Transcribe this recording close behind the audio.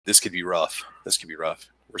This could be rough. This could be rough.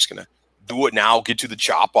 We're just gonna do it now. Get to the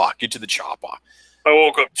chopper. Get to the chopper. I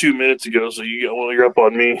woke up 2 minutes ago, so you're up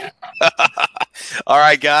on me. All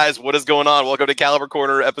right, guys, what is going on? Welcome to Caliber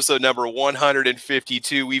Corner, episode number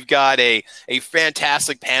 152. We've got a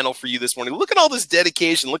fantastic panel for you this morning. Look at all this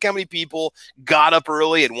dedication. Look how many people got up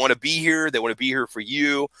early and want to be here. They want to be here for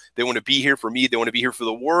you. They want to be here for me. They want to be here for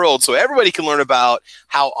the world. So everybody can learn about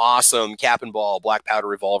how awesome cap and ball, black powder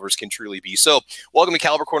revolvers can truly be. So welcome to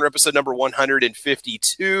Caliber Corner, episode number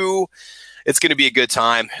 152. It's going to be a good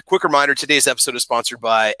time. Quick reminder, today's episode is sponsored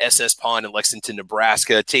by SS Pond in Lexington,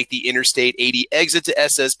 Nebraska. Take the Interstate 80 exit to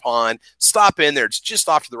SS Pond. Stop in there. It's just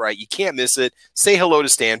off to the right. You can't miss it. Say hello to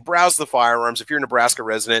Stan. Browse the firearms. If you're a Nebraska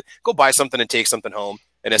resident, go buy something and take something home,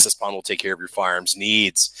 and SS Pond will take care of your firearms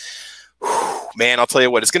needs. Whew, man, I'll tell you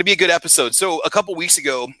what, it's going to be a good episode. So a couple weeks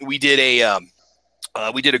ago, we did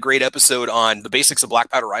a great episode on the basics of black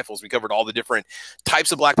powder rifles. We covered all the different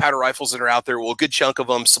types of black powder rifles that are out there. Well, a good chunk of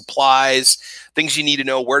them, supplies, things you need to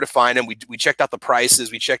know, where to find them. We checked out the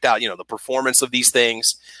prices. We checked out, the performance of these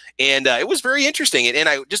things. And it was very interesting. And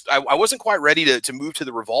I wasn't quite ready to move to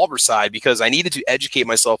the revolver side because I needed to educate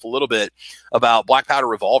myself a little bit about black powder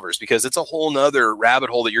revolvers because it's a whole nother rabbit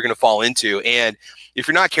hole that you're going to fall into. And if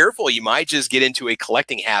you're not careful, you might just get into a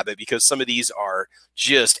collecting habit because some of these are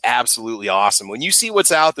just absolutely awesome. When you see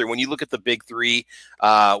what's out there, when you look at the big three,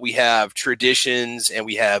 we have Traditions and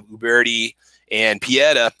we have Uberti and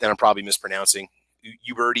Pieta, that I'm probably mispronouncing.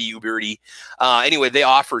 Uberti. Anyway, they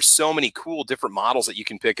offer so many cool different models that you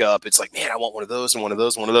can pick up. It's like, man, I want one of those and one of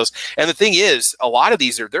those, one of those. And the thing is, a lot of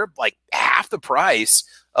these they're like half the price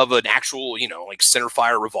of an actual, like center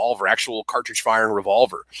fire revolver, actual cartridge firing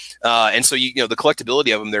revolver. And so, the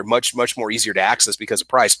collectability of them, they're much, much more easier to access because of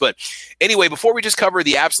price. But anyway, before we just cover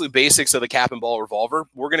the absolute basics of the cap and ball revolver,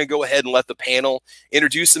 we're going to go ahead and let the panel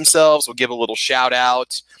introduce themselves. We'll give a little shout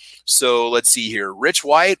out. So let's see here. Rich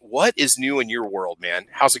White, what is new in your world, man?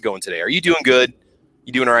 How's it going today? Are you doing good?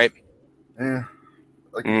 You doing all right? Yeah,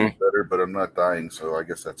 I can do better, but I'm not dying, so I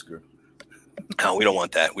guess that's good. No, we don't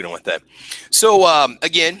want that. We don't want that. So,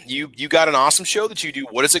 again, you got an awesome show that you do.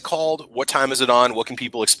 What is it called? What time is it on? What can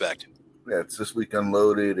people expect? Yeah, it's This Week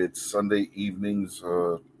Unloaded. It's Sunday evenings,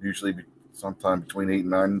 usually sometime between 8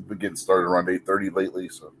 and 9. We're getting started around 8:30 lately,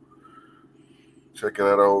 so check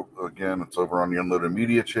that out. Again, it's over on the Unloaded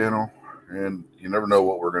Media channel, and you never know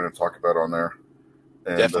what we're going to talk about on there.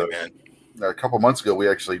 And, Definitely, man. A couple months ago, we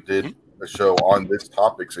actually did a show on this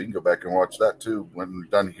topic, so you can go back and watch that too. When we're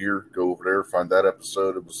done here, go over there, find that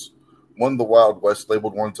episode. It was one of the Wild West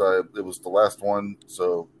labeled ones. It was the last one,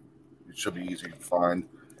 so it should be easy to find.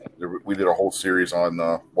 We did a whole series on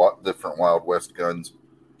different Wild West guns.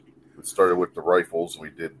 It started with the rifles.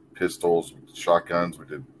 We did pistols, we did shotguns, we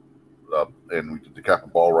did the cap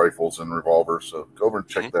and ball rifles and revolvers. So go over and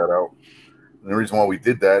check that out. And the reason why we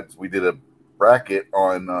did that is we did a bracket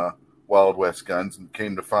on Wild West guns and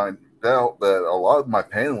came to find out that a lot of my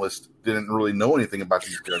panelists didn't really know anything about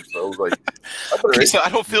these guns. So I was like, okay, so I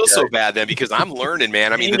don't feel so bad then because I'm learning,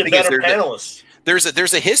 man. I mean, the thing is,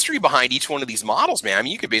 there's a history behind each one of these models, man. I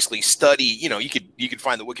mean, you could basically study, you could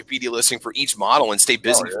find the Wikipedia listing for each model and stay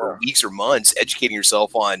busy for weeks or months educating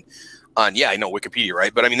yourself on I know Wikipedia,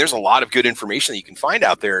 right? But I mean, there's a lot of good information that you can find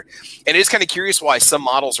out there. And it is kind of curious why some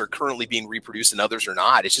models are currently being reproduced and others are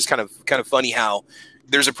not. It's just kind of funny how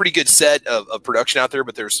there's a pretty good set of production out there,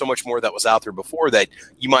 but there's so much more that was out there before that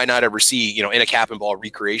you might not ever see, in a cap and ball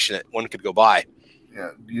recreation that one could go by.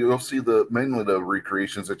 Yeah, you'll see mainly the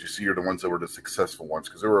recreations that you see are the ones that were the successful ones,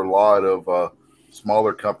 because there were a lot of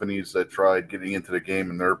smaller companies that tried getting into the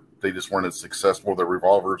game and they just weren't as successful. Their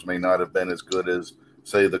revolvers may not have been as good as,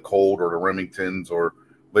 say, the Colt or the Remingtons or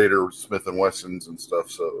later Smith & Wessons and stuff.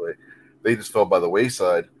 So they just fell by the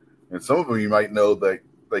wayside. And some of them you might know that,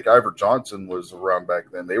 like Ivor Johnson was around back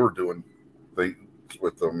then. They were doing things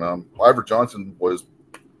with them. Ivor Johnson was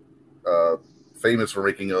famous for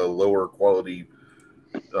making a lower quality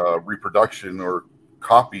reproduction or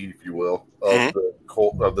copy, if you will, of the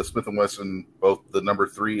Colt, of the Smith & Wesson, both the number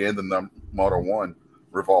 3 and the Model 1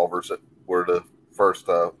 revolvers that were the first.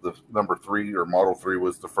 The number 3 or Model 3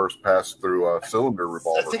 was the first pass through cylinder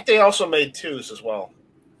revolver. I think they also made 2s as well.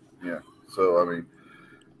 Yeah. So, I mean,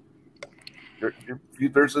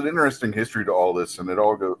 there's an interesting history to all this, and it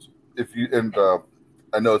all goes.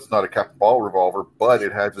 I know it's not a cap and ball revolver, but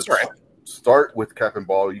it has its start with cap and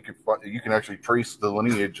ball. You can actually trace the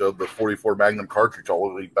lineage of the 44 Magnum cartridge all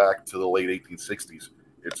the way back to the late 1860s.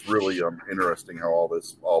 It's really interesting how all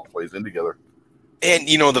this all plays in together. And,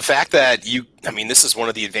 you know, the fact that this is one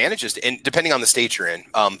of the advantages, and depending on the state you're in,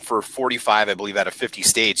 for 45, I believe, out of 50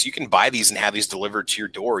 states, you can buy these and have these delivered to your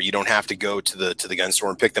door. You don't have to go to the gun store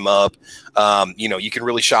and pick them up. You know, you can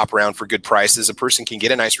really shop around for good prices. A person can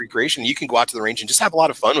get a nice recreation. You can go out to the range and just have a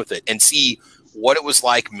lot of fun with it and see what it was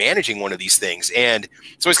like managing one of these things. And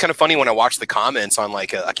it's always kind of funny when I watch the comments on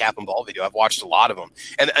like a cap and ball video. I've watched a lot of them,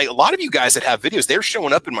 and a lot of you guys that have videos, they're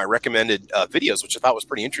showing up in my recommended videos, which I thought was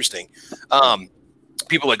pretty interesting.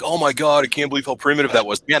 People are like, oh my God, I can't believe how primitive that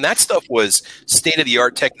was. Man, that stuff was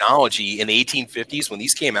state-of-the-art technology in the 1850s when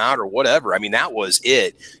these came out or whatever. I mean, that was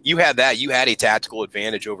it. You had that. You had a tactical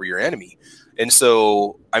advantage over your enemy. And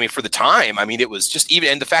so, I mean, for the time, I mean, it was just even,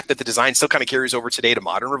 and the fact that the design still kind of carries over today to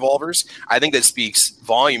modern revolvers, I think that speaks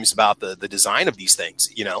volumes about the design of these things,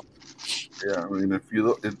 you know? Yeah, I mean,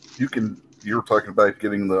 you're talking about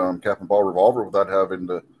getting the cap and ball revolver without having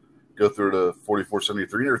to go through the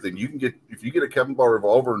 4473 and everything. If you get a cap and ball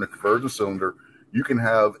revolver and a conversion cylinder, you can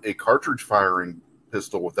have a cartridge firing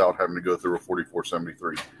pistol without having to go through a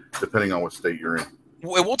 4473, depending on what state you're in.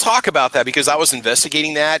 We'll talk about that because I was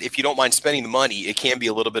investigating that. If you don't mind spending the money, it can be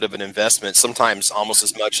a little bit of an investment, sometimes almost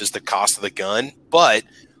as much as the cost of the gun. But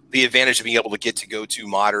the advantage of being able to go to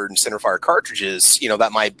modern centerfire cartridges, you know,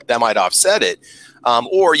 that might offset it.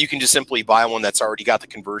 Or you can just simply buy one that's already got the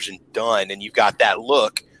conversion done and you've got that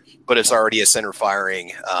look, but it's already a center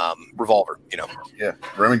firing revolver, you know. Yeah,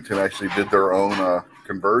 Remington actually did their own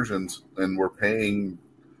conversions, and we're paying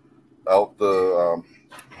out the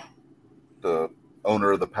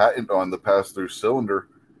owner of the patent on the pass-through cylinder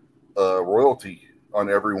royalty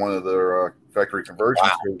on every one of their factory conversions.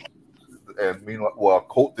 Wow. And meanwhile,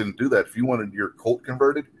 Colt didn't do that. If you wanted your Colt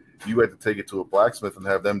converted, you had to take it to a blacksmith and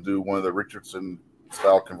have them do one of the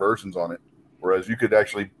Richardson-style conversions on it, whereas you could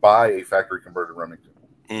actually buy a factory-converted Remington.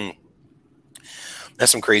 Mm.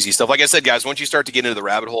 That's some crazy stuff. Like I said, guys, once you start to get into the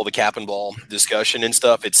rabbit hole, the cap and ball discussion and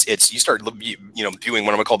stuff, it's you start, you know, doing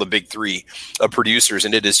what I'm gonna call the big three of producers,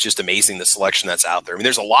 and it is just amazing the selection that's out there. I mean,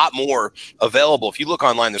 there's a lot more available. If you look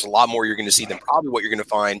online, there's a lot more you're going to see than probably what you're going to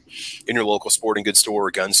find in your local sporting goods store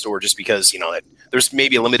or gun store, just because, you know, there's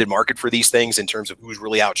maybe a limited market for these things in terms of who's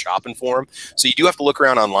really out shopping for them. So you do have to look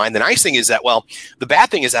around online. The nice thing is that, well, the bad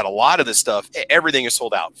thing is that a lot of this stuff, everything is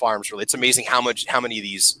sold out. Firearms really, it's amazing how many of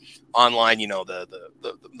these online, you know,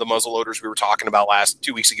 the muzzle loaders we were talking about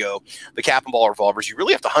 2 weeks ago, the cap and ball revolvers, you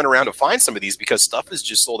really have to hunt around to find some of these because stuff is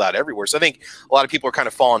just sold out everywhere. So I think a lot of people are kind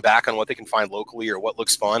of falling back on what they can find locally or what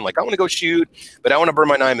looks fun. Like, I want to go shoot, but I want to burn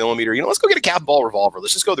my 9mm. You know, let's go get a cap and ball revolver.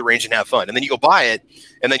 Let's just go to the range and have fun. And then you go buy it,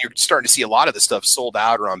 and then you're starting to see a lot of the stuff sold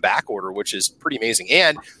out or on back order, which is pretty amazing.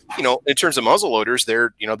 And, you know, in terms of muzzle loaders,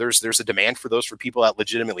 there's a demand for those for people that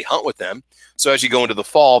legitimately hunt with them. So as you go into the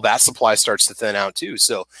fall, that supply starts to thin out too.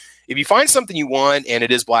 So if you find something you want and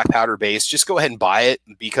it is black powder based, just go ahead and buy it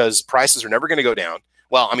because prices are never going to go down.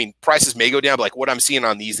 Well, I mean, prices may go down, but like what I'm seeing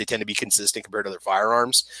on these, they tend to be consistent compared to other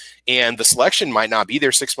firearms. And the selection might not be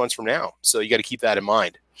there 6 months from now. So you got to keep that in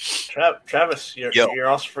mind. Travis, you're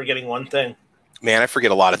also forgetting one thing. Man, I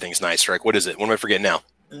forget a lot of things. Nice Strike. What is it? What am I forgetting now?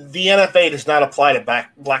 The NFA does not apply to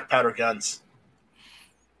black powder guns.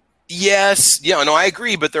 Yes, yeah, no, I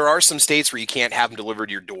agree, but there are some states where you can't have them delivered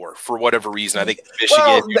to your door for whatever reason. I think Michigan.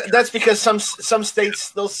 Well, that's because some states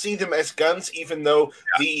still see them as guns, even though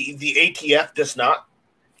the ATF does not.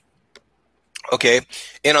 Okay,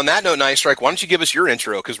 and on that note, Nice Strike, why don't you give us your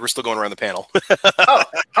intro because we're still going around the panel. Oh,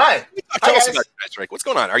 hi. Tell us about Nice Strike. What's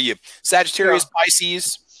going on? Are you Sagittarius,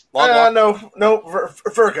 Pisces? No,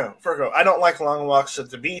 Virgo. I don't like long walks at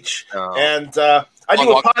the beach, and I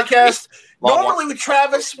do a podcast. Normally with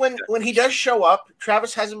Travis, when he does show up,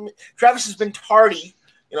 Travis has been tardy.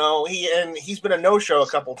 You know, he's been a no-show a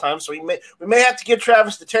couple of times, so we may have to give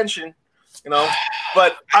Travis attention. You know,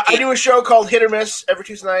 but I do a show called Hit or Miss every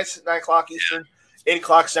Tuesday nights at 9 o'clock Eastern, 8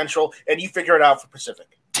 o'clock Central, and you figure it out for Pacific.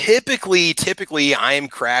 Typically, I am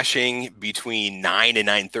crashing between 9 and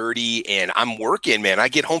 9:30, and I'm working, man. I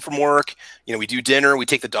get home from work, you know, we do dinner, we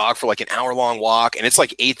take the dog for like an hour-long walk, and it's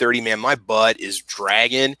like 8:30, man. My butt is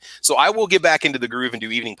dragging. So I will get back into the groove and do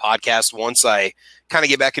evening podcasts once I kind of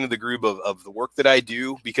get back into the groove of the work that I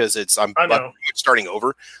do because I'm starting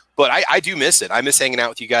over. But I do miss it. I miss hanging out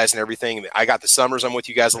with you guys and everything. I got the summers. I'm with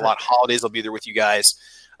you guys a lot. Holidays, I'll be there with you guys.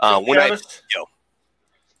 I'm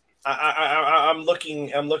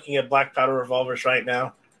looking at black powder revolvers right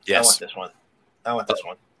now. Yes. I want this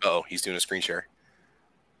one. Oh, he's doing a screen share.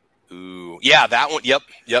 Ooh. Yeah, that one. Yep.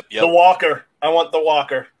 The Walker. I want the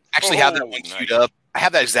Walker. Actually have that one queued up. I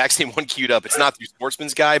have that exact same one queued up. It's not through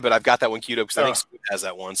Sportsman's Guide, but I've got that one queued up because I think Scoop has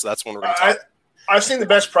that one. So that's one we're going to talk about. I've seen the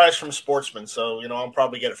best price from Sportsman, so, you know, I'll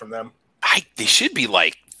probably get it from them. They should be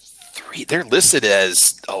like They're listed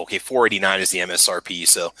as okay. 489 is the MSRP.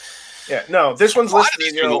 So yeah, no, this one's listed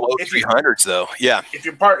in the low 300s though. Yeah, if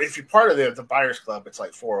you're part of the buyers club, it's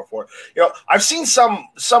like 404. I've seen some.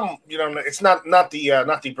 It's not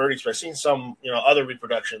the birdies, but I've seen some other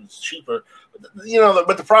reproductions cheaper.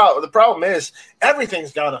 But the problem is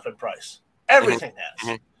everything's gone up in price. Everything has.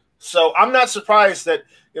 Mm-hmm. So I'm not surprised that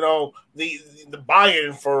the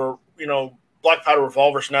buy-in for black powder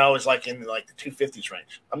revolvers now is like in like the 250s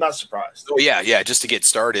range. I'm not surprised. Oh yeah, just to get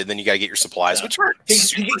started, then you got to get your supplies, which are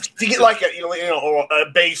to get like a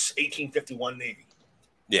base 1851 Navy.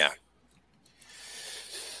 Yeah.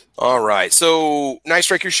 All right. So Night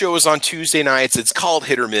Strike, your show is on Tuesday nights. It's called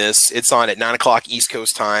Hit or Miss. It's on at 9 o'clock East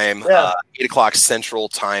Coast time, 8 o'clock Central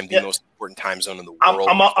time, the most important time zone in the world.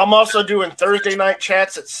 I'm also doing Thursday night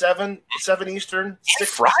chats at 7 Eastern.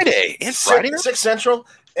 Friday. 6 Central.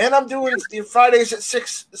 And I'm doing Fridays at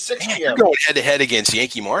 6 p.m. You're going head-to-head against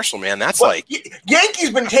Yankee Marshall, man. That's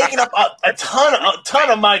Yankee's been taking up a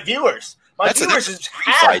ton of my viewers. My viewers is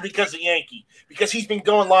half because of Yankee. Because he's been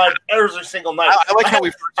going live every single night. I like how we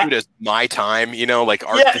refer to it as my time, like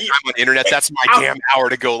our time on the internet. That's my damn hour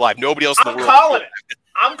to go live. Nobody else in the world.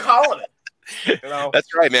 I'm calling it.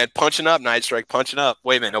 That's right, man. Punching up, Night Strike. Punching up.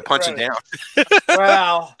 Wait a minute. No, punching down.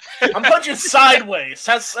 Well, I'm punching sideways.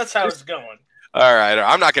 That's how it's going. All right.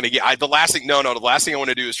 I'm not going to get the last thing. No. The last thing I want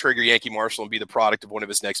to do is trigger Yankee Marshall and be the product of one of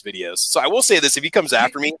his next videos. So I will say this. If he comes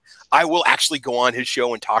after me, I will actually go on his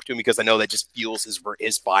show and talk to him because I know that just fuels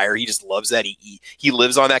his fire. He just loves that. He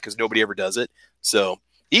lives on that because nobody ever does it. So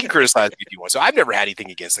he can criticize me if he wants. So I've never had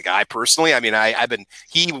anything against the guy personally. I mean,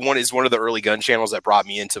 is one of the early gun channels that brought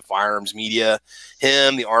me into firearms media.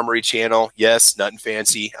 Him, the Armory channel. Yes. Nothing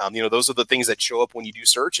fancy. Those are the things that show up when you do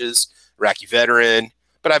searches. Iraqi veteran.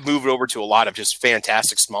 But I've moved over to a lot of just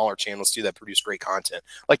fantastic smaller channels too that produce great content,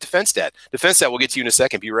 like Defense Dad. Defense Dad, we'll get to you in a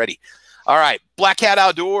second. Be ready. All right, Black Cat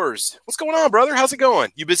Outdoors. What's going on, brother? How's it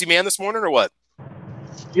going? You busy man this morning or what?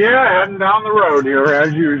 Yeah, heading down the road here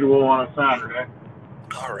as usual on a Saturday.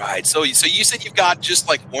 All right. So you said you've got just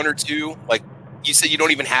like one or two, like you said you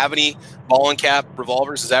don't even have any ball and cap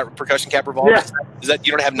revolvers. Is that percussion cap revolvers? Yeah. Is that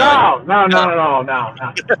you don't have none? No, not at all. No.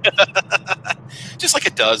 Just like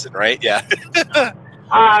a dozen, right? Yeah.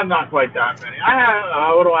 Not quite that many. I have,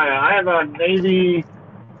 what do I have? I have a Navy,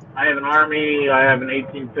 I have an Army, I have an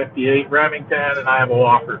 1858 Remington, and I have a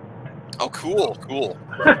Walker. Oh, cool.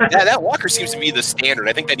 Yeah, that Walker seems to be the standard.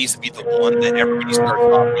 I think that needs to be the one that everybody starts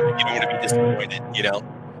off with. You don't want to be disappointed,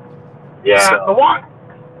 Yeah, so.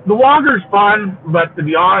 The Walker's fun, but to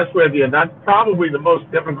be honest with you, that's probably the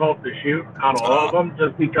most difficult to shoot out of all of them,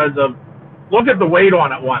 just because of, look at the weight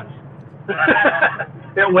on it once.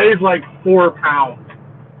 It weighs like 4 pounds.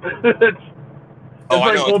 It's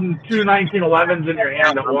like holding two 1911s in your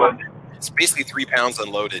hand at once. It's basically 3 pounds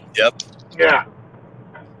unloaded. Yep. Yeah.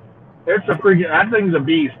 It's that thing's a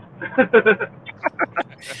beast.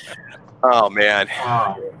 Oh man.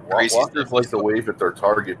 Walkers like to wave at their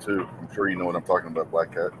target too. I'm sure you know what I'm talking about,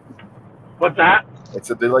 Black Cat. What's that? I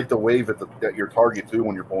said they like to wave at your target too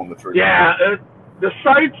when you're pulling the trigger. Yeah, the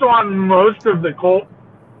sights on most of the Colt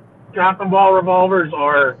Captain Ball revolvers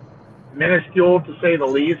are minuscule to say the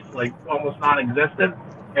least, like almost non-existent.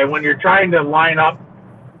 And when you're trying to line up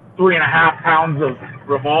 3.5 pounds of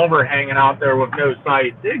revolver hanging out there with no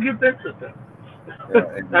sights, it gets interesting.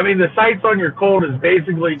 Yeah, I mean, the sights on your Colt is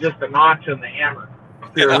basically just a notch in the hammer.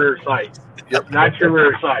 Your rear sight. That's your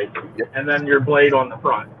rear sight. And then your blade on the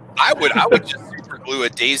front. I would just super glue a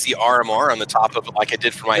Daisy RMR on the top of it like I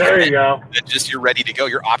did for my head. There you go. And just you're ready to go.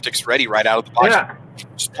 Your optic's ready right out of the box. Yeah.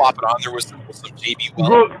 Just plop it on there with some JB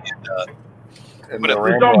Weld. And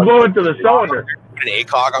just don't glue it to the cylinder. An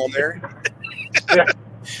ACOG on there. Yeah.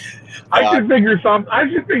 I should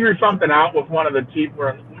figure something out with one of the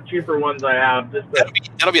cheaper ones I have. Just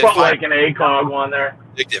that'll be put like an ACOG on there.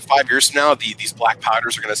 5 years from now, these black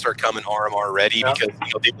powders are going to start coming RMR ready because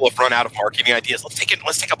people have run out of marketing ideas. Let's take a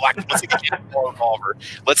revolver.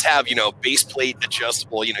 Let's have base plate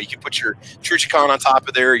adjustable. You can put your Trujicon on top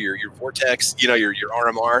of there, your Vortex, your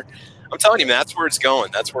RMR. I'm telling you, man, that's where it's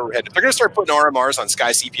going. That's where we're headed. They're going to start putting RMRs on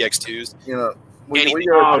Sky CPX2s.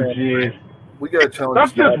 We got a challenge.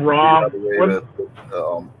 That's just wrong.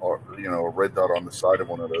 A red dot on the side of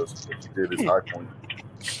one of those. If you did his high point.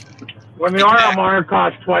 When the RMR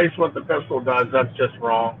costs twice what the pistol does, that's just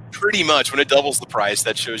wrong. Pretty much. When it doubles the price,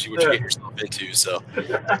 that shows you what you get yourself into. So,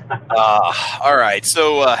 all right.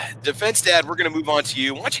 So, Defense Dad, we're going to move on to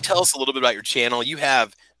you. Why don't you tell us a little bit about your channel? You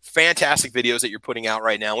have fantastic videos that you're putting out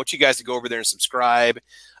right now. I want you guys to go over there and subscribe.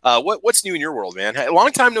 What's new in your world, man?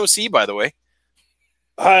 Long time no see, by the way.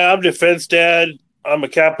 Hi, I'm Defense Dad. I'm a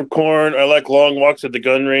Capricorn. I like long walks at the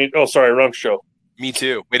gun range. Oh, sorry, wrong show. Me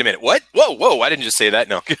too. Wait a minute. What? Whoa. I didn't just say that.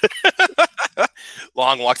 No.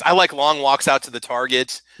 Long walks. I like long walks out to the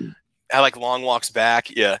target. I like long walks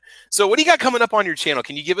back. Yeah. So what do you got coming up on your channel?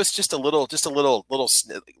 Can you give us just a little teaser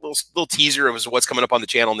of what's coming up on the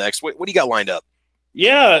channel next? What do you got lined up?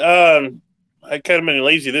 Yeah. I kind of been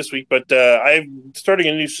lazy this week, but I'm starting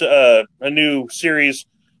a new series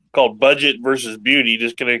called Budget versus Beauty.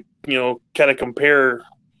 Just gonna, kind of compare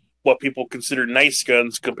what people consider nice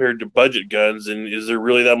guns compared to budget guns, and is there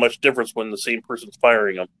really that much difference when the same person's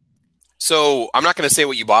firing them? So I'm not going to say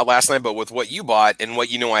what you bought last night, but with what you bought and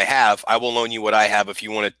what I have, I will loan you what I have if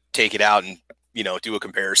you want to take it out and do a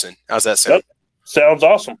comparison. How's that sound? Yep. Sounds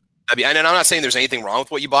awesome. And I'm not saying there's anything wrong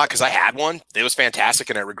with what you bought, because I had one. It was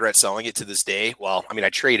fantastic, and I regret selling it to this day. Well, I mean,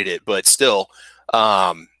 I traded it, but still,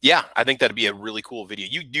 yeah, I think that'd be a really cool video.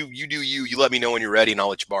 You let me know when you're ready, and I'll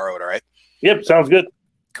let you borrow it. All right? Yep, sounds good.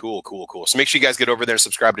 Cool. So make sure you guys get over there and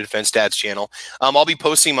subscribe to Defense Dad's channel. I'll be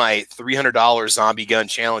posting my $300 zombie gun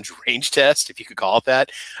challenge range test, if you could call it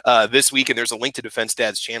that, this week. And there's a link to Defense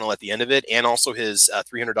Dad's channel at the end of it, and also his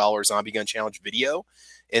 $300 zombie gun challenge video.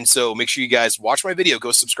 And so make sure you guys watch my video,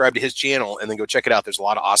 go subscribe to his channel, and then go check it out. There's a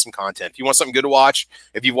lot of awesome content. If you want something good to watch,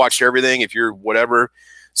 if you've watched everything, if you're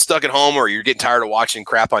stuck at home or you're getting tired of watching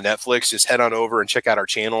crap on Netflix, just head on over and check out our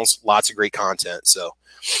channels. Lots of great content. So,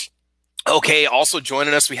 okay, also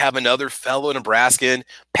joining us, we have another fellow Nebraskan.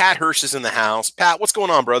 Pat Hirsch is in the house. Pat, what's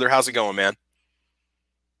going on, brother? How's it going, man?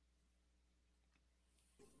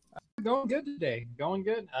 Going good today. Going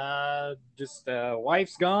good. Just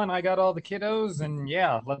wife's gone. I got all the kiddos, and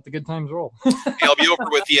yeah, let the good times roll. Hey, I'll be over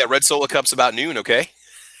with the Red Solo Cups about noon, okay?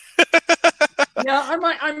 Yeah,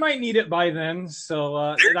 I might need it by then,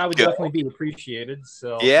 so that would definitely be appreciated.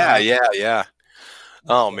 So yeah.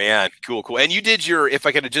 Oh man, cool. And you did your "If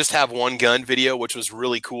I Could Just Have One Gun" video, which was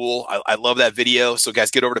really cool. I love that video. So guys,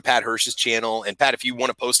 get over to Pat Hirsch's channel, and Pat, if you want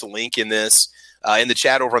to post a link in this in the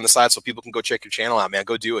chat over on the side, so people can go check your channel out, man,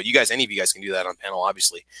 go do it. Any of you guys can do that on panel,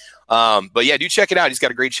 obviously. But yeah, do check it out. He's got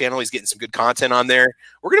a great channel. He's getting some good content on there.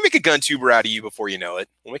 We're gonna make a gun tuber out of you before you know it.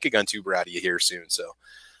 We'll make a gun tuber out of you here soon. So.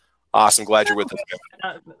 Awesome. Glad you're with us,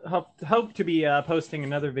 man. Hope to be posting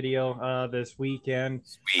another video this weekend.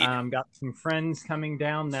 Sweet. Got some friends coming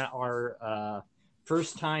down that are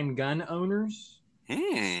first-time gun owners.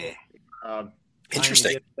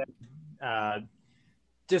 Interesting.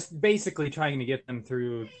 Just basically trying to get them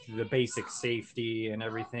through the basic safety and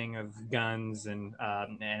everything of guns, and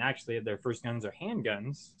actually their first guns are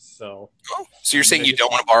handguns. So you're saying you don't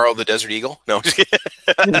want to borrow the Desert Eagle? No, just kidding.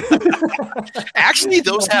 Actually,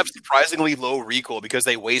 those have surprisingly low recoil because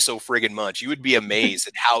they weigh so friggin' much. You would be amazed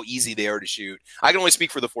at how easy they are to shoot. I can only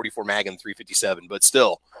speak for the 44 mag and 357, but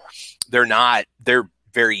still, they're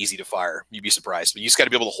very easy to fire. You'd be surprised, but you just got to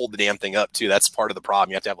be able to hold the damn thing up too. That's part of the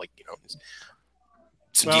problem. You have to have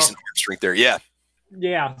some decent strength there. Yeah.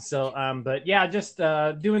 So but yeah, just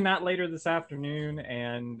doing that later this afternoon,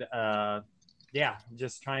 and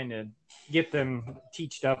just trying to get them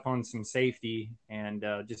teached up on some safety, and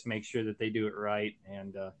just make sure that they do it right,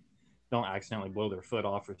 and don't accidentally blow their foot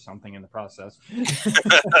off or something in the process.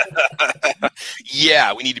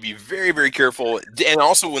 Yeah, we need to be very, very careful. And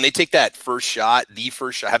also when they take that first shot,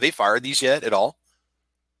 have they fired these yet at all?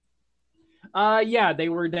 Yeah, they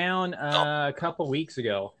were down a couple weeks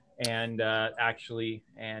ago, and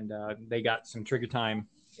they got some trigger time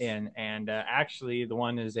in, and actually the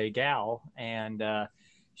one is a gal, and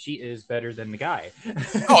she is better than the guy.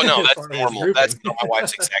 Oh no, that's normal. That's my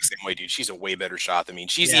wife's the exact same way, dude. She's a way better shot than me.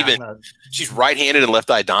 She's right-handed and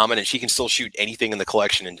left-eye dominant. She can still shoot anything in the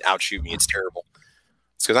collection and outshoot me. It's terrible.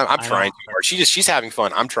 It's because I'm trying too hard. She's having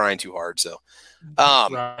fun. I'm trying too hard. So,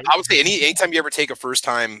 I would say anytime you ever take a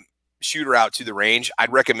first-time shooter out to the range,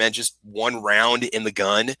 I'd recommend just one round in the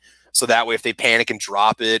gun, so that way if they panic and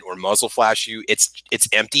drop it or muzzle flash you, it's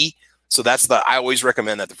empty. So I always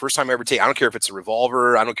recommend that the first time I ever take, I don't care if it's a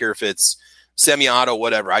revolver, I don't care if it's semi-auto,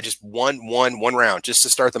 whatever. I just one round just to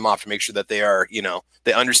start them off to make sure that they are,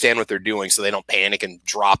 they understand what they're doing, so they don't panic and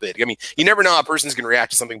drop it. I mean, you never know how a person's going to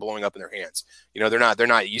react to something blowing up in their hands. They're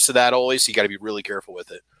not used to that always. So you got to be really careful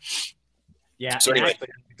with it. Yeah. So anyway, actually,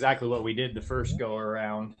 exactly what we did the first go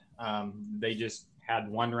around. They just had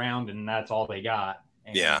one round and that's all they got.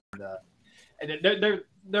 And, yeah.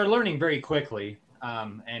 They're learning very quickly.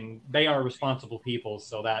 And they are responsible people,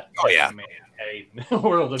 so that made a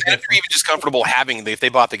world of difference. If they're even just comfortable if they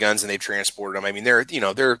bought the guns and they've transported them, I mean, they're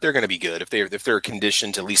going to be good. If they're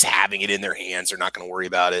conditioned to at least having it in their hands, they're not going to worry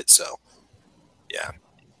about it. So, yeah,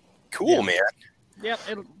 cool, man. Yeah,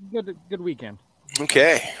 good weekend.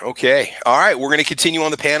 Okay. All right, we're going to continue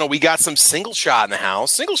on the panel. We got some single shot in the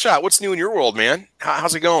house. Single shot, what's new in your world, man?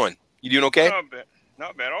 How's it going? You doing okay?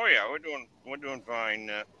 Not bad. Oh yeah, we're doing fine.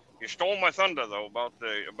 You stole my thunder though about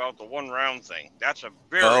the 1 round thing. That's a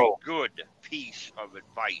very good piece of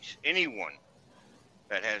advice. Anyone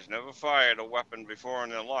that has never fired a weapon before in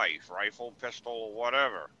their life, rifle, pistol, or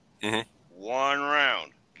whatever, 1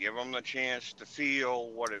 round. Give them the chance to feel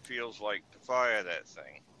what it feels like to fire that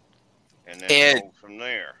thing, and then go from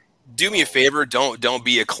there. Do me a favor, don't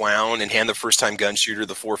be a clown and hand the first-time gun shooter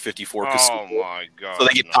the 454. Oh my God! So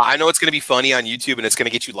they get, I know it's going to be funny on YouTube and it's going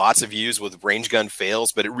to get you lots of views with range gun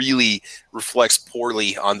fails, but it really reflects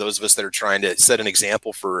poorly on those of us that are trying to set an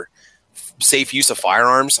example for safe use of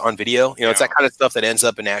firearms on video. You know, it's that kind of stuff that ends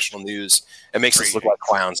up in national news and makes us look like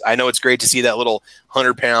clowns. I know it's great to see that little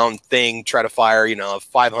 100-pound thing try to fire, you know, a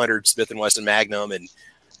 500 Smith & Wesson Magnum and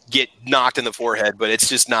get knocked in the forehead, but it's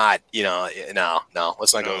just not, you know, no,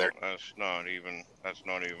 let's not go there. That's not even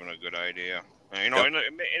a good idea. You know, and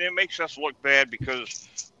it makes us look bad because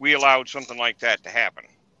we allowed something like that to happen.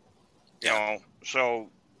 You know, so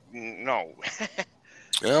no.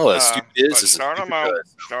 Well, stupid is start them out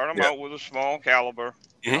with a small caliber.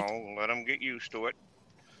 You know, let them get used to it,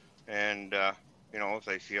 and you know, if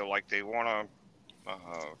they feel like they want to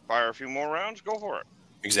fire a few more rounds, go for it.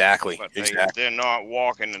 Exactly. But they're not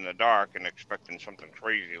walking in the dark and expecting something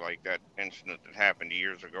crazy like that incident that happened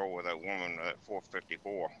years ago with that woman at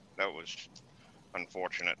 454. That was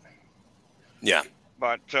unfortunate. Yeah.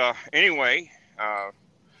 But anyway,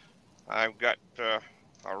 I've got a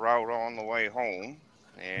route on the way home,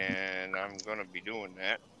 and I'm going to be doing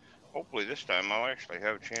that. Hopefully this time I'll actually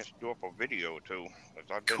have a chance to do up a video too.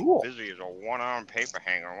 Because I've been busy as a one-arm paper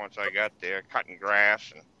hanger once I got there, cutting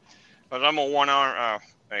grass. Because I'm a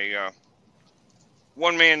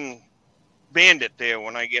one-man bandit there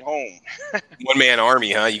when I get home. One-man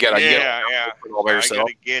army, huh? You got all by yourself. I got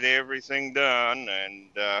to get everything done, and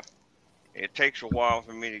it takes a while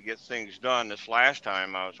for me to get things done. This last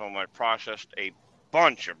time I was home, I processed a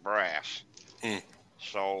bunch of brass.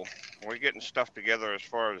 So we're getting stuff together as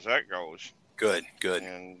far as that goes. Good.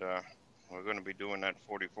 And we're going to be doing that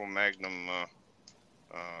 44 Magnum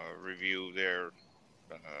review there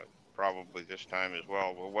probably this time as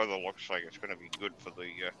well. The weather looks like it's going to be good for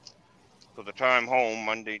the time home,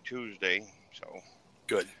 Monday, Tuesday. So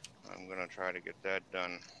good. I'm going to try to get that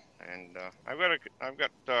done. And I've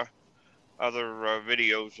got other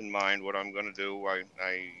videos in mind. What I'm going to do, I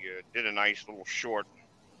did a nice little short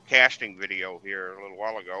casting video here a little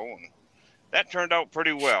while ago, and that turned out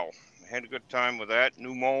pretty well. I had a good time with that.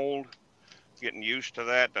 New mold, getting used to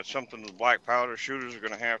that. That's something the black powder shooters are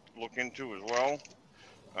going to have to look into as well.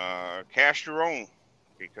 Cast your own,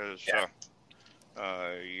 because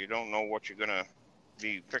you don't know what you're going to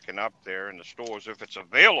be picking up there in the stores if it's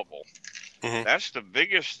available. That's the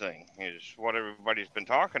biggest thing, is what everybody's been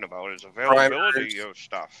talking about, is availability of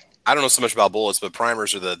stuff. I don't know so much about bullets, but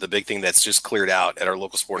primers are the big thing that's just cleared out at our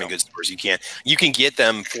local sporting goods stores. You can get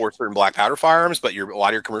them for certain black powder firearms, but a lot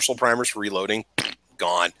of your commercial primers for reloading,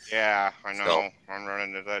 gone. Yeah, I know. So, I'm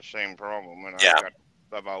running into that same problem, and I've got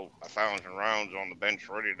about 1,000 rounds on the bench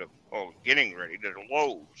getting ready to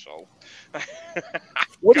load. So,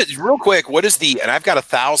 real quick, and I've got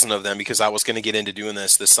 1,000 of them because I was going to get into doing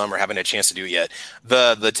this summer, haven't had a chance to do it yet.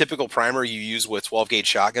 The typical primer you use with 12-gauge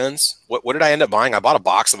shotguns, what did I end up buying? I bought a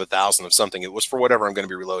box of 1,000 of something. It was for whatever I'm going to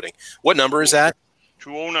be reloading. What number is that?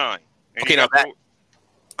 209. Okay, now that.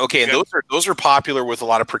 Okay, and those are popular with a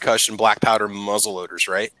lot of percussion black powder muzzle loaders,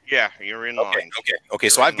 right? Yeah, you're in line. Okay.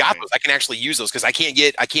 So I've got those. I can actually use those because I can't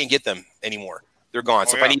get them anymore. They're gone.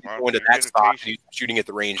 So if I need to go into that stock shooting at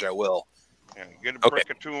the range, I will. Yeah, get a brick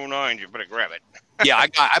of 209s. You better grab it. Yeah,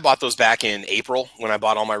 I bought those back in April when I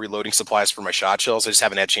bought all my reloading supplies for my shot shells. I just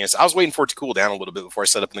haven't had a chance. I was waiting for it to cool down a little bit before I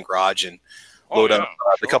set up in the garage and load up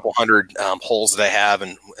the couple hundred holes that I have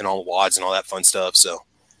and all the wads and all that fun stuff. So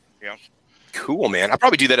yeah. Cool, man. I'll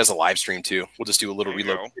probably do that as a live stream too. We'll just do a little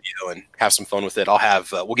reload video and have some fun with it.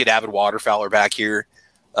 We'll get Avid Waterfowler back here.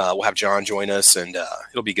 We'll have John join us, and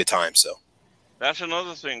it'll be a good time. So that's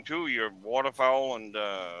another thing too. Your waterfowl and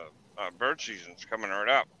bird season's coming right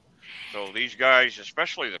up. So these guys,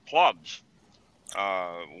 especially the clubs,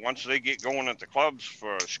 once they get going at the clubs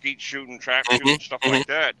for skeet shooting, trap shooting, stuff like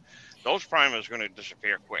that, those primers are going to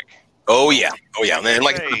disappear quick. Oh yeah. And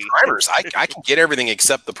like the primers, I can get everything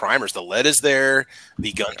except the primers. The lead is there,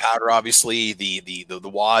 the gunpowder, obviously, the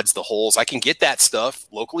wads, the holes. I can get that stuff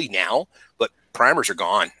locally now, but primers are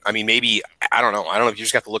gone. I mean, maybe I don't know. I don't know if you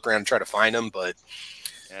just got to look around and try to find them, but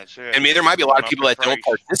That's it. I mean, there might be a lot of people that price. don't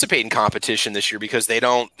participate in competition this year because they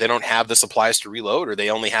don't have the supplies to reload, or they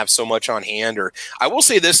only have so much on hand. Or I will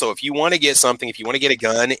say this though, if you want to get something, if you want to get a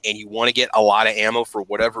gun and you want to get a lot of ammo for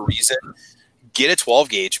whatever reason, get a 12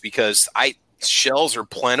 gauge, because shells are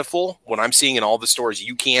plentiful. What I'm seeing in all the stores,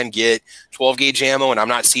 you can get 12 gauge ammo, and I'm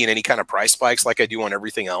not seeing any kind of price spikes like I do on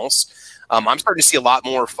everything else. I'm starting to see a lot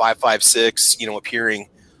more 5.56, appearing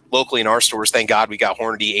locally in our stores. Thank God we got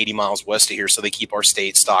Hornady 80 miles west of here, so they keep our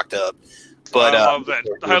state stocked up. But I love that.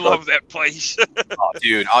 I love that place. Oh,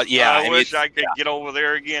 dude, yeah. I wish I could get over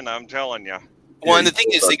there again. I'm telling you. Well, and the thing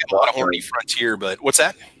is, they got a lot of Hornady Frontier. But what's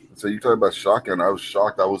that? So you talking about shotgun? I was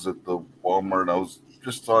shocked. I was at the Walmart, and I was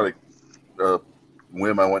just thought,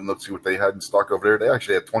 whim, I went and looked to see what they had in stock over there. They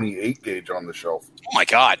actually had 28 gauge on the shelf. Oh my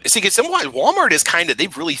God! See, because Walmart is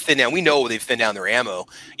they've really thinned down. We know they've thinned down their ammo.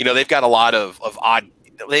 They've got a lot of odd.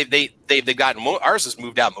 They've gotten, ours has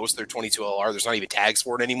moved out most of their 22 LR. There's not even tags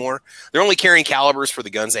for it anymore. They're only carrying calibers for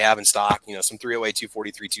the guns they have in stock. Some 308,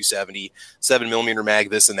 243, 270, 7mm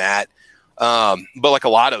mag, this and that. But like a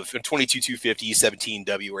lot of 22, 250,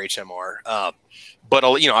 17W or HMR. But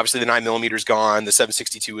obviously the 9mm is gone. The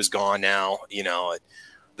 762 is gone now.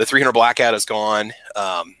 The 300 Blackout is gone.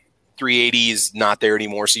 380 is not there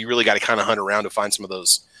anymore. So you really got to kind of hunt around to find some of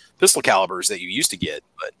those pistol calibers that you used to get.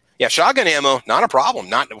 But yeah, shotgun ammo, not a problem.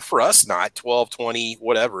 Not for us, not 12, 20,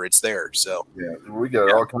 whatever. It's there. So yeah, we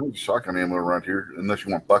got all kinds of shotgun ammo around here. Unless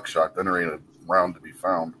you want buckshot, then there ain't a round to be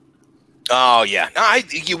found. Oh yeah,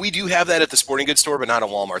 no, we do have that at the sporting goods store, but not at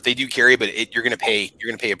Walmart. They do carry, but you're gonna pay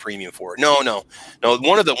a premium for it. No.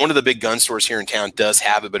 One of the big gun stores here in town does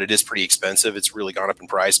have it, but it is pretty expensive. It's really gone up in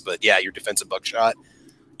price. But yeah, your defensive buckshot.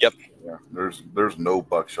 Yep. Yeah, there's no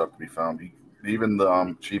buckshot to be found. Even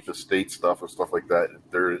the cheapest state stuff or stuff like that,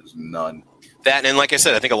 there is none. That, and like I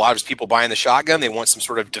said, I think a lot of people buying the shotgun, they want some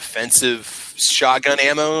sort of defensive shotgun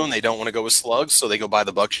ammo, and they don't want to go with slugs, so they go buy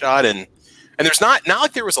the buckshot. And there's not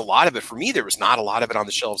like there was a lot of it. For me, there was not a lot of it on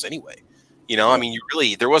the shelves anyway. I mean,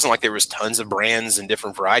 there wasn't like there was tons of brands and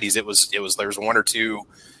different varieties. There was one or two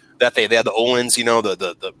that they had the Olin's,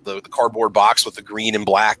 the cardboard box with the green and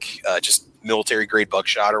black, just military grade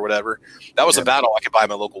buckshot or whatever. That was about all I could buy at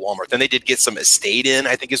my local Walmart. Then they did get some estate in,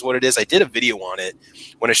 I think is what it is. I did a video on it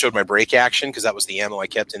when I showed my break action, because that was the ammo I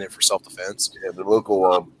kept in it for self-defense. Yeah, the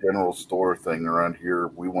local general store thing around here,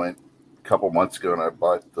 we went a couple months ago and I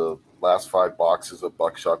bought the last 5 boxes of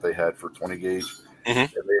buckshot they had for 20 gauge. And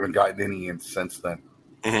they haven't gotten any in since then.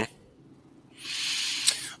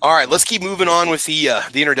 All right, let's keep moving on with the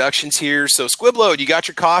introductions here. So Squibload, you got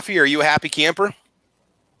your coffee? Are you a happy camper?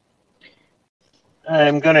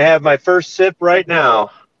 I'm going to have my first sip right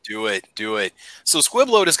now. Do it. So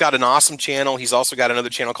Squibload has got an awesome channel. He's also got another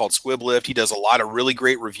channel called Squiblift. He does a lot of really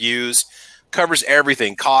great reviews, covers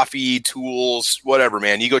everything, coffee, tools, whatever,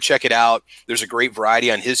 man. You go check it out. There's a great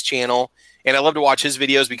variety on his channel. And I love to watch his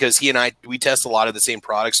videos because he and we test a lot of the same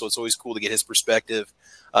products, so it's always cool to get his perspective,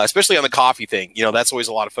 especially on the coffee thing. That's always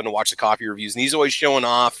a lot of fun to watch the coffee reviews. And he's always showing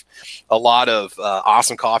off a lot of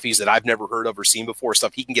awesome coffees that I've never heard of or seen before,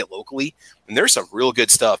 stuff he can get locally. And there's some real good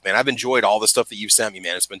stuff, man. I've enjoyed all the stuff that you've sent me,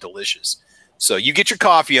 man. It's been delicious. So you get your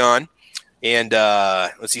coffee on. And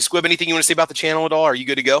let's see, Squib, anything you want to say about the channel at all? Are you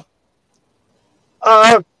good to go?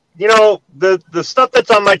 The stuff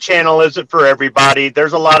that's on my channel isn't for everybody.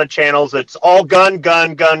 There's a lot of channels. It's all gun,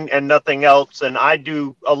 and nothing else. And I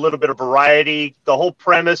do a little bit of variety. The whole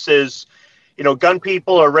premise is, gun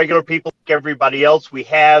people are regular people like everybody else.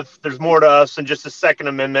 There's more to us than just the Second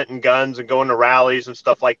Amendment and guns and going to rallies and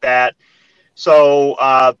stuff like that.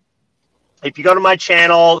 So, if you go to my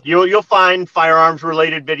channel, you'll find firearms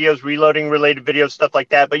related videos, reloading related videos, stuff like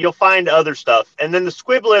that, but you'll find other stuff. And then the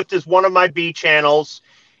Squiblift is one of my B channels.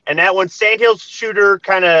 And that one, Sandhills Shooter,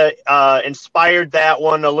 kind of inspired that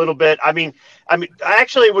one a little bit. I mean,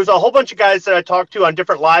 actually, it was a whole bunch of guys that I talked to on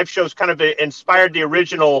different live shows kind of inspired the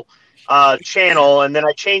original channel. And then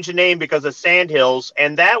I changed the name because of Sandhills.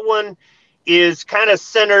 And that one is kind of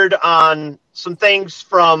centered on some things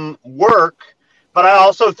from work. But I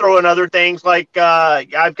also throw in other things like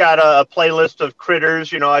I've got a playlist of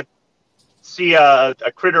critters. I see a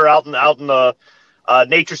critter out in the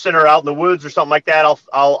nature center out in the woods or something like that.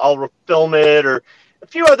 I'll film it, or a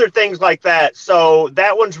few other things like that. So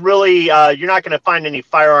that one's really you're not going to find any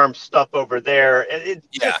firearm stuff over there.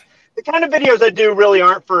 Just, the kind of videos I do really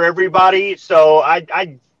aren't for everybody. So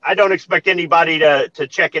I don't expect anybody to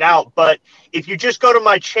check it out. But if you just go to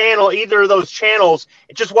my channel, either of those channels,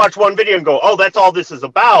 and just watch one video and go, oh, that's all this is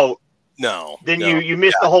about. Then you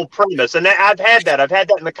miss the whole premise. And I've had that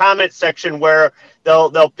in the comment section where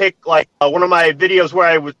they'll pick like one of my videos where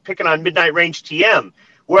I was picking on Midnight Range TM.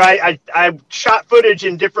 where I shot footage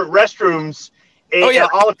in different restrooms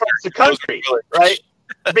all across the country, right?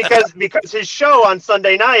 because his show on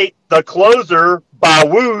Sunday night, The Closer,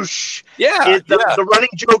 Bawoosh, the running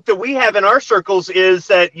joke that we have in our circles is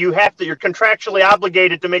that you're contractually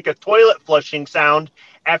obligated to make a toilet flushing sound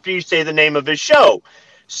after you say the name of his show.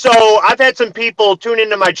 So I've had some people tune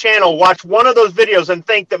into my channel, watch one of those videos, and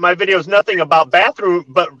think that my video is nothing about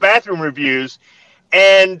bathroom reviews.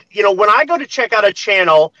 And when I go to check out a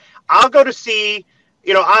channel, I'll go to see.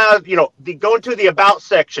 Go into the about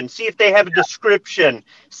section, see if they have a description,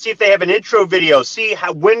 see if they have an intro video, see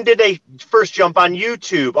when did they first jump on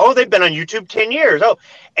YouTube. Oh, they've been on YouTube 10 years. Oh,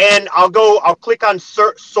 and I'll click on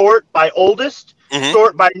sort by oldest,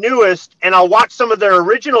 sort by newest, and I'll watch some of their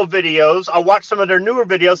original videos. I'll watch some of their newer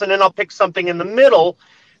videos, and then I'll pick something in the middle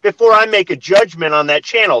before I make a judgment on that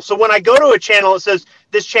channel. So when I go to a channel, it says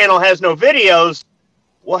this channel has no videos.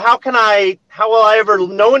 Well, how will I ever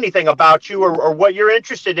know anything about you or what you're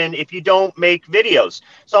interested in if you don't make videos?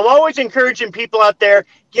 So I'm always encouraging people out there,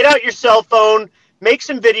 get out your cell phone, make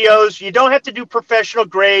some videos. You don't have to do professional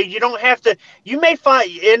grade. You may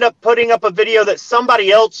end up putting up a video that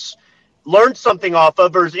somebody else learned something off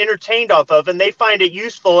of or is entertained off of, and they find it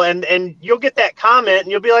useful, and you'll get that comment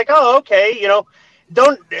and you'll be like, oh, okay,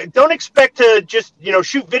 Don't expect to just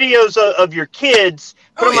shoot videos of your kids,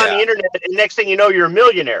 put them on the internet, and next thing you know, you're a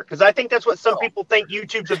millionaire. Because I think that's what some people think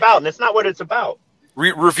YouTube's about, and it's not what it's about.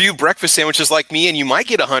 Review breakfast sandwiches like me, and you might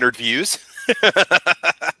get 100 views.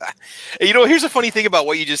 Here's a funny thing about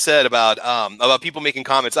what you just said about people making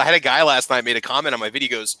comments. I had a guy last night made a comment on my video.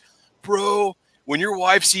 He goes, "Bro, when your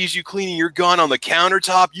wife sees you cleaning your gun on the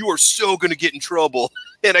countertop, you are so gonna get in trouble."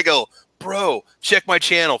 And I go, "Bro, check my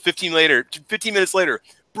channel." 15 minutes later,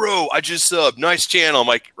 "Bro, I just subbed. Nice channel." I'm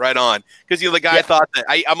like, right on. Because the guy thought that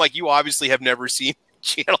I'm like, you obviously have never seen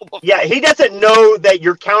channel before. Yeah, he doesn't know that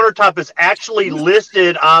your countertop is actually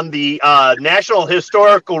listed on the National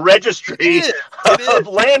Historical Registry of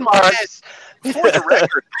Landmarks. For the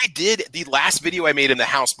record, I did the last video I made in the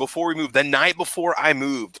house before we moved. The night before I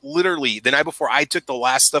moved, literally the night before I took the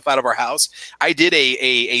last stuff out of our house, I did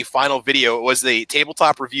a final video. It was the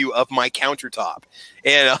tabletop review of my countertop.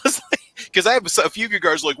 And I was like, because I have a few of you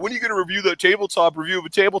guys like, when are you going to review the tabletop review of a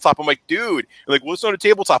tabletop? I'm like, dude, well, it's not a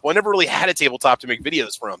tabletop. Well, I never really had a tabletop to make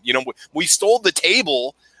videos from. We stole the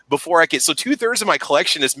table before so 2/3 of my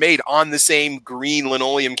collection is made on the same green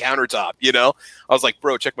linoleum countertop. I was like,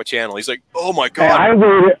 bro, check my channel. He's like, oh my God.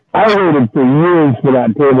 Hey, I waited for years for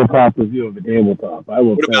that tabletop review of the tabletop. I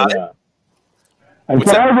will say that. I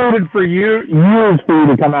waited for years for you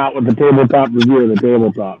to come out with the tabletop review of the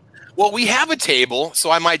tabletop. Well, we have a table, so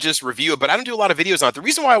I might just review it, but I don't do a lot of videos on it. The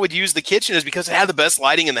reason why I would use the kitchen is because it had the best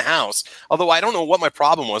lighting in the house. Although I don't know what my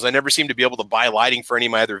problem was. I never seemed to be able to buy lighting for any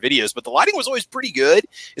of my other videos, but the lighting was always pretty good,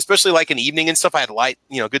 especially like in the evening and stuff. I had light,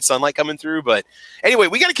 good sunlight coming through. But anyway,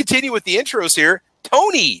 we got to continue with the intros here.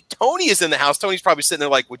 Tony is in the house. Tony's probably sitting there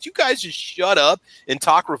like, would you guys just shut up and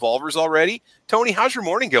talk revolvers already? Tony, how's your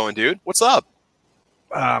morning going, dude? What's up?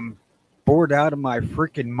 Bored out of my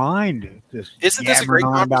freaking mind. Isn't this a great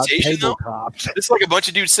conversation, though? It's like a bunch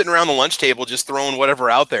of dudes sitting around the lunch table just throwing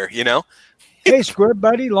whatever out there, Hey, Squid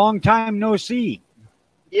Buddy, long time no see.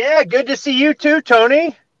 Yeah, good to see you too,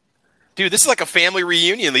 Tony. Dude, this is like a family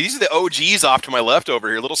reunion. These are the OGs off to my left over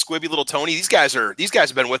here. Little Squibby, little Tony. These guys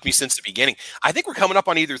have been with me since the beginning. I think we're coming up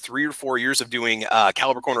on either 3 or 4 years of doing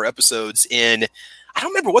Caliber Corner episodes in, I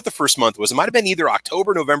don't remember what the first month was. It might have been either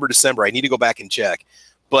October, November, December. I need to go back and check.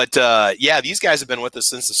 But these guys have been with us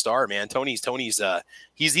since the start, man. Tony's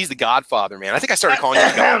he's the Godfather, man. I think I started calling him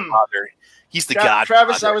the Godfather. He's the Godfather.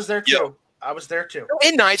 Travis, I was there too. Yep. I was there too.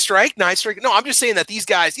 And Night Strike. No, I'm just saying that these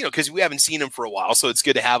guys, because we haven't seen them for a while, so it's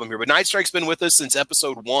good to have them here. But Night Strike's been with us since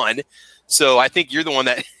episode 1, so I think you're the one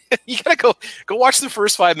that you gotta go watch the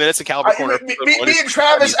first 5 minutes of Caliber Corner. Me and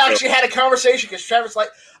Travis actually had a conversation because Travis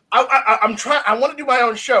I'm trying. I want to do my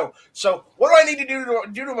own show. So what do I need to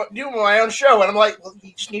do my own show? And I'm like, well,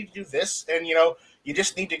 you just need to do this, and you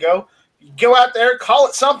just need to go out there, call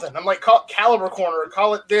it something. I'm like, call it Caliber Corner,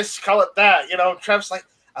 call it this, call it that. Travis like,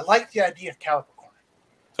 I like the idea of Caliber Corner.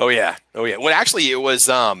 Oh yeah. Well, actually, it was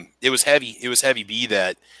Heavy B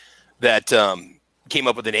that came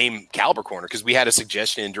up with the name Caliber Corner because we had a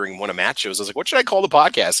suggestion during one of Matt's shows. I was like, what should I call the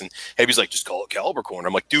podcast? And Heavy's like, just call it Caliber Corner.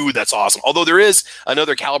 I'm like, dude, that's awesome. Although there is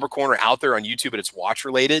another Caliber Corner out there on YouTube, and it's watch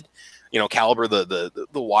related. Caliber, the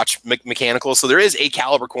watch mechanical. So there is a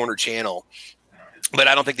Caliber Corner channel But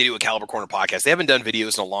I don't think they do a Caliber Corner podcast. They haven't done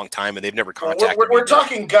videos in a long time, and they've never contacted me. We're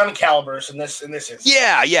talking gun calibers in this instance.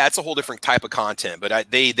 Yeah, it's a whole different type of content. But I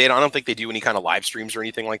don't think they do any kind of live streams or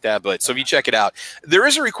anything like that. But so if you check it out, there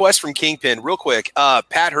is a request from Kingpin, real quick.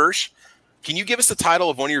 Pat Hirsch, can you give us the title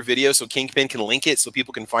of one of your videos so Kingpin can link it so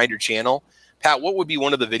people can find your channel? Pat, what would be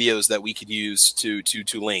one of the videos that we could use to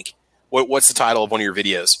link? What's the title of one of your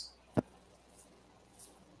videos?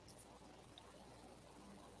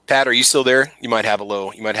 Pat, are you still there? You might have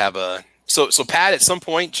a so Pat, at some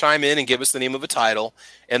point chime in and give us the name of a title.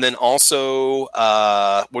 And then also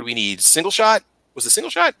what do we need? Single shot? Was it single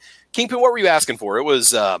shot? Kingpin, what were you asking for? It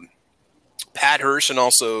was Pat Hirsch and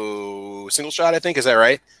also single shot, I think. Is that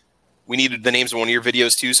right? We needed the names of one of your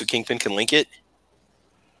videos too, so Kingpin can link it.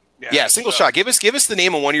 Yeah, single shot. Give us the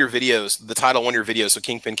name of one of your videos, the title of one of your videos, so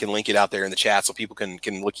Kingpin can link it out there in the chat so people can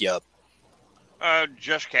look you up.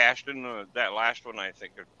 Just casting that last one. I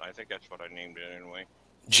think that's what I named it anyway.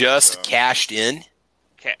 Just cashed in.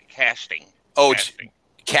 Casting. Oh,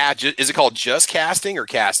 casting. Is it called just casting or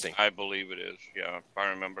casting? I believe it is. Yeah, if I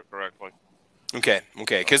remember correctly. Okay.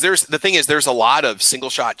 Because there's a lot of single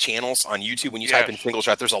shot channels on YouTube. When you type in single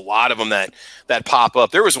shot, there's a lot of them that pop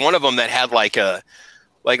up. There was one of them that had like a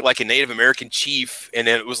Native American chief, and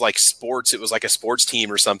then it was like sports. It was like a sports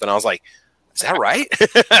team or something. I was like, is that right?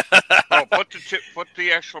 Oh, put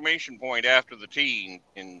the exclamation point after the T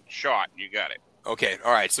in shot. You got it. Okay.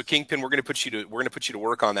 All right. So Kingpin, we're going to put you to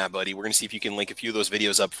work on that, buddy. We're going to see if you can link a few of those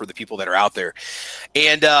videos up for the people that are out there.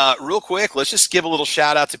 And real quick, let's just give a little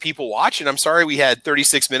shout out to people watching. I'm sorry we had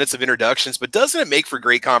 36 minutes of introductions, but doesn't it make for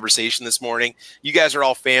great conversation this morning? You guys are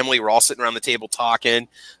all family. We're all sitting around the table talking.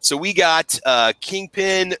 So we got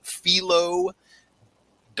Kingpin, Philo,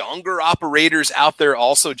 Donger operators out there.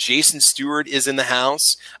 Also, Jason Stewart is in the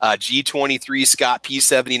house. G23, Scott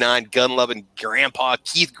P79, Gun Loving Grandpa,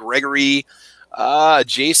 Keith Gregory,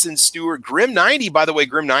 Jason Stewart, Grim 90. By the way,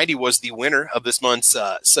 Grim 90 was the winner of this month's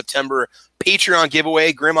September Patreon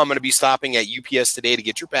giveaway. Grim, I'm going to be stopping at UPS today to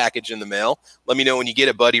get your package in the mail. Let me know when you get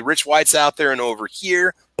it, buddy. Rich White's out there and over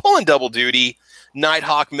here pulling double duty.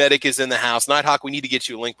 Nighthawk Medic is in the house. Nighthawk, we need to get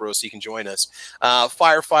you a link, bro, so you can join us.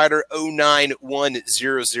 Firefighter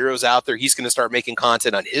 09100 is out there. He's going to start making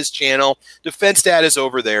content on his channel. Defense Dad is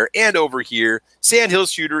over there and over here.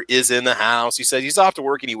 Sandhills Shooter is in the house. He says he's off to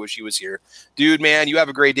work and he wish he was here. Dude, man, you have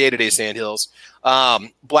a great day today, Sandhills.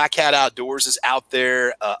 Black Cat Outdoors is out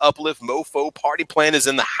there. Uplift Mofo Party Plan is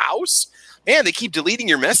in the house. Man, they keep deleting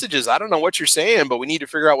your messages. I don't know what you're saying, but we need to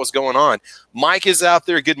figure out what's going on. Mike is out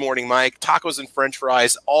there. Good morning, Mike. Tacos and French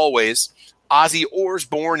fries, always. Ozzy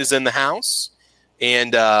Orsborn is in the house.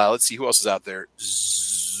 And let's see who else is out there.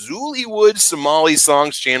 Zuliwood Somali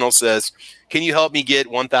Songs channel says, can you help me get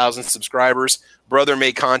 1,000 subscribers? Brother,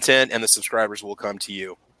 make content, and the subscribers will come to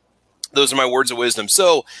you. Those are my words of wisdom.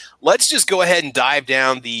 So let's just go ahead and dive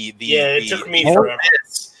down it took me forever.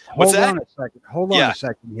 What's that? Hold on a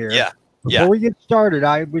second here. Yeah. Before we get started,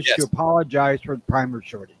 I wish to apologize for the primer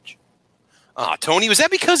shortage. Tony, was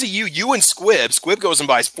that because of you? You and Squib. Squib goes and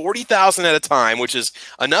buys 40,000 at a time, which is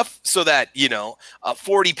enough so that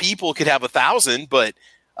 40 people could have 1,000. But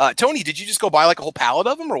Tony, did you just go buy like a whole pallet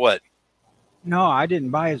of them, or what? No, I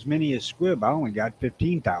didn't buy as many as Squib. I only got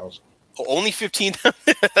 15,000. Oh, only 15.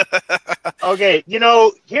 Okay,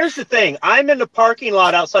 here's the thing. I'm in the parking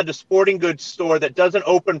lot outside the sporting goods store that doesn't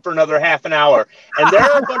open for another half an hour. And there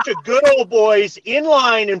are a bunch of good old boys in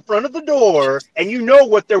line in front of the door, and you know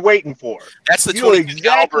what they're waiting for. That's the 22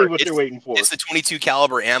 caliber. What they're waiting for. It's the 22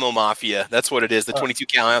 caliber ammo mafia. That's what it is, the 22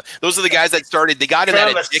 caliber. Those are the guys that started. They got in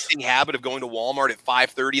that addicting habit of going to Walmart at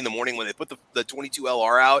 5:30 in the morning when they put the 22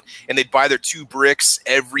 LR out, and they'd buy their 2 bricks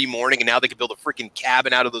every morning, and now they can build a freaking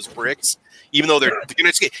cabin out of those bricks. Even though they're going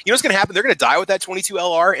to, what's going to happen? They're going to die with that 22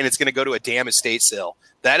 LR, and it's going to go to a damn estate sale.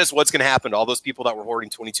 That is what's going to happen to all those people that were hoarding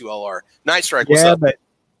 22 LR. Night Strike, what's up?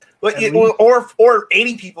 Or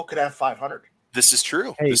 80 people could have 500. This is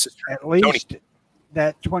true. Hey, this is true. At least Tony,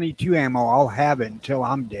 that 22 ammo, I'll have it until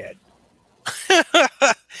I'm dead.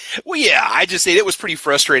 Well, yeah, I just say it was pretty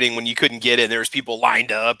frustrating when you couldn't get it. And there was people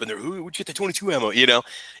lined up, and they're, "Who would get the 22 ammo?"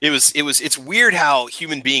 It's weird how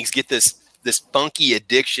human beings get this funky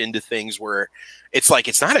addiction to things where it's like,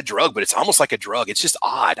 it's not a drug, but it's almost like a drug. It's just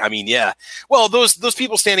odd. I mean, yeah. Well, those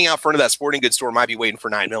people standing out front of that sporting goods store might be waiting for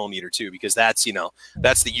 9mm too, because that's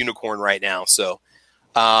the unicorn right now. So,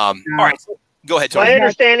 all right, go ahead, Tony. My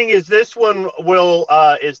understanding is this one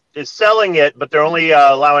is selling it, but they're only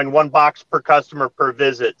allowing 1 box per customer per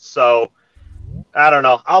visit. So I don't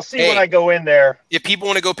know. I'll see when I go in there. If people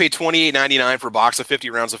want to go pay $28.99 for a box of 50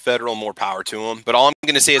 rounds of Federal, more power to them. But all I'm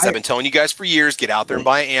going to say is I've been telling you guys for years, get out there and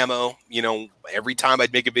buy ammo. You know, every time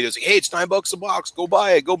I'd make a video, say, hey, it's $9 a box. Go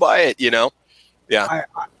buy it, you know? Yeah.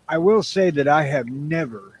 I will say that I have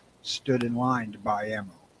never stood in line to buy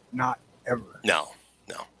ammo. Not ever. No,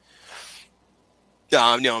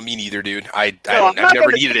 me neither, dude. I've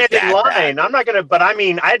never needed it that line. I'm not gonna, but I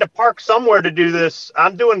mean, I had to park somewhere to do this.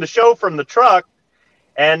 I'm doing the show from the truck,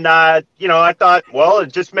 and you know, I thought, well,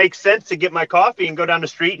 it just makes sense to get my coffee and go down the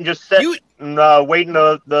street and just sit and wait in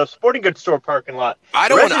the sporting goods store parking lot. I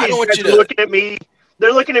don't want you to looking at me.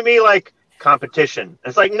 They're looking at me like competition.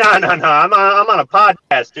 It's like, no. I'm on a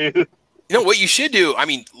podcast, dude. You know what you should do? I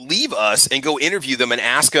mean, leave us and go interview them and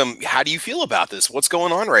ask them, how do you feel about this? What's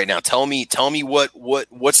going on right now? Tell me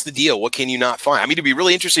what's the deal? What can you not find? I mean, it'd be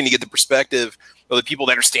really interesting to get the perspective of the people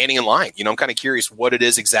that are standing in line. You know, I'm kind of curious what it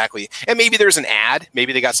is exactly. And maybe there's an ad.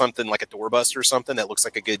 Maybe they got something like a doorbuster or something that looks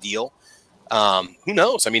like a good deal. Who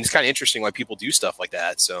knows? I mean, it's kind of interesting why people do stuff like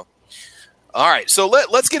that. So, all right. So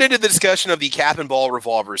let's get into the discussion of the cap and ball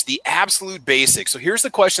revolvers, the absolute basics. So here's the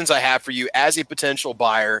questions I have for you as a potential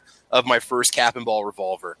buyer of my first cap and ball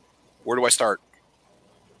revolver. Where do I start?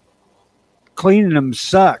 Cleaning them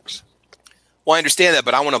sucks. Well, I understand that,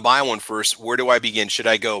 but I want to buy one first. Where do I begin? Should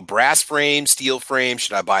I go brass frame, steel frame?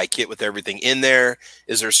 Should I buy a kit with everything in there?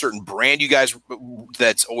 Is there a certain brand you guys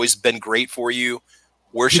that's always been great for you?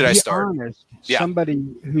 Where should I start? Honest, somebody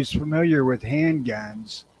who's familiar with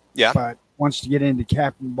handguns, yeah, but wants to get into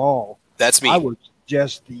cap and ball. That's me. I would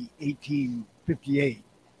suggest the 1858.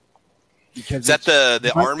 Because is that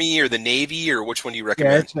the Army or the Navy, or which one do you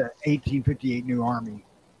recommend? Yeah, it's an 1858 New Army.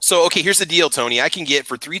 So, okay, here's the deal, Tony. I can get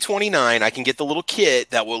for $329, I can get the little kit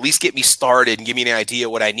that will at least get me started and give me an idea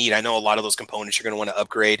what I need. I know a lot of those components you're going to want to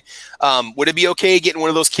upgrade. Would it be okay getting one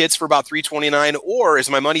of those kits for about $329, or is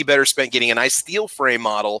my money better spent getting a nice steel frame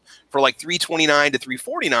model for like $329 to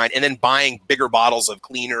 $349 and then buying bigger bottles of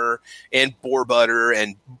cleaner and bore butter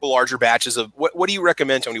and larger batches of what do you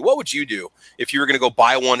recommend, Tony? What would you do if you were going to go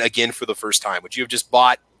buy one again for the first time? Would you have just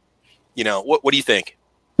bought, you know, what do you think?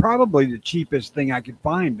 Probably the cheapest thing I could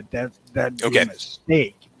find, but that'd be a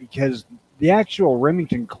mistake, because the actual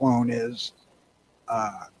Remington clone is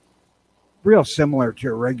real similar to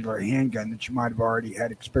a regular handgun that you might have already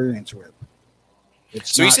had experience with.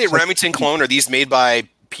 So you say Remington clone, are these made by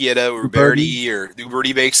Pieta or Uberti, or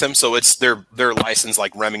Uberti makes them? So it's they're licensed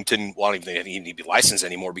like Remington. Well, I don't even think they need to be licensed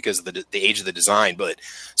anymore because of the age of the design. But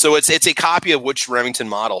so it's a copy of which Remington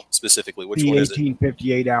model specifically? Which one is it?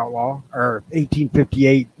 1858 Outlaw or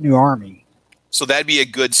 1858 New Army. So that'd be a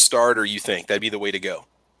good starter. You think that'd be the way to go?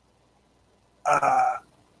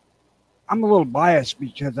 I'm a little biased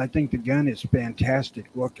because I think the gun is fantastic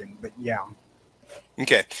looking, but yeah.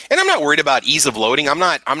 Okay. And I'm not worried about ease of loading. I'm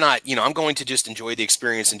not, you know, I'm going to just enjoy the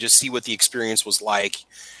experience and just see what the experience was like,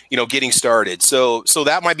 you know, getting started. So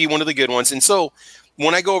that might be one of the good ones. And so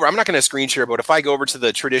when I go over, I'm not going to screen share, but if I go over to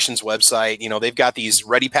the Traditions website, you know, they've got these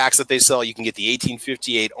ready packs that they sell. You can get the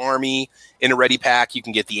 1858 Army in a ready pack. You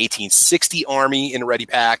can get the 1860 Army in a ready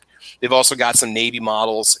pack. They've also got some Navy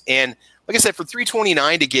models. And like I said, for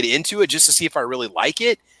 $329 to get into it, just to see if I really like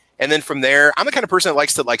it. And then from there, I'm the kind of person that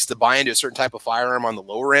likes to buy into a certain type of firearm on the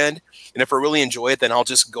lower end. And if I really enjoy it, then I'll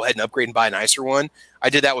just go ahead and upgrade and buy a nicer one.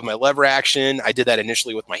 I did that with my lever action. I did that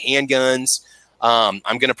initially with my handguns. I'm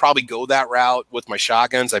going to probably go that route with my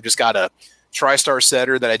shotguns. I've just got a TriStar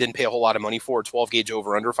setter that I didn't pay a whole lot of money for, a 12 gauge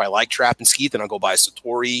over under. If I like trap and skeet, then I'll go buy a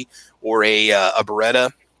Satori or a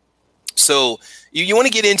Beretta. So you want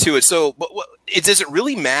to get into it. So does it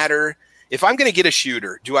really matter? If I'm going to get a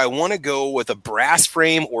shooter, do I want to go with a brass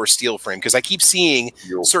frame or a steel frame? Because I keep seeing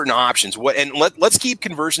certain options. Let's keep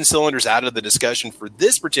conversion cylinders out of the discussion for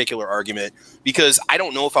this particular argument, because I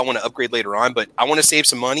don't know if I want to upgrade later on, but I want to save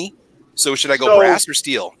some money. So should I go brass or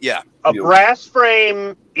steel? Yeah. A brass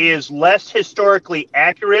frame is less historically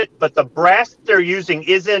accurate, but the brass they're using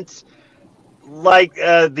isn't like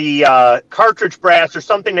the cartridge brass or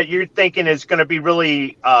something that you're thinking is going to be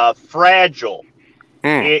really fragile.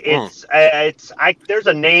 There's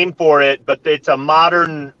a name for it, but it's a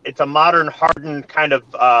modern hardened kind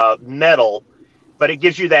of metal, but it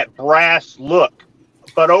gives you that brass look.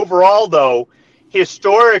 But overall, though,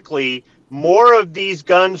 historically, more of these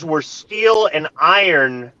guns were steel and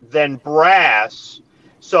iron than brass.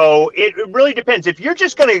 So it really depends. If you're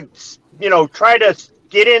just going to, try to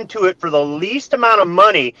get into it for the least amount of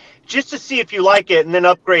money just to see if you like it and then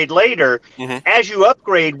upgrade later. As you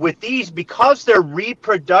upgrade with these, because they're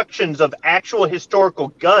reproductions of actual historical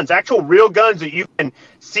guns, actual real guns that you can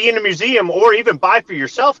see in a museum or even buy for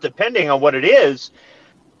yourself, depending on what it is,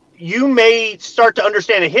 you may start to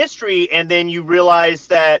understand a history, and then you realize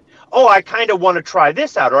that, oh, I kind of want to try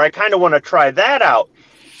this out, or I kind of want to try that out.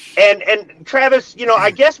 And Travis,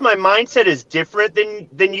 I guess my mindset is different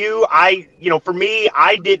than you. For me,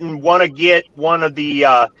 I didn't want to get one of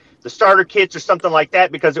the starter kits or something like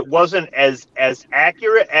that because it wasn't as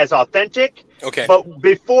accurate, as authentic. Okay. But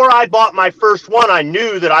before I bought my first one, I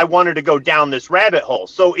knew that I wanted to go down this rabbit hole.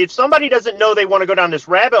 So if somebody doesn't know they want to go down this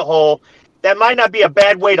rabbit hole, that might not be a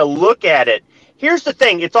bad way to look at it. Here's the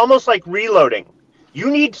thing. It's almost like reloading. You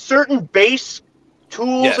need certain base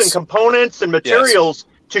tools and components and materials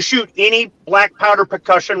to shoot any black powder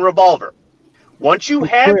percussion revolver. Once you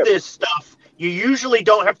have this stuff, you usually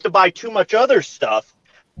don't have to buy too much other stuff.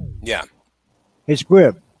 Yeah. Hey,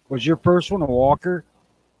 Squib, was your first one a Walker?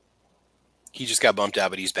 He just got bumped out,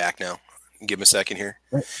 but he's back now. Give him a second here.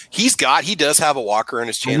 He does have a Walker on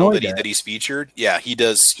his channel that he's featured. Yeah, he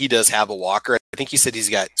does have a Walker. I think he said he's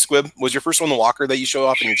got Squib. Was your first one the Walker that you show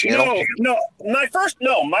off on your channel? No. My first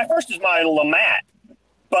is my Lamat.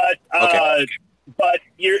 But but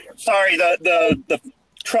you're sorry, the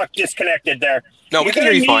truck disconnected there. No, we can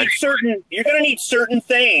hear you fine. You're gonna need certain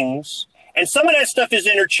things, and some of that stuff is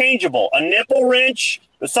interchangeable. A nipple wrench,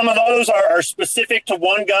 some of those are specific to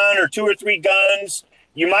one gun or two or three guns.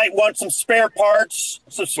 You might want some spare parts,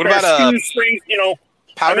 some spare screw springs,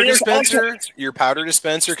 powder dispenser? Your powder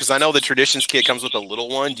dispenser? Because I know the Traditions kit comes with a little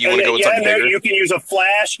one. Do you want to go with something bigger? You can use a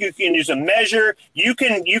flash. You can use a measure. You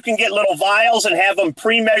can get little vials and have them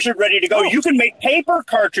pre-measured, ready to go. You can make paper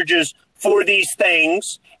cartridges for these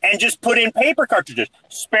things and just put in paper cartridges.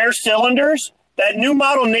 Spare cylinders. That new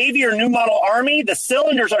model Navy or new model Army, the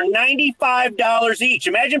cylinders are $95 each.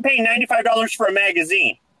 Imagine paying $95 for a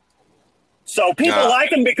magazine. So people like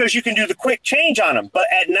them because you can do the quick change on them. But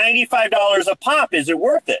at $95 a pop, is it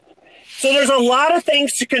worth it? So there's a lot of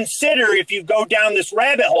things to consider if you go down this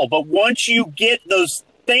rabbit hole. But once you get those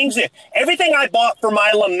things, everything I bought for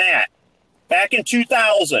my Lamat back in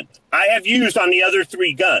 2000, I have used on the other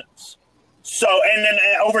three guns. So, and then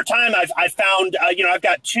over time, I found, I've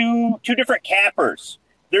got two different cappers.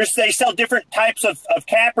 They sell different types of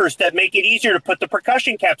cappers that make it easier to put the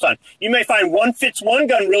percussion caps on. You may find one fits one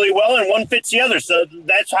gun really well and one fits the other. So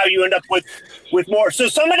that's how you end up with more. So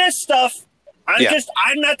some of this stuff,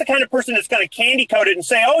 I'm not the kind of person that's going to candy coat it and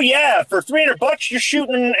say, oh yeah, for $300 you're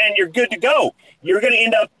shooting and you're good to go. You're going to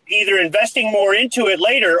end up either investing more into it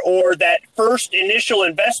later, or that first initial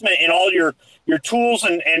investment in all your tools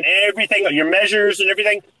and everything, your measures and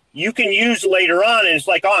everything, you can use later on. And it's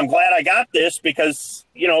like, oh, I'm glad I got this because,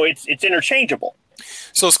 it's interchangeable.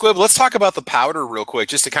 So Squib, let's talk about the powder real quick,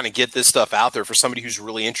 just to kind of get this stuff out there for somebody who's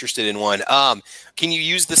really interested in one. Can you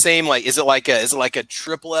use the same, is it like a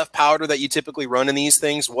triple F powder that you typically run in these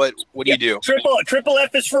things? What do you do? Triple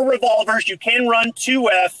F is for revolvers. You can run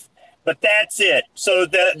 2F, but that's it. So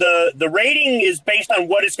the rating is based on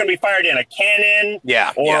what it's going to be fired in, a cannon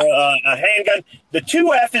or a handgun. The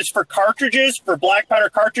 2F is for cartridges, for black powder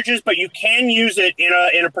cartridges, but you can use it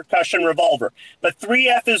in a percussion revolver. But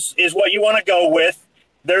 3F is what you want to go with.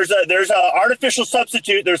 There's a artificial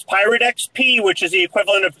substitute. There's Pyrex P, which is the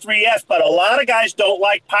equivalent of 3F, but a lot of guys don't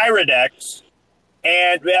like Pyrex,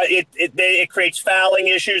 and it creates fouling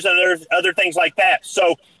issues and other things like that.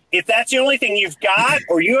 So if that's the only thing you've got,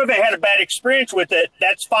 or you haven't had a bad experience with it,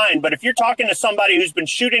 that's fine. But if you're talking to somebody who's been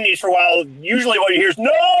shooting these for a while, usually what you hear is,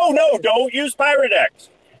 no, don't use Pyrex.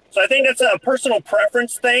 So I think that's a personal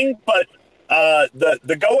preference thing, but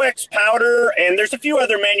the GoX powder, and there's a few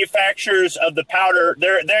other manufacturers of the powder,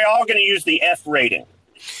 they're all going to use the F rating.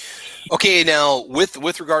 Okay, now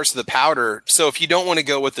with regards to the powder, so if you don't want to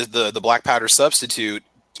go with the black powder substitute,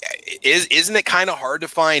 isn't it kind of hard to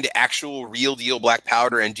find actual real deal black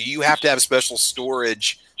powder? And do you have to have special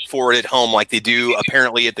storage for it at home like they do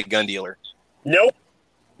apparently at the gun dealer? Nope.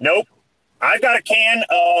 I've got a can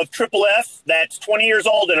of Triple F that's 20 years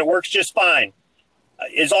old and it works just fine.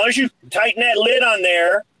 As long as you tighten that lid on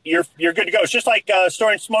there, you're good to go. It's just like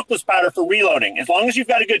storing smokeless powder for reloading. As long as you've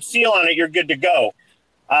got a good seal on it, you're good to go.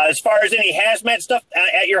 As far as any hazmat stuff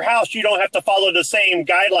at your house, you don't have to follow the same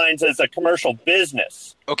guidelines as a commercial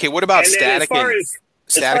business. Okay, what about static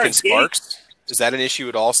and sparks? Is that an issue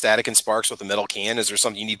at all? Static and sparks with a metal can? Is there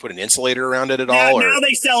something you need to put an insulator around it at all? Now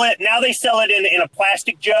they sell it. Now they sell it in a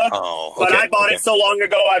plastic jug. Oh, okay, but I bought it so long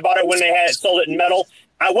ago. I bought it when they sold it in metal.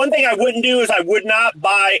 One thing I wouldn't do is I would not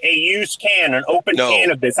buy a used can, an open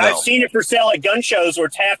can of this. I've seen it for sale at gun shows where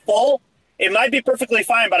it's half full. It might be perfectly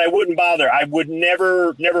fine, but I wouldn't bother. I would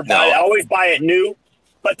never buy it. I always buy it new.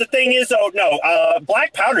 But the thing is,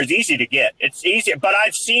 black powder is easy to get. It's easy. But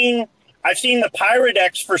I've seen I've seen the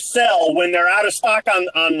Pyrodex for sale when they're out of stock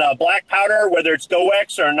on black powder, whether it's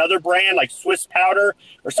GoX or another brand like Swiss Powder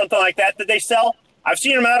or something like that they sell. I've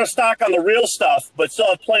seen them out of stock on the real stuff, but still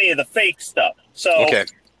have plenty of the fake stuff. So,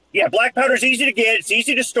 yeah, black powder is easy to get. It's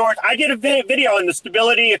easy to store. I did a video on the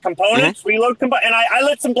stability of components, reload and I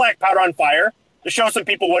lit some black powder on fire to show some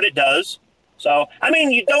people what it does. So, I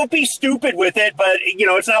mean, you don't be stupid with it, but, you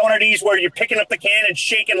know, it's not one of these where you're picking up the can and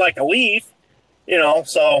shaking like a leaf. You know,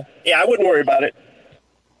 so yeah, I wouldn't worry about it.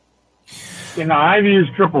 You know, I've used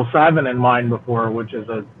 777 in mine before, which is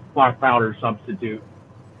a black powder substitute.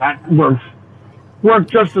 That works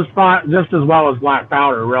just as well as black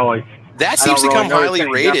powder, really. That seems to come highly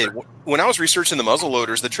rated. When I was researching the muzzle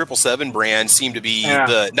loaders, the 777 brand seemed to be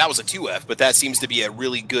that was a 2F, but that seems to be a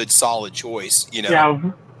really good, solid choice. You know,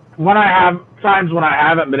 yeah. When I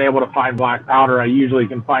haven't been able to find black powder, I usually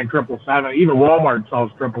can find 777. Even Walmart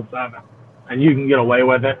sells 777. And you can get away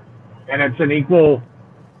with it, and it's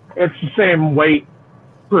the same weight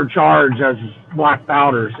per charge as black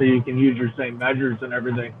powder, so you can use your same measures and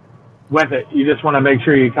everything with it. You just want to make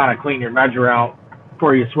sure you kind of clean your measure out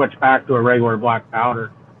before you switch back to a regular black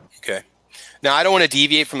powder. Okay. Now, I don't want to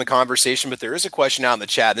deviate from the conversation, but there is a question out in the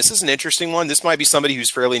chat. This is an interesting one. This might be somebody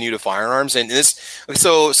who's fairly new to firearms. And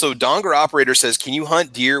so Donger Operator says, can you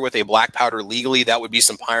hunt deer with a black powder legally? That would be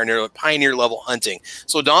some pioneer level hunting.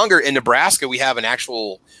 So Donger, in Nebraska, we have an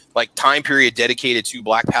actual time period dedicated to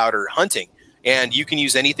black powder hunting. And you can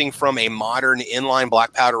use anything from a modern inline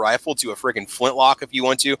black powder rifle to a friggin' flintlock if you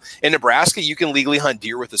want to. In Nebraska, you can legally hunt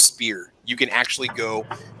deer with a spear. You can actually go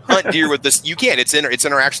hunt deer with this. You can. It's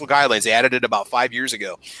in our actual guidelines. They added it about 5 years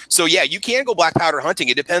ago. So yeah, you can go black powder hunting.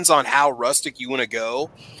 It depends on how rustic you want to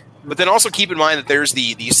go. But then also keep in mind that there's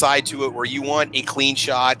the side to it where you want a clean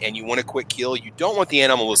shot and you want a quick kill. You don't want the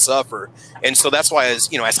animal to suffer. And so that's why as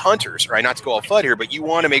hunters, right, not to go all FUD here, but you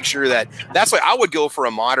want to make sure that's why I would go for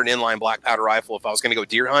a modern inline black powder rifle if I was going to go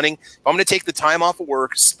deer hunting. If I'm going to take the time off of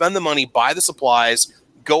work, spend the money, buy the supplies,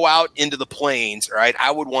 go out into the plains, right?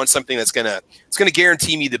 I would want something that's going to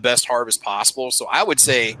guarantee me the best harvest possible. So I would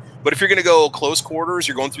say, but if you're going to go close quarters,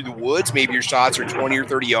 you're going through the woods, maybe your shots are 20 or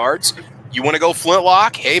 30 yards. You want to go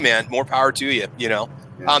flintlock? Hey man, more power to you. You know,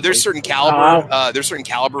 there's certain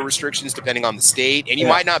caliber restrictions depending on the state, and you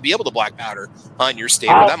might not be able to black powder hunt in your state,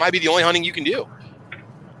 or that might be the only hunting you can do.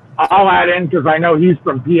 I'll add in because I know he's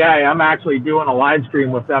from PA. I'm actually doing a live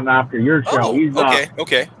stream with them after your show. Oh, he's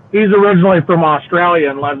okay. He's originally from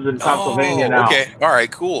Australia and lives in Pennsylvania now. Okay, all right,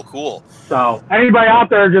 cool. So anybody out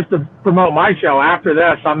there, just to promote my show, after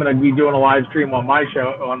this, I'm going to be doing a live stream on my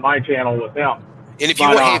show on my channel with him. And if you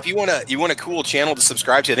want a cool channel to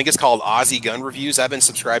subscribe to, I think it's called Aussie Gun Reviews. I've been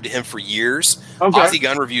subscribed to him for years. Okay. Aussie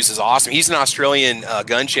Gun Reviews is awesome. He's an Australian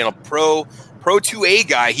gun channel pro 2A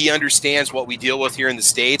guy. He understands what we deal with here in the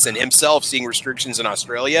States, and himself seeing restrictions in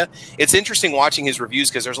Australia. It's interesting watching his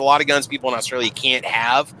reviews because there's a lot of guns people in Australia can't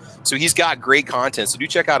have. So he's got great content. So do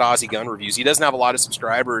check out Aussie Gun Reviews. He doesn't have a lot of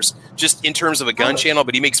subscribers just in terms of a gun channel,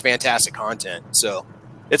 but he makes fantastic content. So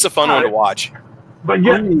it's a fun one to watch. But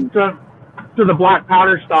to the black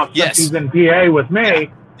powder stuff, since he's in PA with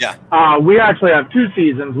me, we actually have 2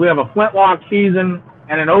 seasons. We have a flintlock season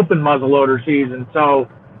and an open muzzleloader season. So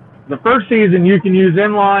the first season you can use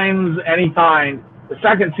inlines any kind. The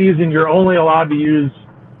second season you're only allowed to use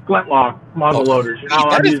flintlock muzzleloaders. You're not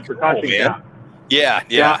allowed to use percussion caps.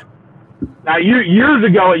 Yeah. Now years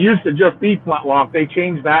ago it used to just be flintlock. They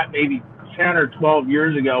changed that maybe 10 or 12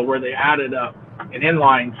 years ago where they added an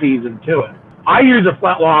inline season to it. I use a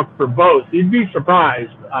flintlock for both. You'd be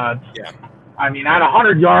surprised. I mean, at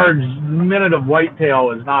 100 yards, minute of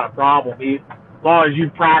whitetail is not a problem. As long as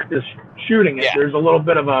you practice shooting it, there's a little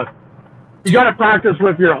bit of you got to practice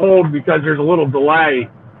with your hold because there's a little delay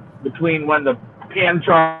between when the pan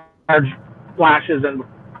charge flashes and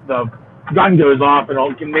the gun goes off, and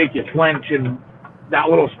it can make you flinch, and that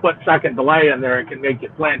little split-second delay in there, it can make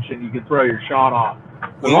you flinch, and you can throw your shot off.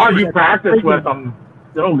 As long as you practice with them,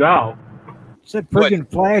 it'll go. It's that friggin'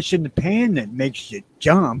 flash in the pan that makes you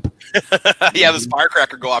jump. The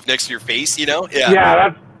firecracker go off next to your face, you know?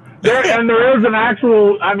 Yeah, there is an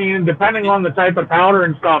actual, I mean, depending on the type of powder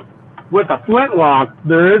and stuff, with a flintlock,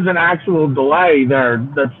 there is an actual delay there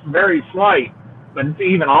that's very slight, but it's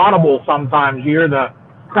even audible sometimes. You hear the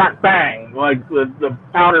crack bang, like the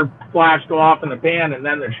powder flash go off in the pan and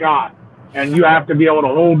then the shot. And you have to be able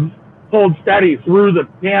to hold steady through the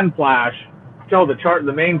pan flash until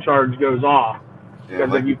the main charge goes off.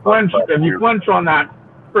 Because if you flinch on that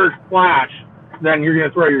first flash, then you're going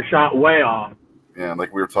to throw your shot way off. Yeah,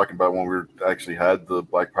 like we were talking about when we actually had the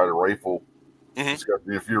black powder rifle.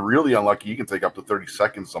 If you're really unlucky, you can take up to 30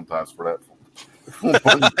 seconds sometimes for that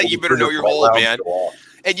You better know your hold, man.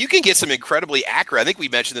 And you can get some incredibly accurate. I think we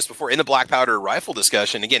mentioned this before in the black powder rifle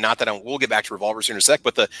discussion. Again, not that we'll get back to revolvers in a sec,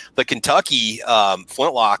 but the Kentucky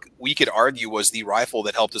flintlock, we could argue, was the rifle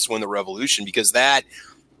that helped us win the revolution, because that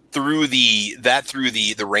through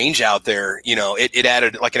the range out there, you know, it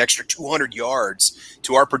added like an extra 200 yards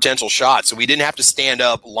to our potential shot. So we didn't have to stand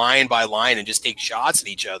up line by line and just take shots at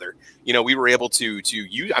each other. You know, we were able to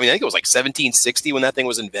use, I mean, I think it was like 1760 when that thing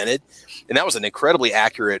was invented, and that was an incredibly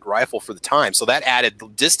accurate rifle for the time. So that added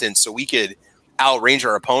distance so we could outrange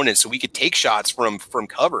our opponents, so we could take shots from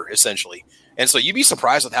cover essentially. And so you'd be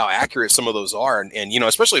surprised with how accurate some of those are. And you know,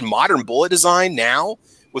 especially modern bullet design now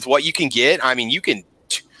with what you can get. I mean, you can,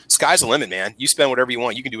 sky's the limit, man. You spend whatever you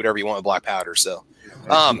want. You can do whatever you want with black powder. So,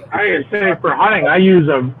 I can say for hunting, I use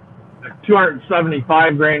a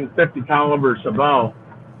 275 grain 50 caliber Sabot.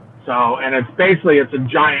 So, and it's a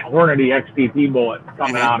giant Hornady XPP bullet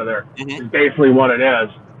coming out of there. It's basically what it is.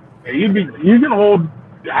 You can hold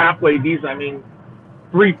halfway decent. I mean,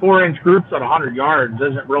 3-4 inch groups at 100 yards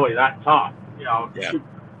isn't really that tough. You know,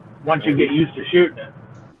 once you get used to shooting it.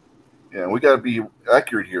 Yeah, we got to be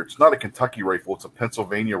accurate here. It's not a Kentucky rifle; it's a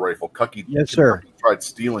Pennsylvania rifle. Kentucky tried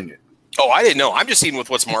stealing it. Oh, I didn't know. I'm just seeing with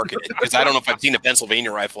what's marketed, because I don't know if I've seen a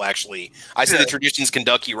Pennsylvania rifle actually. I see the Traditions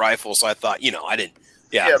Kentucky rifle, so I thought, you know, I didn't.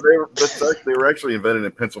 Yeah, they were actually invented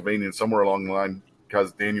in Pennsylvania, and somewhere along the line,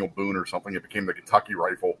 because Daniel Boone or something, it became the Kentucky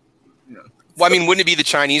rifle. You know. Well, I mean, wouldn't it be the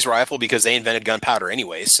Chinese rifle, because they invented gunpowder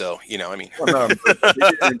anyway? So, you know, I mean, well, no,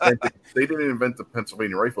 they didn't invent the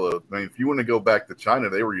Pennsylvania rifle. I mean, if you want to go back to China,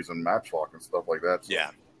 they were using matchlock and stuff like that. So.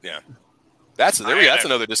 Yeah. That's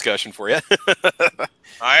another discussion for you.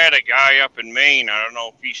 I had a guy up in Maine. I don't know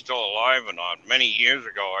if he's still alive or not. Many years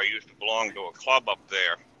ago, I used to belong to a club up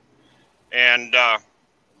there, and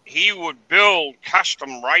he would build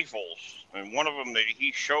custom rifles. And one of them that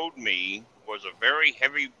he showed me was a very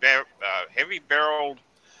heavy barreled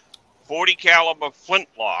 40 caliber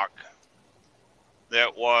flintlock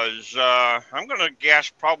that was, I'm going to guess,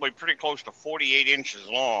 probably pretty close to 48 inches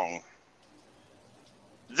long.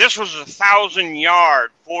 This was a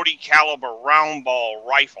 1,000-yard 40 caliber round ball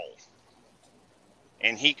rifle,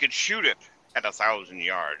 and he could shoot it at 1,000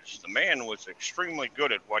 yards. The man was extremely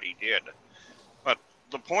good at what he did. But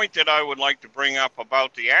the point that I would like to bring up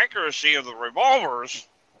about the accuracy of the revolvers,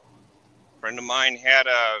 a friend of mine had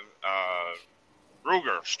a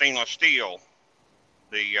Ruger stainless steel,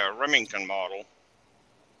 the Remington model,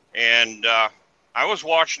 and I was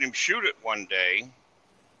watching him shoot it one day,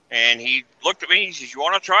 and he looked at me, he says, "You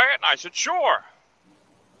want to try it?" And I said, "Sure."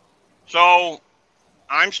 So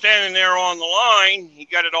I'm standing there on the line, he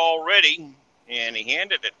got it all ready, and he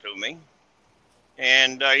handed it to me,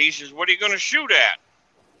 and he says, "What are you going to shoot at?"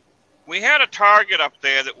 We had a target up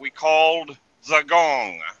there that we called the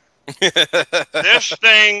Gong. This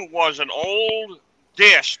thing was an old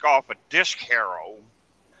disc off a disc harrow,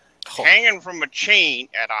 hanging from a chain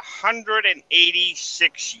at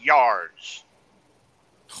 186 yards.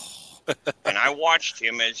 And I watched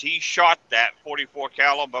him as he shot that 44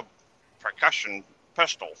 caliber percussion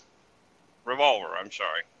revolver,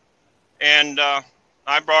 and I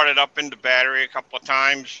brought it up into battery a couple of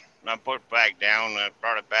times, and I put it back down, and I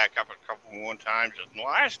brought it back up a couple more times. And the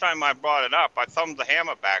last time I brought it up, I thumbed the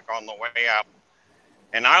hammer back on the way up,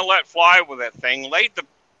 and I let fly with that thing, laid the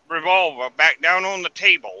revolver back down on the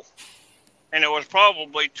table, and it was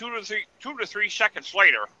probably 2 to 3 seconds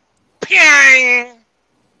later, ping!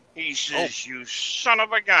 He says, "You son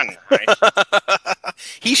of a gun."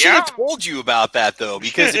 He should have told you about that, though,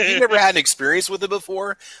 because if you never had an experience with it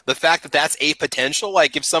before, the fact that that's a potential,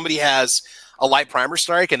 like if somebody has a light primer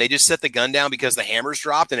strike and they just set the gun down because the hammer's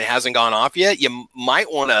dropped and it hasn't gone off yet, you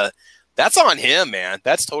might want to, that's on him, man.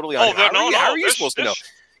 That's totally on him. How are you supposed to know?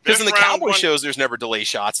 Because in the cowboy shows, there's never delay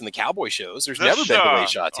shots. In the cowboy shows, there's never been delay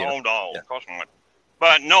shots. Oh, no, of course not.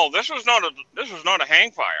 But no, this was not a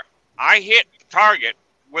hang fire. I hit the target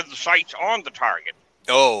with the sights on the target.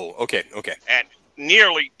 Oh, okay. At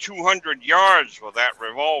nearly 200 yards with that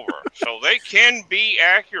revolver. So they can be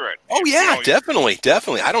accurate. Oh, yeah, definitely.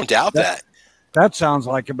 I don't doubt that. That sounds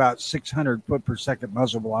like about 600 foot per second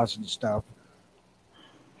muzzle velocity stuff.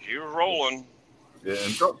 She was rolling. Yeah,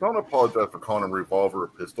 and don't apologize for calling a revolver a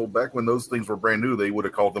pistol. Back when those things were brand new, they would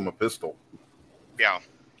have called them a pistol. Yeah.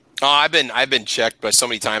 Oh, I've been checked by so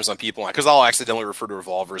many times on people because I'll accidentally refer to a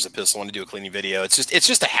revolver as a pistol when I do a cleaning video. It's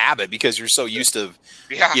just a habit because you're so used to,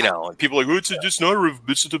 you know, and people are like, oh, it's not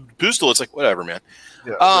a pistol. It's like, whatever, man.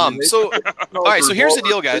 Yeah, all right, so here's the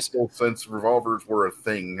deal, guys. Since revolvers were a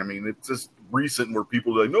thing, I mean, it's just recent where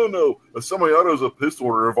people are like, no, a semi-auto is a pistol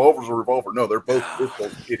or a revolver's a revolver. No, they're both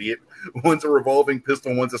pistols, idiot. One's a revolving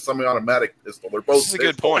pistol, one's a semi-automatic pistol. They're both. This is a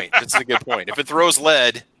good point. It's a good point. If it throws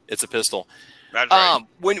lead, it's a pistol. That's right.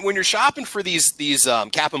 When you're shopping for these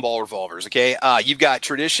cap and ball revolvers, okay, you've got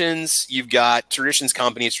Traditions, you've got Traditions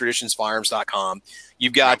Company, it's traditionsfirearms.com.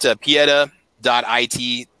 You've got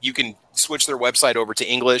Pieta.it. You can switch their website over to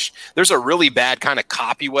English. There's a really bad kind of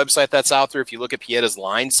copy website that's out there. If you look at Pieta's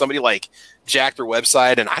line, somebody like jacked their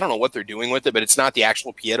website, and I don't know what they're doing with it, but it's not the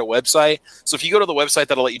actual Pieta website. So if you go to the website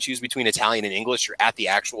that'll let you choose between Italian and English, you're at the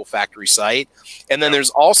actual factory site. And then there's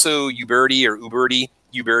also Uberti.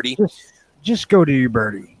 Just go to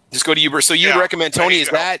Uberti. Just go to Uberti. So you'd recommend, Tony, is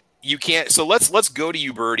that you can't? So let's go to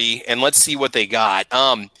Uberti and let's see what they got.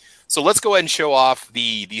 So let's go ahead and show off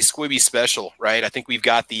the Squibby Special, right? I think we've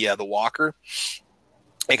got the Walker.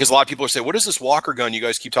 Because a lot of people are saying, what is this Walker gun you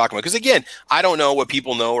guys keep talking about? Because, again, I don't know what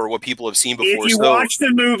people know or what people have seen before. If you watch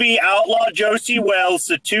the movie Outlaw Josie Wells,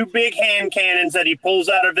 the two big hand cannons that he pulls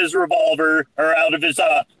out of his revolver or out of his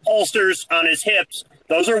holsters on his hips,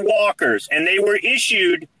 those are Walkers. And they were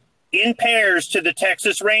issued in pairs to the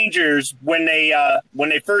Texas Rangers when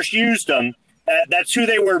they first used them. That's who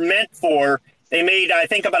they were meant for. They made, I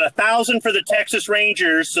think, about 1,000 for the Texas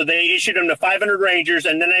Rangers, so they issued them to 500 Rangers,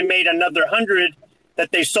 and then they made another 100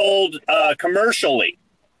 that they sold commercially.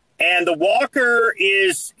 And the Walker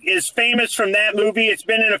is famous from that movie. It's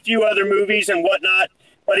been in a few other movies and whatnot,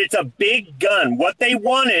 but it's a big gun. What they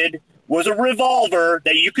wanted was a revolver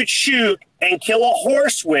that you could shoot and kill a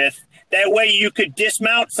horse with. That way you could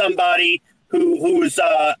dismount somebody who's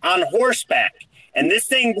on horseback. And this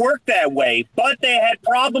thing worked that way, but they had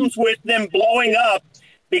problems with them blowing up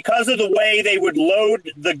because of the way they would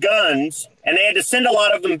load the guns, and they had to send a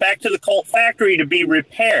lot of them back to the Colt factory to be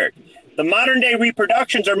repaired. The modern-day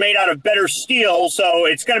reproductions are made out of better steel, so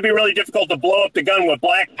it's going to be really difficult to blow up the gun with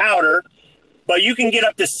black powder, but you can get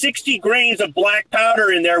up to 60 grains of black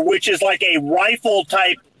powder in there, which is like a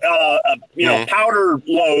rifle-type powder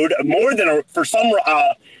load, more than for some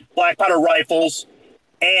black powder rifles.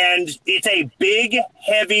 And it's a big,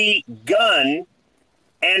 heavy gun,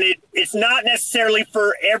 and it's not necessarily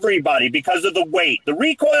for everybody because of the weight. The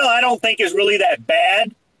recoil, I don't think, is really that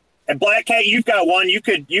bad. And Black Cat, you've got one. You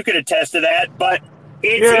could attest to that. But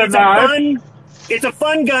it's a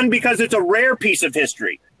fun gun because it's a rare piece of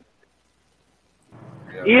history.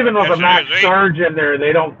 Even with a Max Sarge in there,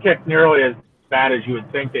 they don't kick nearly as bad as you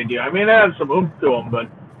would think they do. I mean, they have some oomph to them, but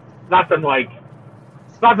nothing like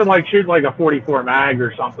shooting like a 44 mag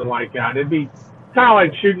or something like that. It'd be kind of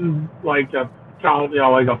like shooting like a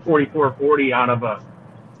 44-40 out of a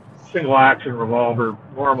single action revolver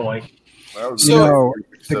normally. So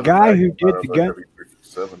the guy who did the gun,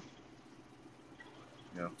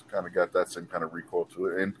 it's kind of got that same kind of recoil to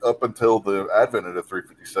it. And up until the advent of the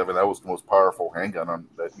 357, that was the most powerful handgun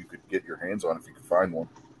that you could get your hands on if you could find one.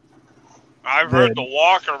 I've heard the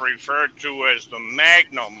Walker referred to as the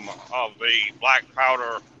magnum of the black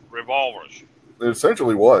powder revolvers. It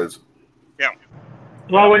essentially was. Yeah.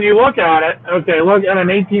 Well, when you look at it, look at an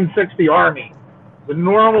 1860 Army. The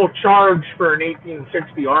normal charge for an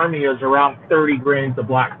 1860 Army is around 30 grains of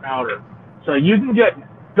black powder. So you can get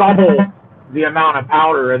double the amount of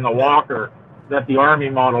powder in the Walker that the Army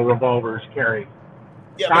model revolvers carry.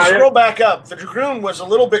 Yeah, but scroll back up. The Dragoon was a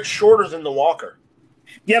little bit shorter than the Walker.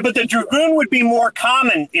 Yeah, but the Dragoon would be more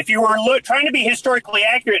common if you were trying to be historically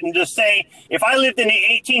accurate and just say, if I lived in the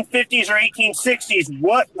 1850s or 1860s,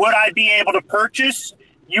 what would I be able to purchase?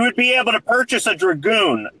 You would be able to purchase a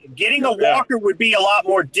Dragoon. Getting a Walker would be a lot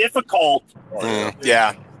more difficult.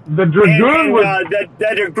 Yeah. The Dragoon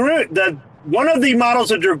one of the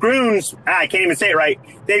models of Dragoons, I can't even say it right.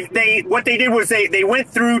 What they did was they went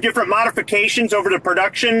through different modifications over the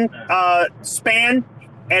production span.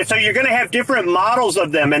 And so you're going to have different models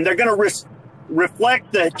of them, and they're going to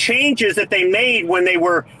reflect the changes that they made when they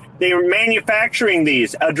were manufacturing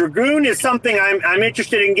these. A Dragoon is something I'm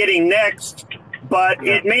interested in getting next, but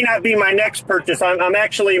it may not be my next purchase. I'm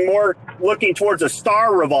actually more looking towards a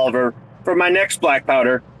Star revolver for my next black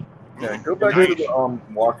powder. Yeah, go back to the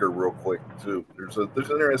Walker real quick too. There's an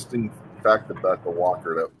interesting fact about the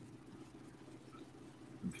Walker that.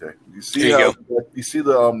 Okay, you see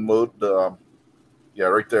the mode yeah,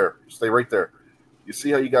 right there. Stay right there. You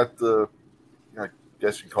see how you got the, I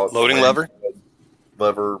guess you call it loading lever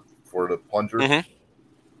for the plunger. Mm-hmm.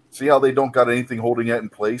 see how they don't got anything holding it in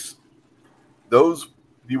place? Those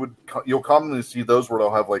you'll commonly see those where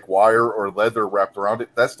they'll have like wire or leather wrapped around it.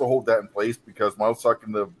 That's to hold that in place, because when I was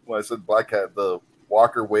talking when I said Black Hat, the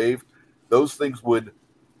Walker Wave, those things would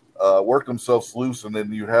work themselves loose, and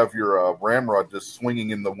then you have your ramrod just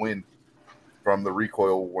swinging in the wind from the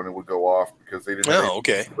recoil when it would go off, because they didn't. Oh,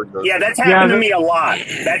 okay. Yeah, that's happened to me a lot.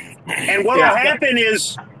 And what'll happen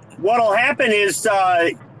is,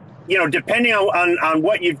 depending on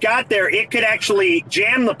what you've got there, it could actually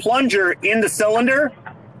jam the plunger in the cylinder,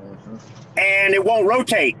 and it won't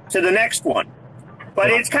rotate to the next one.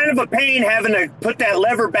 But it's kind of a pain having to put that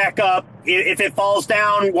lever back up if it falls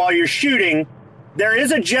down while you're shooting. There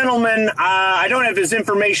is a gentleman, I don't have his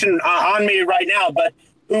information on me right now, but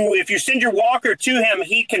who, if you send your Walker to him,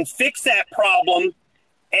 he can fix that problem,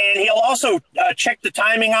 and he'll also check the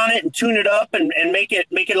timing on it and tune it up and make it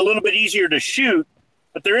a little bit easier to shoot.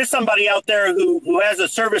 But there is somebody out there who has a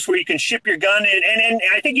service where you can ship your gun, and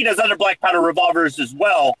I think he does other black powder revolvers as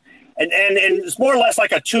well. And it's more or less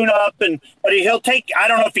like a tune-up, but he'll take, I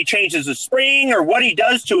don't know if he changes the spring or what he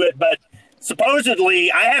does to it, but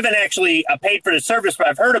supposedly, I haven't actually paid for the service, but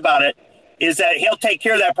I've heard about it, is that he'll take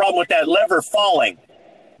care of that problem with that lever falling.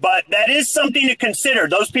 But that is something to consider.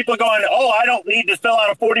 Those people going, oh, I don't need to fill out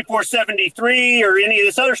a 4473 or any of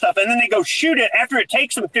this other stuff, and then they go shoot it after it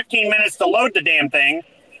takes them 15 minutes to load the damn thing.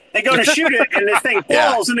 They go to shoot it, and this thing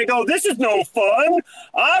falls, and they go, this is no fun.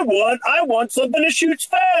 I want something that shoots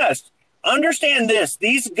fast. Understand this.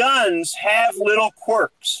 These guns have little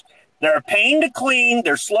quirks. They're a pain to clean.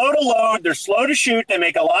 They're slow to load. They're slow to shoot. They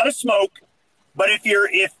make a lot of smoke. But if you're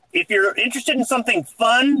interested in something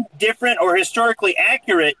fun, different, or historically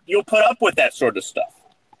accurate, you'll put up with that sort of stuff.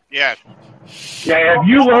 Yes. Yeah, if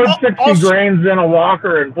you load 60 grains in a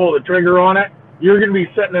Walker and pull the trigger on it, you're going to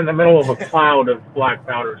be sitting in the middle of a cloud of black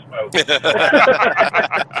powder smoke.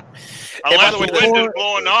 Unless the wind is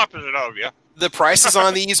blowing opposite of you. The prices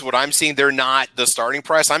on these, what I'm seeing, they're not the starting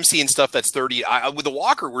price. I'm seeing stuff that's 30. With the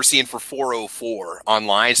Walker, we're seeing for $404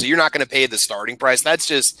 online, so you're not going to pay the starting price. That's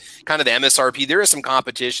just kind of the MSRP. There is some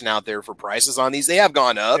competition out there for prices on these. They have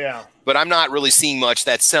gone up, but I'm not really seeing much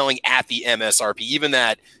that's selling at the MSRP. Even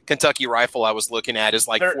that Kentucky rifle I was looking at is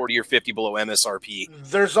like 40 or 50 below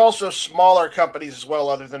MSRP. There's also smaller companies as well,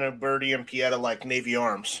 other than Oberti and Pieta, like Navy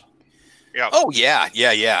Arms. Yeah. Oh,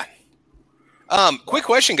 yeah. Quick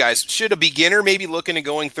question, guys. Should a beginner maybe look into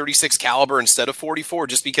going 36 caliber instead of 44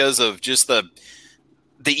 just because of just the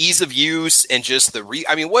ease of use and just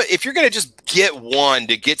what if you're going to just get one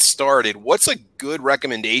to get started, what's a good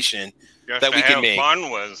recommendation that we can make? Fun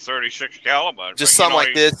with 36 caliber. Just something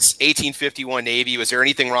like this 1851 Navy. Was there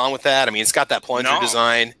anything wrong with that? I mean, it's got that plunger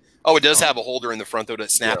design. Oh, it does have a holder in the front though to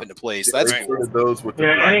snap into place. That's cool. Those with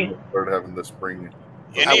the started having the spring.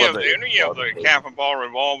 Any of the cap and ball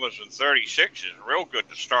revolvers in 36 is real good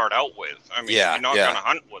to start out with. I mean, you're not going to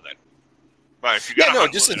hunt with it. But if you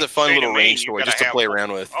just as a fun little range toy just to play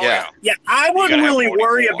around with. Yeah, I wouldn't really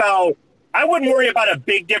worry about a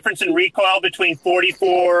big difference in recoil between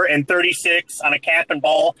 44 and 36 on a cap and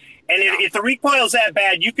ball. And if the recoil is that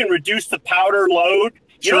bad, you can reduce the powder load.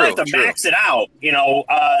 You don't have to max it out. You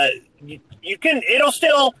can. It'll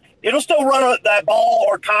still run that ball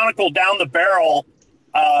or conical down the barrel.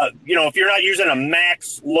 If you're not using a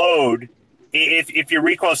max load, if your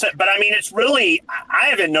recoil set, but I mean, it's really, I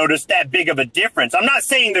haven't noticed that big of a difference. I'm not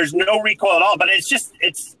saying there's no recoil at all, but I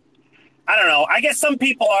don't know. I guess some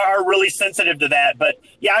people are really sensitive to that, but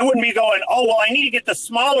yeah, I wouldn't be going, oh, well, I need to get the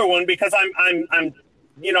smaller one because I'm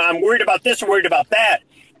worried about this or worried about that.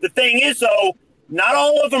 The thing is though, not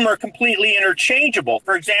all of them are completely interchangeable.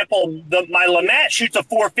 For example, my Lamat shoots a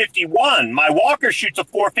 451. My Walker shoots a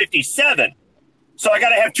 457. So I got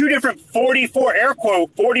to have two different 44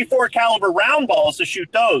 caliber round balls to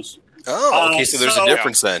shoot those. Oh, okay. So there's a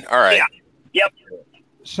difference then. All right. Yeah. Yep.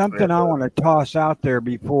 Something I want to toss out there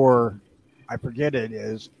before I forget it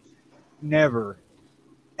is never,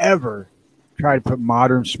 ever try to put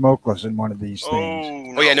modern smokeless in one of these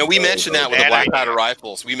things. Oh yeah, no, we mentioned that with the black powder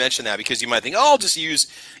rifles. We mentioned that because you might think, oh, I'll just use,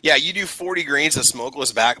 you do 40 grains of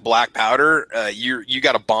smokeless black powder, you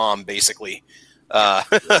got a bomb basically.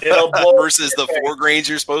 Versus the 4 grains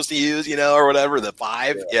you're supposed to use, or whatever, the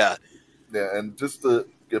 5. Yeah, and just to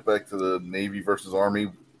get back to the Navy versus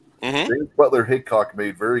Army, James Butler Hickok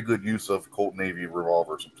made very good use of Colt Navy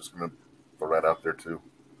revolvers. I'm just going to throw that out there too.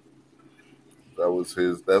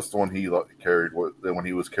 That's the one he carried when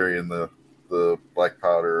he was carrying the black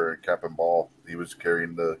powder and cap and ball. He was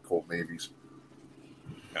carrying the Colt Navies.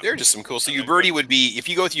 They're just some cool. So Uberti would be, if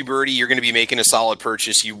you go with Uberti, you're going to be making a solid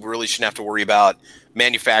purchase. You really shouldn't have to worry about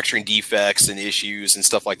manufacturing defects and issues and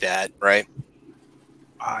stuff like that, right?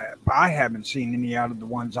 I haven't seen any out of the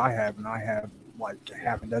ones I have, and I have like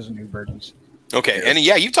half a dozen Ubertis. Okay, and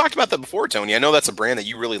yeah, you've talked about that before, Tony. I know that's a brand that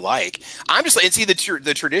you really like. I'm just and see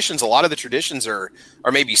the traditions. A lot of the traditions are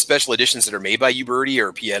maybe special editions that are made by Uberti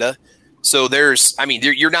or Pieta. So there's, I mean,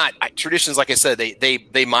 you're not traditions. Like I said,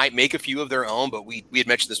 they might make a few of their own, but we had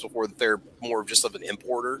mentioned this before that they're more of just of an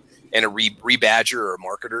importer and a rebadger or a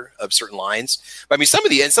marketer of certain lines. But I mean, some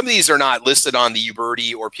of these are not listed on the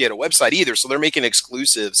Uberti or Pieta website either. So they're making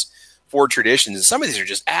exclusives for traditions, and some of these are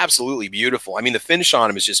just absolutely beautiful. I mean, the finish on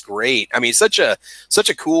them is just great. I mean, such a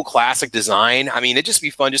cool classic design. I mean, it'd just be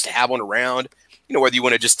fun just to have one around. You know, whether you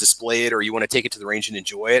want to just display it or you want to take it to the range and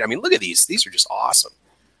enjoy it. I mean, look at these. These are just awesome.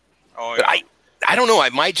 Oh, yeah. But I don't know. I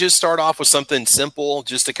might just start off with something simple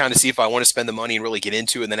just to kind of see if I want to spend the money and really get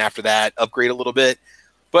into it. And then after that, upgrade a little bit.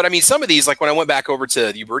 But I mean, some of these, like when I went back over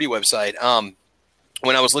to the Uberti website,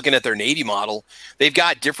 when I was looking at their Navy model, they've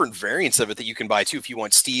got different variants of it that you can buy too. If you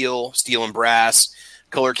want steel and brass,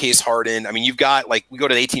 color case hardened. I mean, you've got like, we go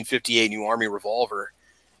to the 1858 New Army Revolver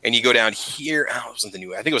and you go down here. Oh, it wasn't the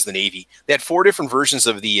new, I think it was the Navy. They had 4 different versions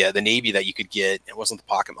of the Navy that you could get. It wasn't the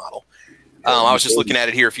pocket model. I was just looking at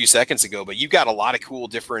it here a few seconds ago, but you've got a lot of cool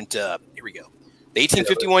different, here we go. The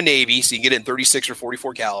 1851 Navy, so you can get it in 36 or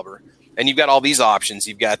 44 caliber. And you've got all these options.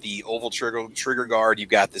 You've got the oval trigger guard. You've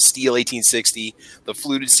got the steel 1860, the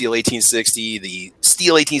fluted steel 1860, the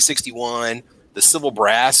steel 1861, the civil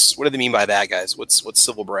brass. What do they mean by that, guys? What's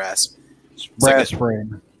civil brass? It's brass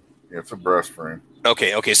frame. Yeah, it's a brass frame.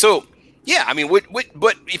 Okay. So, yeah, I mean,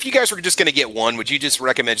 but if you guys were just going to get one, would you just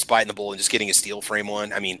recommend just biting the bullet and just getting a steel frame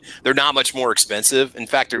one? I mean, they're not much more expensive. In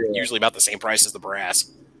fact, they're usually about the same price as the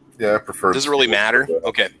brass. Yeah, I prefer. Does it really matter?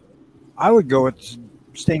 Okay. I would go with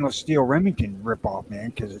stainless steel Remington ripoff, man,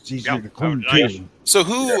 because it's easier to clean too. So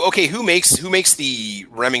who makes the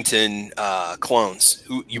Remington clones?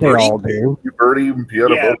 They all do. Uberti and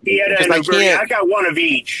Pieta. Yeah, Pieta and Uberti. I got one of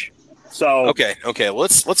each. So okay.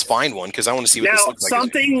 Let's find one because I want to see what this looks like.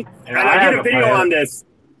 Something, and I did a video on this.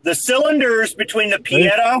 The cylinders between the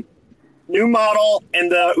Pieta new model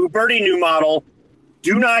and the Uberti new model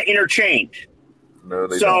do not interchange. No,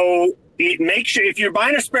 they don't. Make sure if you're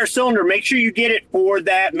buying a spare cylinder, make sure you get it for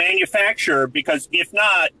that manufacturer, because if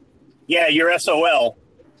not, yeah, you're SOL.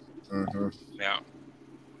 Mm-hmm. Yeah.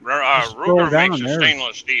 Ruger makes a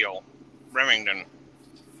stainless steel. Remington.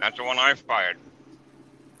 That's the one I've fired.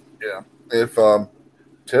 Yeah. If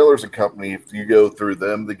Taylor's a company, if you go through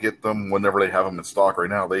them to get them whenever they have them in stock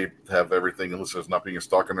right now, they have everything unless there's not being in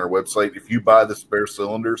stock on their website. If you buy the spare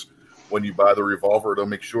cylinders, when you buy the revolver, they'll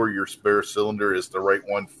make sure your spare cylinder is the right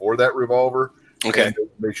one for that revolver. Okay. And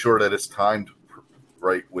make sure that it's timed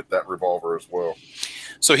right with that revolver as well.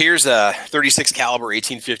 So here's a 36 caliber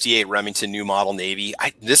 1858 Remington new model Navy.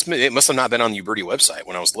 It must have not been on the Uberti website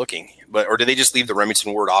when I was looking, or did they just leave the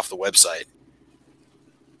Remington word off the website?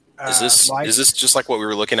 Is this just like what we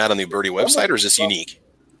were looking at on the Uberti website, or is this unique?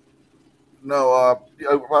 No,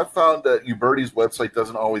 I found that Uberti's website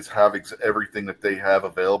doesn't always have everything that they have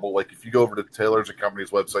available. Like if you go over to Taylor's & Company's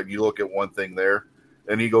website and you look at one thing there,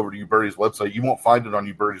 and you go over to Uberti's website, you won't find it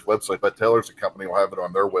on Uberti's website, but Taylor's & Company will have it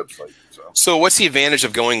on their website. So what's the advantage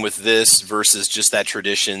of going with this versus just that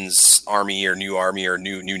Traditions Army or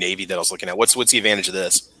new Navy that I was looking at? What's the advantage of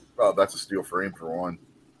this? Oh, that's a steel frame for one.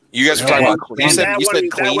 You guys are talking about cleaning.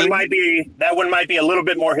 That one might be a little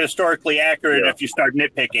bit more historically accurate if you start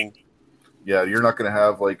nitpicking. Yeah, you're not going to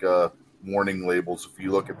have like warning labels. If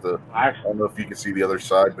you look at I don't know if you can see the other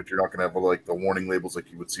side, but you're not going to have like the warning labels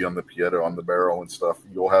like you would see on the Pieta on the barrel and stuff.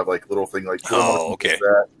 You'll have like little thing like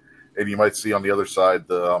that, and you might see on the other side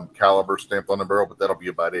the caliber stamped on the barrel, but that'll be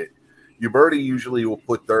about it. Uberti usually will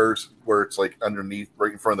put theirs where it's like underneath,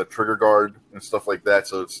 right in front of the trigger guard and stuff like that,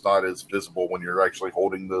 so it's not as visible when you're actually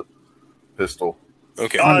holding the pistol.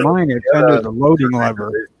 Okay. On mine, it's under the loading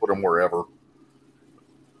lever. Put them wherever.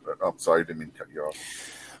 I'm sorry, I didn't mean to cut you off.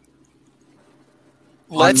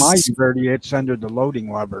 On my Uberti, it's under the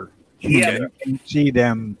loading lever. Yeah. You can see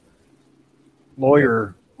them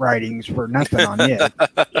lawyer writings for nothing on it.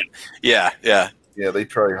 Yeah, they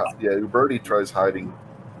try. Yeah, Uberti tries hiding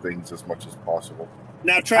things as much as possible.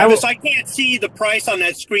 Now, Travis, I can't see the price on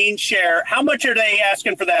that screen share. How much are they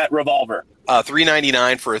asking for that revolver?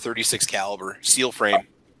 $399 for a 36 caliber steel frame.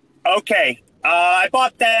 Okay, I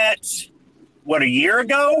bought that a year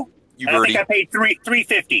ago. I think I paid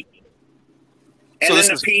 $350. And so then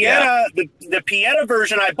the Pieta, the Pieta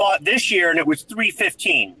version I bought this year, and it was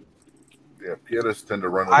 $315. Yeah, Pietas tend to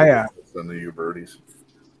run a little less than the Ubertis.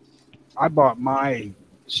 I bought my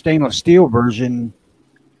stainless steel version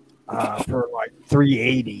for like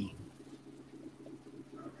 $380.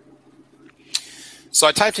 So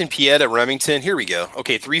I typed in Pieta Remington. Here we go.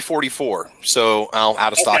 Okay, 344. So I'll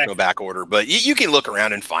out of stock, no back order. But you can look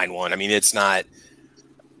around and find one. I mean, it's not.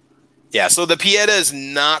 Yeah, so the Pieta is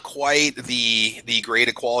not quite the grade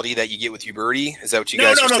of quality that you get with Uberti. Is that what you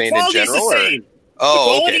guys are saying in general? The same.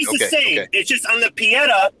 Oh, the quality's the same. Okay. It's just on the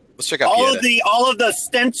Pieta. Let's check out all Pieta. All of the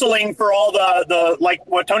stenciling for all the like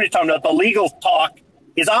what Tony's talking about, the legal talk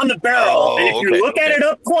is on the barrel. And if you look at it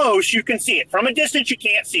up close, you can see it. From a distance, you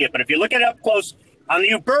can't see it. But if you look at it up close, on the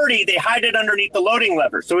Uberti, they hide it underneath the loading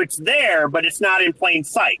lever. So it's there, but it's not in plain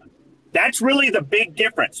sight. That's really the big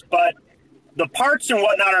difference. But the parts and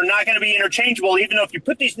whatnot are not going to be interchangeable, even though if you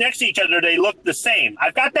put these next to each other, they look the same.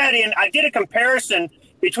 I've got that in. I did a comparison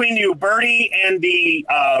between the Uberti and the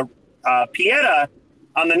Pieta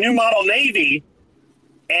on the new model Navy,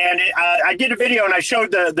 and I did a video and I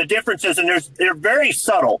showed the differences, and they're very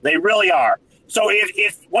subtle. They really are. So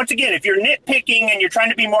if once again, if you're nitpicking and you're trying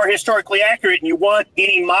to be more historically accurate and you want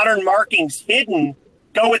any modern markings hidden,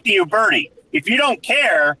 go with the Uberti. If you don't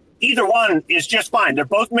care, either one is just fine. They're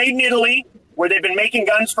both made in Italy, where they've been making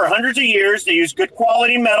guns for hundreds of years. They use good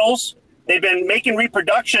quality metals. They've been making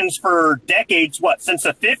reproductions for decades, since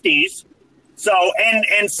the 50s. So,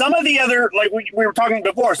 and some of the other, like we were talking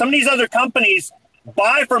before, some of these other companies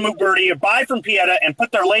buy from Uberti or buy from Pieta and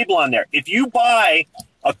put their label on there. If you buy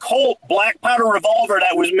a Colt black powder revolver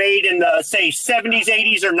that was made in the, say, 70s,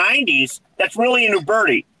 80s, or 90s, that's really an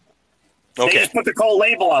Uberti. They just put the Colt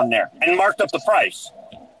label on there and marked up the price.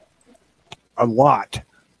 A lot.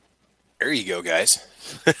 There you go, guys.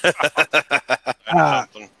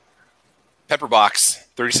 Pepper box,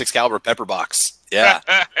 36 caliber pepper box. Yeah.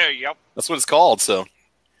 Yep. That's what it's called. So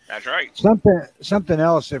that's right. Something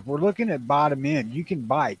else. If we're looking at bottom end, you can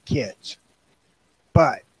buy kits,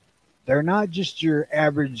 but they're not just your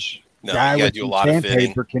average guy with some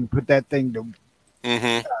sandpaper can put that thing to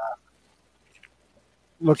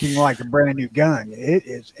looking like a brand new gun. It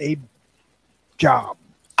is a job.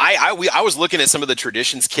 I was looking at some of the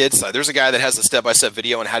Traditions kits. There's a guy that has a step-by-step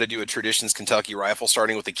video on how to do a Traditions Kentucky rifle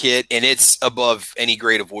starting with the kit, and it's above any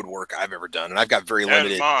grade of woodwork I've ever done. And I've got very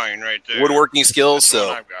limited woodworking skills.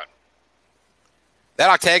 So that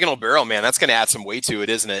octagonal barrel, man, that's going to add some weight to it,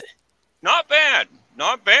 isn't it? Not bad.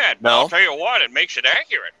 Not bad. No? I'll tell you what, it makes it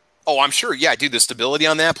accurate. Oh, I'm sure. Yeah, dude, the stability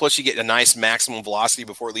on that, plus you get a nice maximum velocity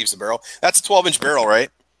before it leaves the barrel. That's a 12-inch barrel, right?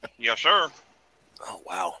 Yes, sir. Oh,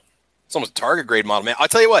 wow. It's almost a target grade model, man. I'll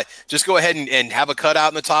tell you what, just go ahead and have a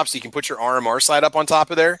cutout in the top so you can put your RMR sight up on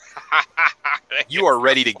top of there. You are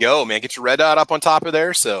ready to go, man. Get your red dot up on top of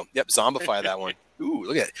there. So, yep, zombify that one. Ooh,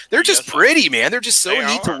 look at it. They're just pretty, man. They're just so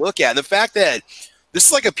neat to look at. And the fact that this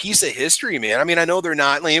is like a piece of history, man. I mean, I know they're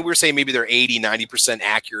not, like, we're saying maybe they're 80, 90%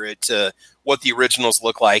 accurate to what the originals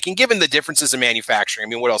look like. And given the differences in manufacturing, I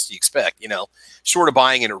mean, what else do you expect, short of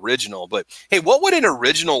buying an original? But, hey, what would an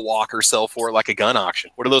original Walker sell for, like a gun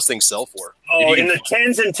auction? What do those things sell for? Oh, in the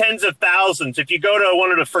tens and tens of thousands. If you go to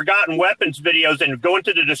one of the Forgotten Weapons videos and go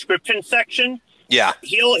into the description section, yeah,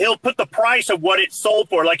 he'll put the price of what it sold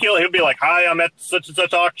for. Like he'll be like, "Hi, I'm at such and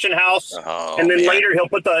such auction house," and then later he'll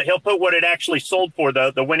put what it actually sold for,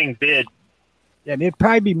 the winning bid. Yeah, and it'd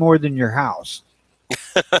probably be more than your house.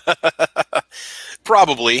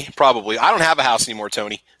 Probably. I don't have a house anymore,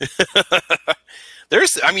 Tony. You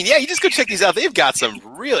just go check these out. They've got some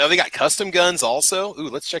they got custom guns also. Ooh,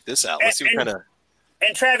 let's check this out. Let's see what kind of.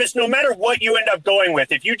 And Travis, no matter what you end up going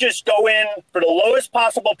with, if you just go in for the lowest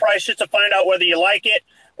possible price just to find out whether you like it,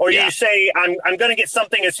 or you say, I'm going to get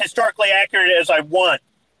something as historically accurate as I want.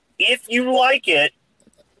 If you like it,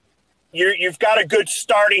 you've got a good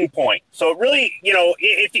starting point. So it really,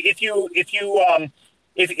 if you're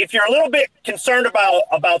a little bit concerned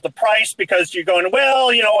about the price because you're going,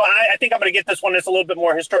 I think I'm going to get this one that's a little bit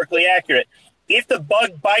more historically accurate. If the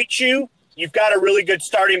bug bites you, you've got a really good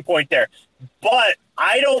starting point there. But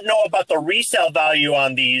I don't know about the resale value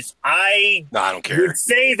on these. I don't care. Would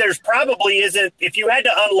say there's probably isn't. If you had to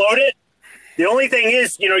unload it, the only thing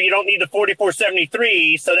is, you don't need the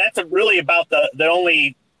 4473. So that's really about the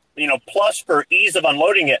only, plus for ease of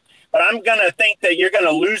unloading it. But I'm going to think that you're going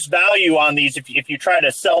to lose value on these if you try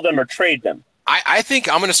to sell them or trade them. I think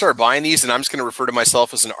I'm going to start buying these, and I'm just going to refer to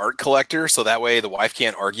myself as an art collector, so that way the wife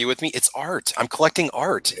can't argue with me. It's art. I'm collecting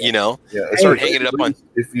art, Yeah, start hanging it up on.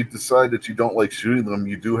 If you decide that you don't like shooting them,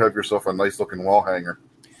 you do have yourself a nice-looking wall hanger.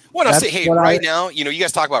 Well, I'll say, hey, right now, you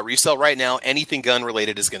guys talk about resale. Right now, anything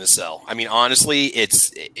gun-related is going to sell. I mean, honestly,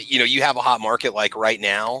 it's, you have a hot market like right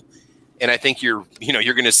now, and I think you're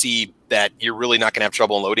going to see that you're really not going to have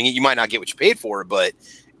trouble unloading it. You might not get what you paid for, but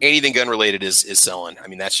anything gun-related is selling. I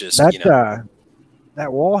mean, that's just,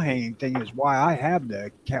 that wall hanging thing is why I have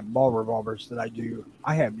the Captain Ball revolvers that I do.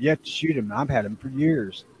 I have yet to shoot them. I've had them for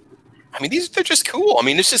years. I mean, they're just cool. I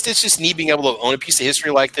mean, it's just neat being able to own a piece of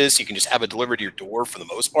history like this. You can just have it delivered to your door for the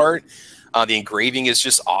most part. The engraving is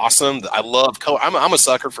just awesome. I love color. I'm a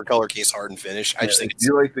sucker for color case hardened finish. I just think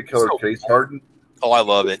you like the color case hardened. Oh, I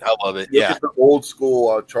love it. I love it. Look at the old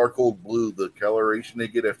school charcoal blue, the coloration they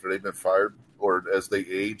get after they've been fired or as they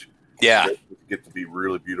age. Yeah, they get to be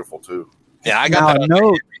really beautiful too. Yeah, I got that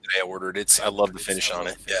that I ordered. I love the finish on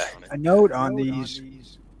it. Yeah. A note on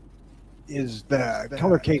these is the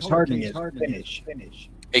color case hardening is finish.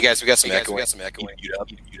 Hey guys, we got some echo. Mute up.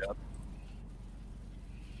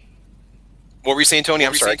 What were you saying, Tony?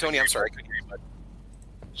 I'm sorry. I couldn't hear you.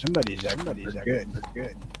 Somebody's good.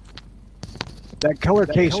 That color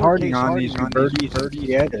case hardening on these birdies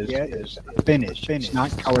is finish. It's not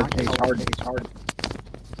color case hardening.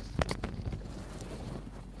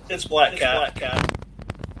 It's Black Cat.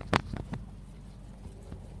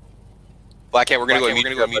 Black Cat, we're gonna go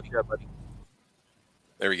meet you up, buddy.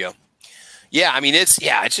 There we go. Yeah, I mean it's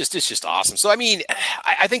just awesome. So I mean,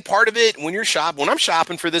 I think part of it when I'm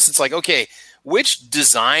shopping for this, it's like, okay, which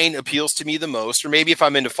design appeals to me the most? Or maybe if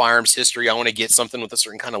I'm into firearms history, I want to get something with a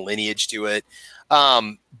certain kind of lineage to it.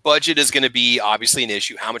 Budget is going to be obviously an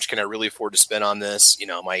issue. How much can I really afford to spend on this? You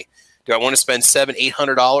know, do I want to spend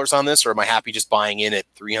 $700-800 on this, or am I happy just buying in at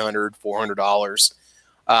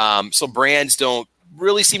 $300-400? So brands don't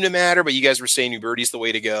really seem to matter, but you guys were saying New Birdie's the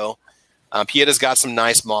way to go. Pieta's got some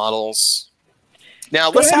nice models.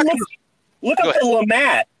 Now let's talk. Look up the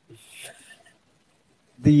Lamat.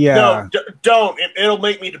 No, don't. It'll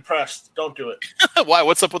make me depressed. Don't do it. Why?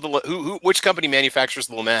 What's up with the which company manufactures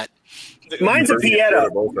the Lamat? Mine's a Pieta.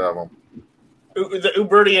 Both have them. The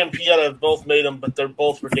Uberti and Pieta have both made them, but they're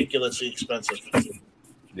both ridiculously expensive.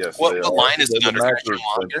 Yes. What line is it under?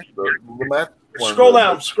 Scroll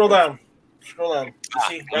down.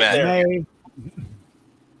 See, right there.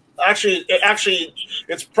 Actually,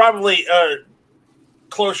 it's probably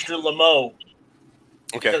closer to Lamo.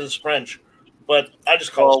 Okay. Because it's French. But I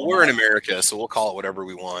just call it. Well, we're in America, so we'll call it whatever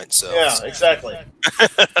we want. So yeah, exactly.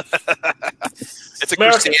 It's a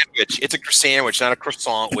sandwich. It's a sandwich, not a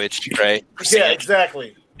croissant witch, right? Yeah,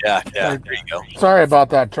 exactly. Yeah. There you go. Sorry about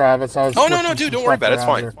that, Travis. No, dude, don't worry about it. It's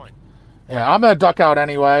fine. Yeah, I'm gonna duck out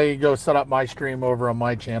anyway. You go set up my stream over on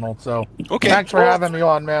my channel. So okay, thanks for having me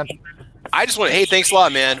on, man. I just want to, hey, thanks a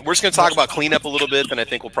lot, man. We're just going to talk about cleanup a little bit, and I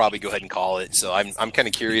think we'll probably go ahead and call it. So I'm kind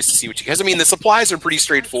of curious to see what because I mean, the supplies are pretty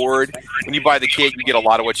straightforward. When you buy the kit, you get a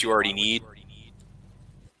lot of what you already need.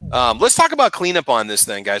 Let's talk about cleanup on this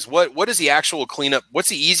thing, guys. What is the actual cleanup? What's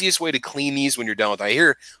the easiest way to clean these when you're done with it? I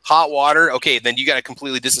hear hot water. Okay, then you got to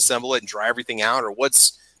completely disassemble it and dry everything out, or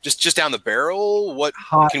what's just down the barrel? What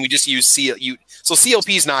can we just use? So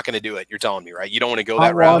CLP is not going to do it. You're telling me, right? You don't want to go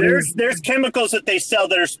that route. There's chemicals that they sell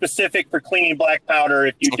that are specific for cleaning black powder.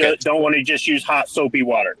 If you don't want to just use hot soapy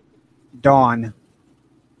water. Dawn,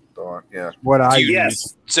 yeah. What I use.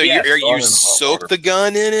 Yes. So you soak the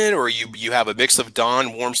gun in it, or you have a mix of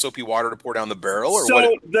Dawn warm soapy water to pour down the barrel, or so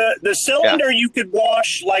what? The cylinder you could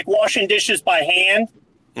wash like washing dishes by hand.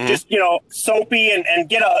 Mm-hmm. Just soapy and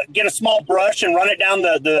get a small brush and run it down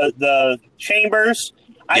the chambers.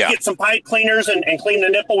 I get some pipe cleaners and clean the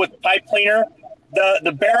nipple with pipe cleaner.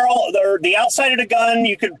 The barrel, the outside of the gun,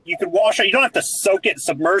 you could wash it. You don't have to soak it,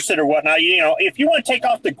 submerge it or whatnot. If you want to take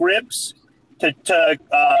off the grips to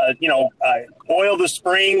oil the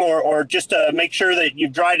spring or just to make sure that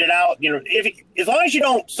you've dried it out. As long as you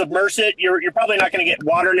don't submerge it, you're probably not going to get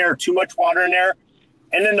water in there or too much water in there.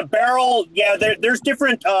 And then the barrel, there's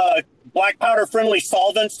different black powder friendly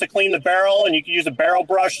solvents to clean the barrel, and you can use a barrel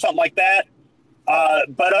brush, something like that.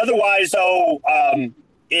 But otherwise, though,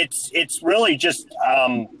 it's really just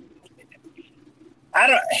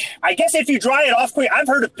I guess if you dry it off quick, I've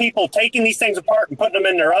heard of people taking these things apart and putting them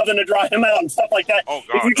in their oven to dry them out and stuff like that. Oh,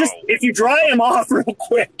 God, if you dry them off real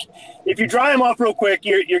quick,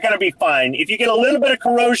 you're going to be fine. If you get a little bit of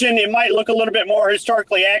corrosion, it might look a little bit more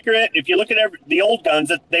historically accurate. If you look at the old guns,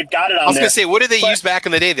 that they've got it on there. I was going to say, what did they use back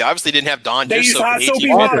in the day? They obviously didn't have Dawn. They use hot soapy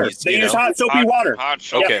water. They use hot soapy water. Hot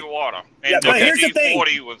soapy water. And but here's the thing.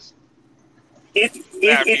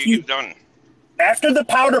 If you done. After the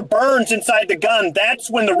powder burns inside the gun, that's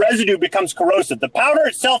when the residue becomes corrosive. The powder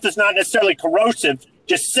itself is not necessarily corrosive,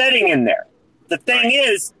 just setting in there. The thing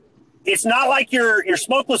is, it's not like your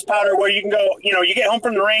smokeless powder where you can go, you get home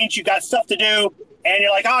from the range, you got stuff to do, and you're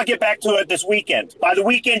like, I'll get back to it this weekend. By the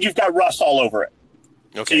weekend, you've got rust all over it.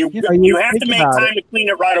 Okay. So you have to make time to clean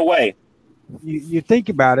it right away. You think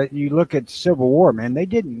about it, you look at Civil War, man, they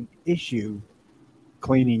didn't issue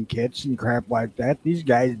cleaning kits and crap like that. These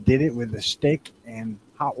guys did it with a stick and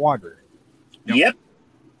hot water. Yep.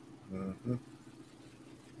 Mm-hmm.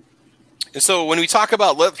 And so when we talk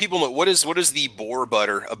about, let people know, what is the bore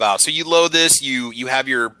butter about? So you load this, you have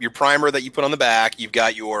your primer that you put on the back, you've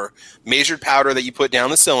got your measured powder that you put down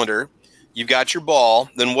the cylinder, you've got your ball.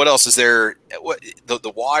 Then what else is there? What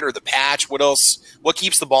the water, the patch? What else? What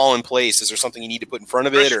keeps the ball in place? Is there something you need to put in front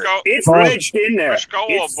of it? Or it's ridged in there. Crisco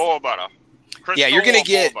or bore butter? Yeah, you're gonna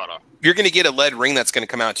get a lead ring that's gonna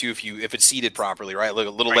come out too if it's seated properly, right? Like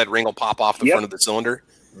a little lead ring will pop off the front of the cylinder.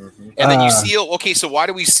 Mm-hmm. And then you seal. Okay, so why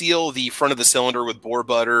do we seal the front of the cylinder with bore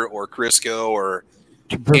butter or Crisco or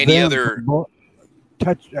any other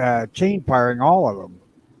chain firing? All of them.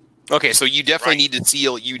 Okay, so you definitely need to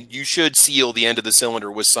seal. You should seal the end of the cylinder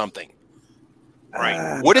with something.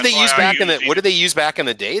 Right. What did they use back in the? What did they use back in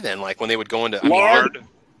the day then? Like when they would go into lard.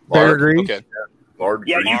 Okay. Lard.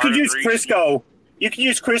 Yeah, you could use Crisco. You could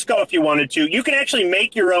use Crisco if you wanted to. You can actually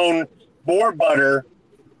make your own bore butter.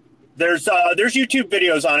 There's YouTube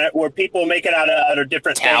videos on it where people make it out of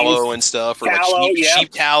different tallow things. And stuff, or tallow, like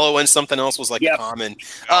cheap tallow and something else was like common.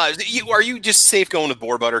 Are you just safe going with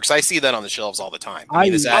bore butter? Because I see that on the shelves all the time. I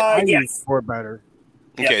use bore butter.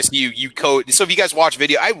 Okay, so you coat. So if you guys watch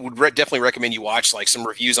video, I would definitely recommend you watch like some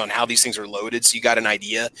reviews on how these things are loaded, so you got an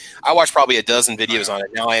idea. I watched probably a dozen videos on it.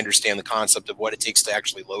 Now I understand the concept of what it takes to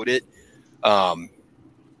actually load it.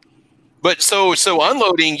 But so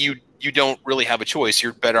unloading, you don't really have a choice.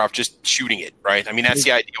 You're better off just shooting it, right? I mean, that's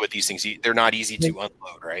the idea with these things. They're not easy to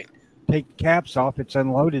unload, right? Take the caps off. It's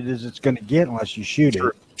unloaded as it's going to get unless you shoot it.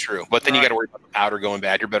 True. But then you got to worry about the powder going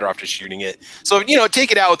bad. You're better off just shooting it. So,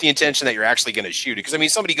 take it out with the intention that you're actually going to shoot it. Because, I mean,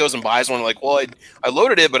 somebody goes and buys one like, well, I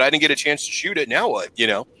loaded it, but I didn't get a chance to shoot it. Now what,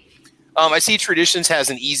 I see Traditions has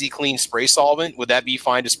an easy clean spray solvent. Would that be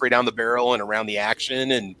fine to spray down the barrel and around the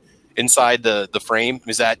action and inside the frame?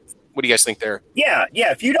 What do you guys think there? Yeah.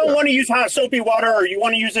 If you don't want to use hot soapy water or you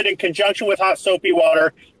want to use it in conjunction with hot soapy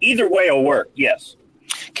water, either way will work, yes.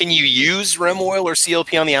 Can you use REM oil or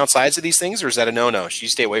CLP on the outsides of these things, or is that a no-no? Should you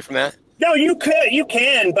stay away from that? No, you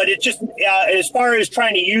can, but it just as far as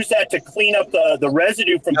trying to use that to clean up the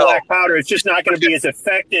residue from black powder, it's just not going to be as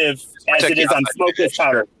effective as it is on smokeless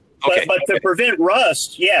powder. Okay. But to prevent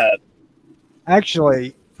rust, yeah.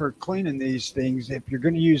 Actually, for cleaning these things, if you're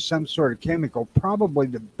going to use some sort of chemical, probably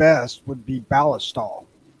the best would be ballistol,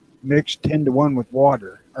 mixed 10-to-1 with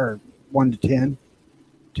water, or 1 to 10.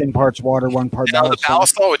 10 parts water, 1 part ballistol. The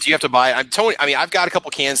ballistol, do you have to buy? I've got a couple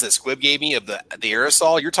cans that Squib gave me of the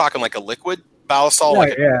aerosol. You're talking like a liquid ballistol, I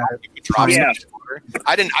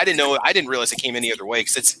didn't know. I didn't realize it came any other way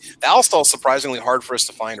because ballistol is surprisingly hard for us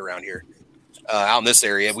to find around here, out in this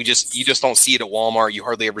area. You just don't see it at Walmart. You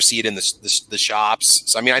hardly ever see it in the shops.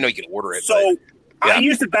 So I mean, I know you can order it. So I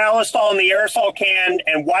use the ballistol in the aerosol can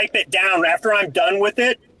and wipe it down after I'm done with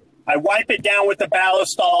it. I wipe it down with the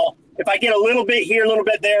ballistol. If I get a little bit here, a little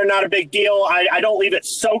bit there, not a big deal. I don't leave it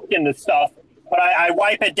soaked in the stuff, but I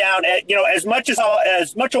wipe it down. As much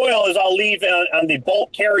oil as I'll leave on the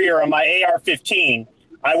bolt carrier on my AR-15.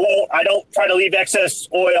 I don't try to leave excess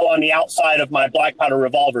oil on the outside of my black powder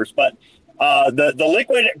revolvers. But the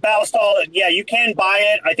liquid ballistol, you can buy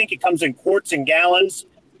it. I think it comes in quarts and gallons.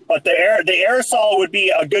 But the aerosol would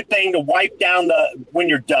be a good thing to wipe down when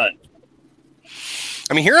you're done.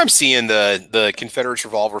 I mean, here I'm seeing the Confederate's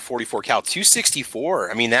Revolver 44 cal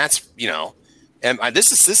 264. I mean, that's, and this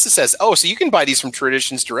says, so you can buy these from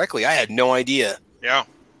Traditions directly. I had no idea. Yeah.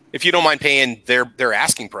 If you don't mind paying their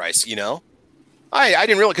asking price, I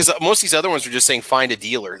didn't realize, because most of these other ones are just saying find a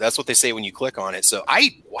dealer. That's what they say when you click on it. So I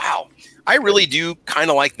really do kind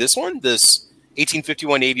of like this one, this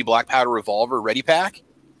 1851 Navy black powder revolver ready pack,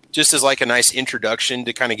 just as like a nice introduction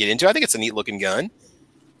to kind of get into. I think it's a neat looking gun.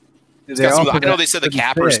 I know they said the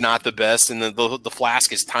capper's not the best, and the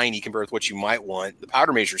flask is tiny compared with what you might want. The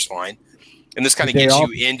powder measur's fine, and this kind of gets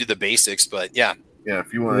you into the basics. But yeah,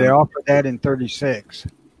 if you want, they offer that in 36.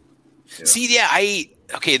 Yeah. See,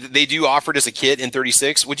 they do offer it as a kit in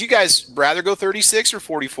 36. Would you guys rather go 36 or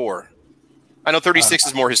 44? I know 36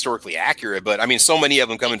 is more historically accurate, but I mean, so many of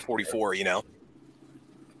them come in 44.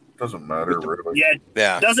 Doesn't matter, really.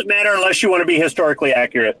 Yeah, it doesn't matter unless you want to be historically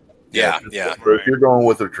accurate. Yeah. If you're going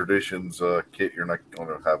with a Traditions kit, you're not going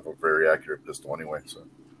to have a very accurate pistol anyway. So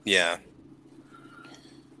yeah.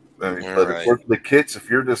 Of course, the kits, if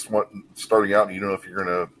you're just starting out and you don't know if you're going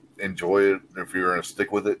to enjoy it, if you're going to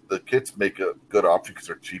stick with it, the kits make a good option because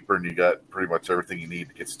they're cheaper and you got pretty much everything you need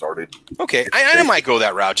to get started. Okay, I might go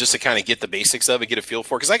that route just to kind of get the basics of it, get a feel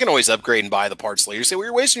for it, because I can always upgrade and buy the parts later. Say, well,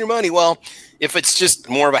 you're wasting your money. Well, if it's just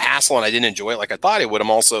more of a hassle and I didn't enjoy it like I thought it would,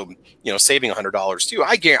 I'm also, saving $100 too.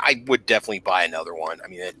 I would definitely buy another one. I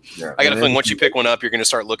mean, I got a feeling once you pick one up, you're going to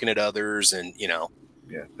start looking at others and,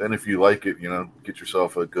 Yeah, then if you like it, get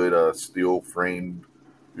yourself a good steel framed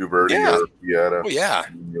Uberti or Piata. Oh, yeah.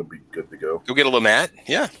 You'll be good to go. Go get a Lamat.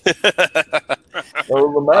 Yeah. The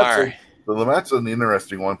Lamat's an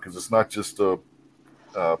interesting one because it's not just a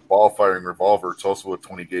ball firing revolver. It's also a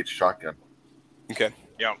 20 gauge shotgun. Okay.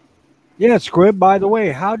 Yeah. Yeah, Squib, by the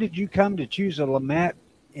way, how did you come to choose a Lamat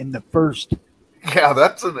in the first? Yeah,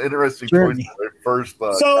 that's an interesting choice. First,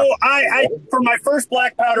 so I for my first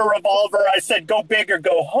black powder revolver, I said go big or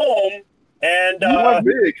go home, and you went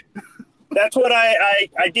big. That's what I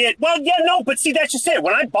did. Well, yeah, no, but see, that's just it.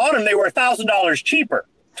 When I bought them, they were $1,000 cheaper.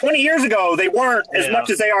 20 years ago, they weren't as much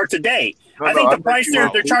as they are today. I think the price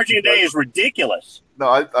they're charging today is ridiculous.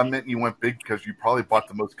 No, I meant you went big because you probably bought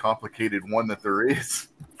the most complicated one that there is.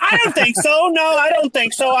 I don't think so. No, I don't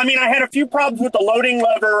think so. I mean, I had a few problems with the loading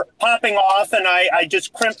lever popping off, and I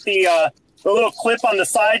just crimped the little clip on the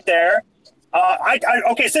side there.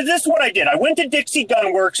 Okay, so this is what I did. I went to Dixie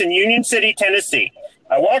Gun Works in Union City, Tennessee.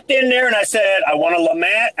 I walked in there and I said, I want a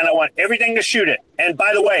Lamat and I want everything to shoot it. And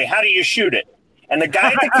by the way, how do you shoot it? And the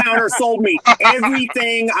guy at the counter sold me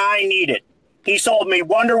everything I needed. He sold me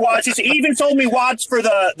Wonder Watts. He even sold me watts for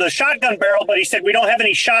the shotgun barrel, but he said, we don't have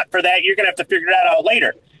any shot for that. You're going to have to figure that out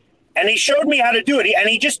later. And he showed me how to do it. And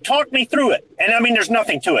he just talked me through it. And I mean, there's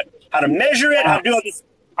nothing to it. How to measure it, how to do it.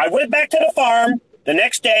 I went back to the farm. The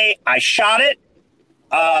next day, I shot it.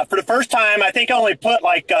 For the first time, I think I only put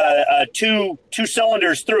like two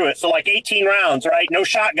cylinders through it. So like 18 rounds, right? No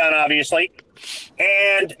shotgun, obviously.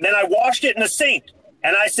 And then I washed it in the sink.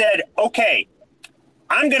 And I said, okay,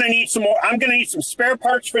 I'm going to need some more. I'm going to need some spare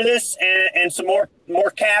parts for this and some more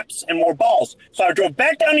caps and more balls. So I drove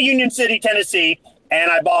back down to Union City, Tennessee,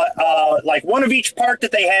 and I bought like one of each part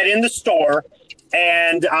that they had in the store.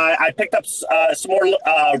 And I picked up some more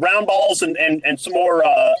round balls and some more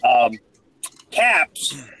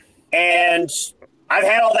caps, and I've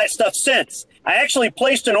had all that stuff since. I actually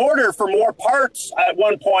placed an order for more parts at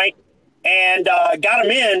one point and got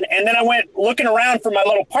them in, and then I went looking around for my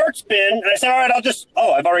little parts bin, and I said, all right,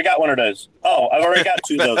 I've already got one of those. Oh, I've already got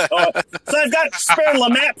two of those. So I've got spare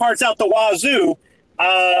Lamat parts out the wazoo,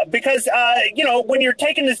 because, when you're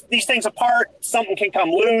taking these things apart, something can come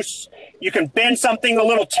loose. You can bend something, a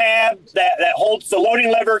little tab that holds the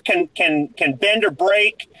loading lever can bend or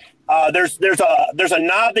break. There's a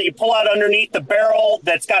knob that you pull out underneath the barrel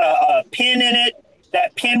that's got a pin in it.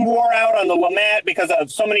 That pin wore out on the Lamat because of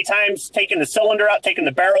so many times taking the cylinder out, taking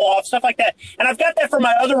the barrel off, stuff like that. And I've got that for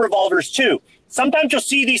my other revolvers too. Sometimes you'll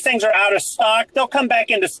see these things are out of stock. They'll come back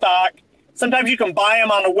into stock. Sometimes you can buy them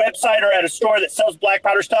on a website or at a store that sells black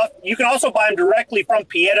powder stuff. You can also buy them directly from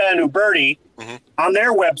Pieta and Uberti on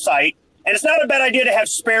their website. And it's not a bad idea to have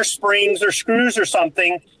spare springs or screws or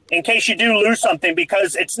something in case you do lose something,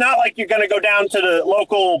 because it's not like you're going to go down to the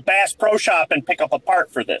local Bass Pro Shop and pick up a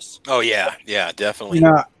part for this. Oh, yeah. Yeah, definitely.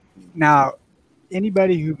 Now,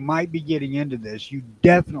 anybody who might be getting into this, you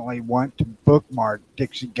definitely want to bookmark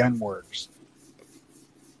Dixie Gun Works.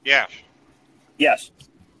 Yes. Yes.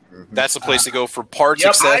 That's the place to go for parts,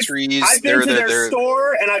 accessories. I've been to their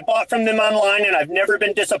store, and I bought from them online, and I've never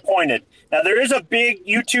been disappointed. Now, there is a big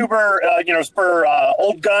YouTuber, for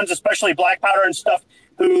old guns, especially black powder and stuff,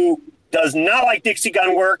 who does not like Dixie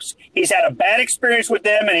Gun Works. He's had a bad experience with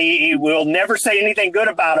them, and he will never say anything good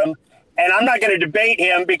about them. And I'm not going to debate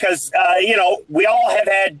him because, we all have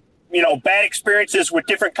had, bad experiences with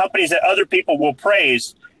different companies that other people will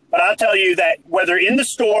praise. But I'll tell you that whether in the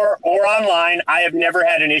store or online, I have never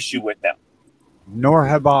had an issue with them. Nor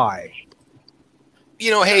have I.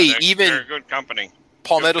 Even they're a good company.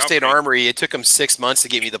 Palmetto State Armory, it took them 6 months to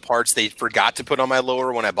get me the parts they forgot to put on my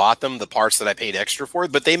lower when I bought them, the parts that I paid extra for.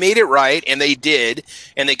 But they made it right, and they did,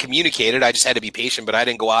 and they communicated. I just had to be patient, but I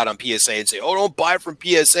didn't go out on PSA and say, oh, don't buy it from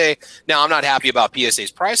PSA. Now, I'm not happy about PSA's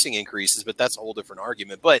pricing increases, but that's a whole different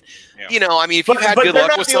argument. But, if you've had good luck with something. But they're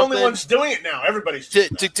not the only ones doing it now. Everybody's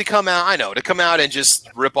to come out, to come out and just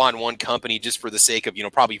rip on one company just for the sake of,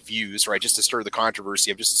 probably views, right, just to stir the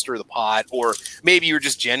controversy, just to stir the pot, or maybe you're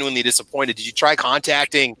just genuinely disappointed. Did you try contacting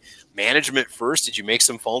management first? Did you make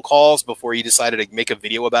some phone calls before you decided to make a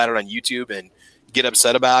video about it on YouTube and get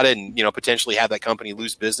upset about it and potentially have that company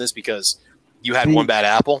lose business because you had one bad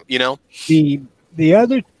apple? The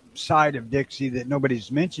other side of Dixie that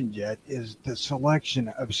nobody's mentioned yet is the selection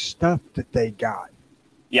of stuff that they got.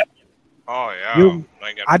 Yep. Oh yeah.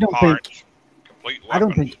 I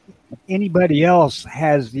don't think anybody else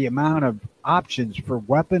has the amount of options for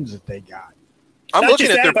weapons that they got. I'm looking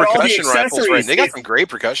at their percussion rifles right now. They got some great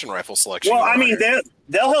percussion rifle selection. Well, I mean,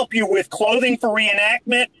 they'll help you with clothing for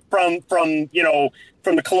reenactment from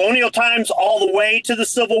the colonial times all the way to the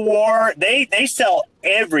Civil War. They sell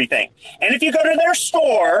everything. And if you go to their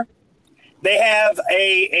store, they have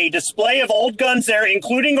a display of old guns there,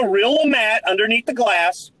 including a real LeMat underneath the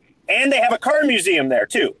glass, and they have a car museum there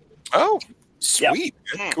too. Oh, sweet.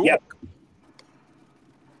 Yep. Cool. Yep.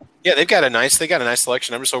 Yeah, they got a nice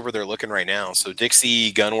selection. I'm just over there looking right now. So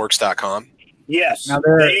DixieGunworks.com. Yes. Now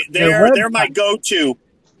they're my go-to.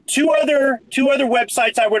 Two other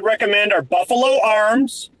websites I would recommend are Buffalo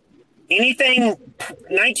Arms. Anything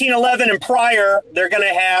 1911 and prior, they're going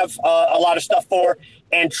to have a lot of stuff for,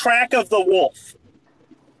 and Track of the Wolf.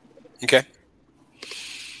 Okay.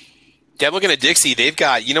 Yeah, I'm looking at Dixie. They've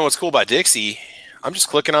got, you know what's cool about Dixie? I'm just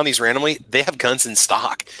clicking on these randomly. They have guns in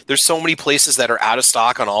stock. There's so many places that are out of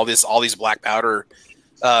stock on all these black powder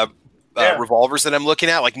revolvers that I'm looking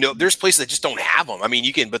at. Like, no, there's places that just don't have them. I mean,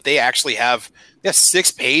 you can, but they actually have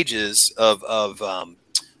 6 pages of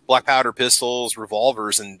black powder pistols,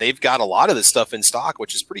 revolvers, and they've got a lot of this stuff in stock,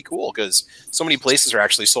 which is pretty cool because so many places are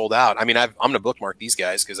actually sold out. I mean, I'm going to bookmark these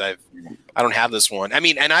guys because I don't have this one. I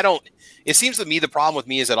mean, and I don't. It seems to me the problem with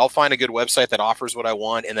me is that I'll find a good website that offers what I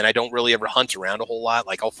want, and then I don't really ever hunt around a whole lot.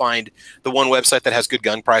 Like, I'll find the one website that has good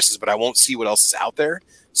gun prices, but I won't see what else is out there.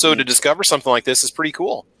 So to discover something like this is pretty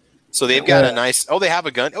cool. So they've got a nice. Oh, they have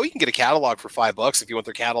a gun. Oh, you can get a catalog for $5 if you want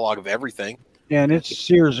their catalog of everything. Yeah, and it's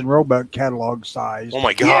Sears and Roebuck catalog size. Oh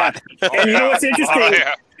my God! Yeah. And you know what's interesting?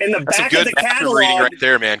 In the back of the catalog, reading right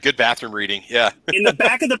there, man. Good bathroom reading. Yeah. In the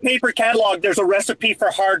back of the paper catalog, there's a recipe for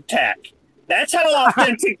hardtack. That's how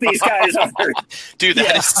authentic these guys are. Dude,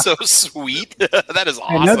 that is so sweet. That is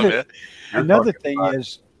awesome. Another thing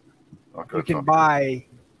is you can buy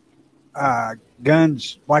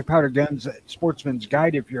guns, black powder guns at Sportsman's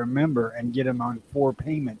Guide if you're a member, and get them on 4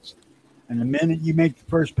 payments. And the minute you make the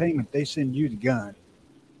first payment, they send you the gun.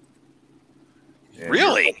 Yeah,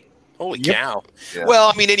 really? Holy cow. Yeah. Well,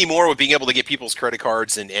 I mean, anymore with being able to get people's credit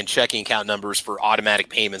cards and checking account numbers for automatic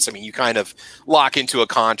payments, I mean, you kind of lock into a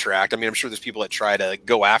contract. I mean, I'm sure there's people that try to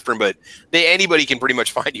go after them, but anybody can pretty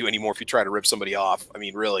much find you anymore if you try to rip somebody off. I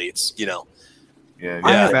mean, really, it's, you know. Yeah,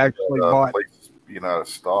 I have actually bought. Being out of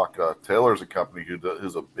stock, Taylor's a company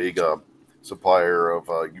who's a big supplier of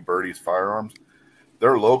Uberti's firearms.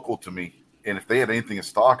 They're local to me. And if they had anything in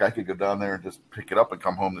stock, I could go down there and just pick it up and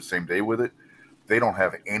come home the same day with it. They don't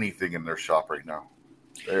have anything in their shop right now.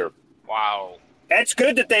 Wow. That's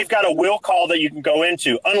good that they've got a will call that you can go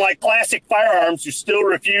into. Unlike Classic Firearms, who still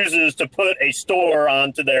refuses to put a store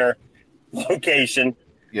onto their location.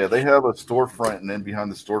 Yeah, they have a storefront, and then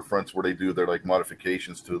behind the storefronts where they do their like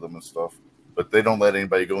modifications to them and stuff. But they don't let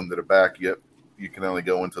anybody go into the back yet. You can only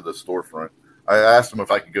go into the storefront. I asked them if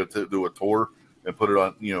I could go to do a tour and put it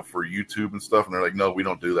on, for YouTube and stuff, and they're like, "No, we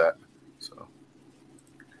don't do that." So,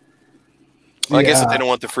 well, I guess if they don't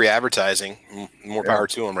want the free advertising, more power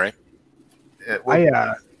to them, right? Yeah, well,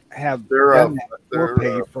 I have their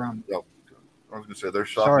pay from. I was going to say their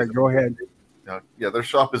shop. Sorry, go ahead. Yeah, their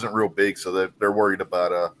shop isn't real big, so they're worried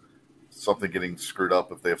about something getting screwed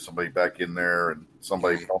up if they have somebody back in there and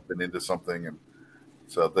somebody bumping into something, and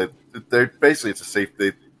so they basically it's a safe.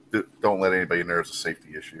 They don't let anybody in there. It's a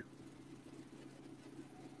safety issue.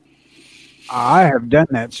 I have done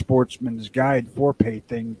that Sportsman's Guide 4-pay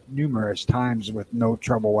thing numerous times with no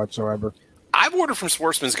trouble whatsoever. I've ordered from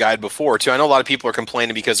Sportsman's Guide before too. I know a lot of people are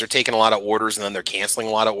complaining because they're taking a lot of orders and then they're canceling a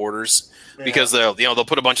lot of orders because they'll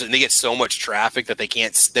put a bunch of, and they get so much traffic that they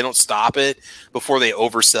don't stop it before they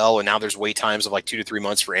oversell, and now there's wait times of like 2 to 3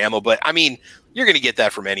 months for ammo. But I mean, you're going to get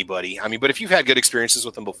that from anybody. I mean, but if you've had good experiences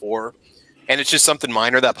with them before, and it's just something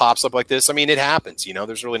minor that pops up like this, I mean, it happens.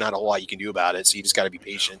 There's really not a whole lot you can do about it. So you just got to be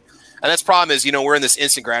patient. And that's the problem is, we're in this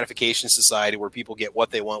instant gratification society where people get what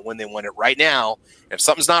they want when they want it right now. And if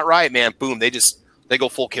something's not right, man, boom, they go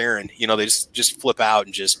full Karen. They just flip out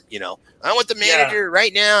and just, I want the manager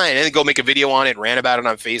right now, and then go make a video on it and rant about it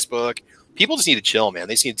on Facebook. People just need to chill, man.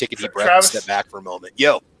 They just need to take a deep breath and step back for a moment.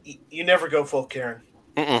 Yo, you never go full Karen.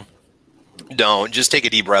 Don't just take a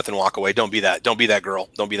deep breath and walk away. Don't be that. Don't be that girl.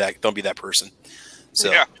 Don't be that person.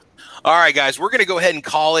 So. Yeah. All right, guys, we're going to go ahead and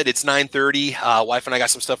call it. It's 9:30. Wife and I got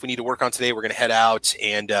some stuff we need to work on today. We're going to head out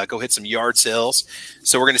and go hit some yard sales.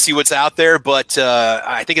 So we're going to see what's out there. But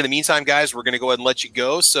I think in the meantime, guys, we're going to go ahead and let you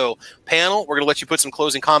go. So, panel, we're going to let you put some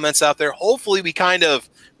closing comments out there. Hopefully, we kind of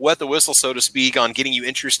wet the whistle, so to speak, on getting you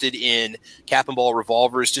interested in cap and ball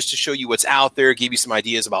revolvers, just to show you what's out there, give you some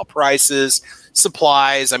ideas about prices,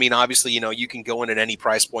 supplies. I mean, obviously, you can go in at any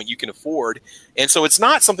price point you can afford. And so it's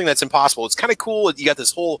not something that's impossible. It's kind of cool. You got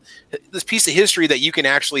this piece of history that you can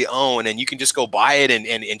actually own, and you can just go buy it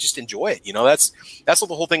and just enjoy it. That's what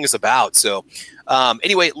the whole thing is about. So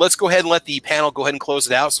anyway, let's go ahead and let the panel go ahead and close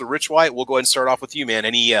it out. So Rich White, we'll go ahead and start off with you, man.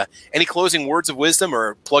 Any closing words of wisdom,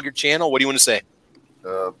 or plug your channel? What do you want to say?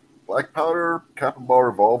 Black powder cap and ball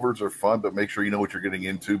revolvers are fun, but make sure you know what you're getting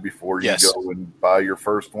into before you go and buy your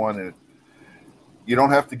first one. And you don't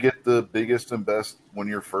have to get the biggest and best when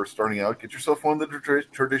you're first starting out. Get yourself one of the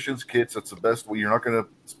Traditions kits. That's the best way. You're not going to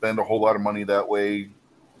spend a whole lot of money that way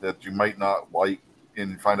that you might not like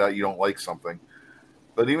and find out you don't like something.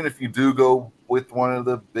 But even if you do go with one of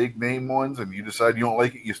the big name ones and you decide you don't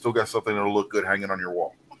like it, you still got something that'll look good hanging on your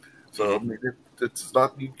wall. So I mean, it's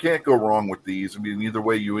not, you can't go wrong with these. I mean, either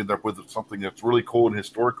way, you end up with something that's really cool and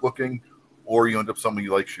historic looking, or you end up something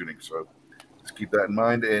you like shooting. So just keep that in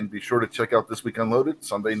mind, and be sure to check out This Week Unloaded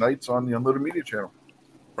Sunday nights on the Unloaded Media channel.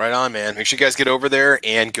 Right on, man. Make sure you guys get over there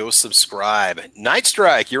and go subscribe. Night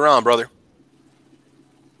Strike, you're on, brother.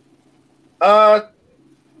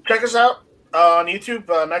 Check us out on YouTube,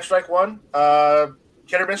 Night Strike 1.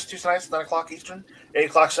 Hit or miss Tuesday nights, 9 o'clock Eastern, 8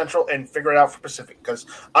 o'clock Central, and figure it out for Pacific, because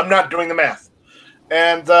I'm not doing the math.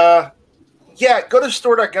 And, yeah, go to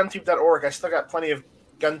store.guntube.org. I still got plenty of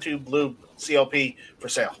GunTube Lube CLP for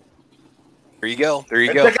sale. There you go. There you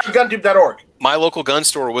and go. Check out GunTube.org. My local gun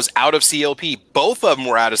store was out of CLP. Both of them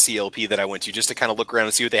were out of CLP that I went to, just to kind of look around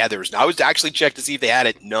and see what they had. I was actually checked to see if they had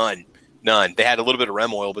it. None. They had a little bit of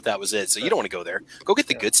Rem oil, but that was it. So you don't want to go there. Go get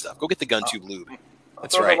the good stuff. Go get the GunTube Lube.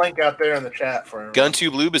 That's right. Throw the link out there in the chat for everyone.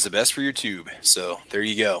 GunTube Lube is the best for your tube. So there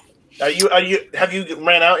you go. Have you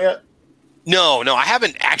ran out yet? No, I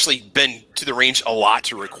haven't actually been to the range a lot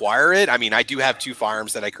to require it. I mean, I do have 2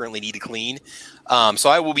 firearms that I currently need to clean. So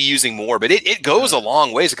I will be using more, but it goes a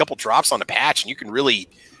long ways. A couple drops on the patch, and you can really,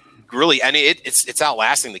 I mean, it's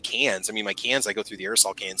outlasting the cans. I mean, my cans, I go through the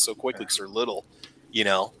aerosol cans so quickly because they're little,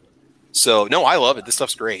 So, no, I love it. This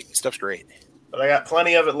stuff's great. But I got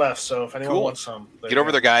plenty of it left, so if anyone wants some. Get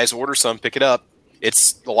over there, guys. Order some. Pick it up.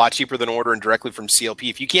 It's a lot cheaper than ordering directly from CLP.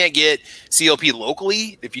 If you can't get CLP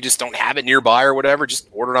locally, if you just don't have it nearby or whatever, just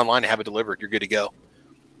order it online and have it delivered. You're good to go.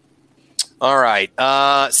 All right.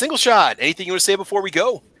 Single shot. Anything you want to say before we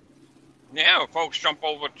go? Yeah, folks, jump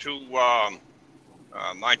over to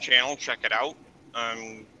my channel. Check it out.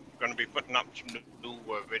 I'm going to be putting up some new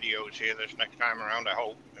videos here this next time around, I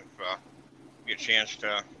hope. If you get a chance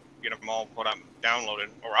to get them all put up, downloaded,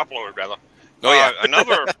 or uploaded, rather. Oh, yeah.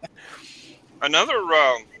 Another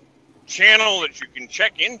channel that you can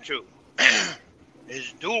check into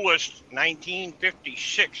is Duelist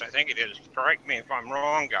 1956, I think it is. Correct me if I'm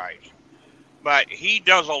wrong, guys. But he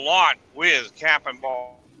does a lot with cap and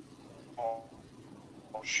ball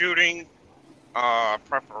shooting,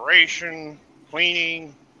 preparation,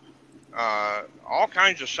 cleaning, all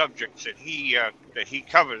kinds of subjects that he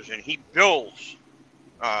covers, and he builds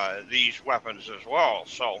these weapons as well.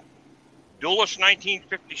 So Duelist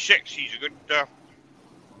 1956, he's a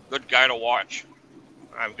good guy to watch.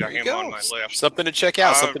 I've got him on my list. Something to check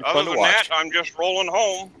out, something fun to watch. Other than that, I'm just rolling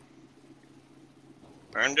home.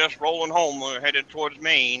 We're headed towards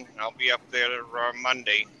Maine. I'll be up there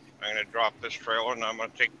Monday. I'm going to drop this trailer, and I'm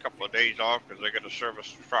going to take a couple of days off because I got to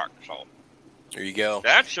service the truck. So there you go.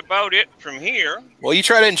 That's about it from here. Well, you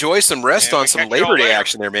try to enjoy some rest on some Labor Day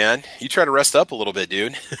action there, man. You try to rest up a little bit,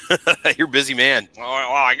 dude. You're a busy man. Well,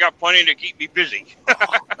 I got plenty to keep me busy.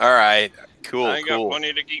 All right. Cool. I got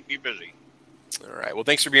plenty to keep me busy. All right. Well,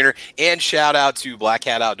 thanks for being here. And shout out to Black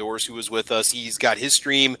Hat Outdoors, who was with us. He's got his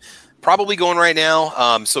stream probably going right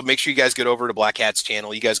now. So make sure you guys get over to Black Hat's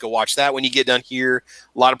channel. You guys go watch that when you get done here.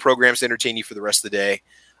 A lot of programs to entertain you for the rest of the day.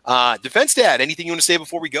 Defense Dad, anything you want to say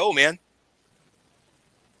before we go, man?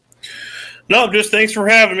 No, just thanks for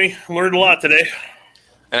having me. Learned a lot today.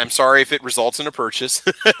 And I'm sorry if it results in a purchase.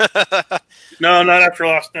 No, not after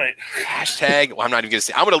last night. Hashtag. Well, I'm not even going to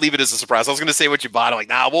say. I'm going to leave it as a surprise. I was going to say what you bought. I'm like,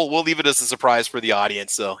 nah, we'll leave it as a surprise for the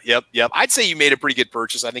audience. So, yep. I'd say you made a pretty good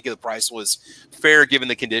purchase. I think the price was fair given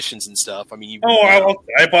the conditions and stuff. I mean,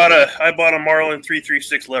 I bought a Marlin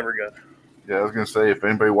 336 lever gun. Yeah, I was going to say, if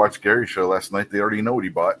anybody watched Gary's show last night, they already know what he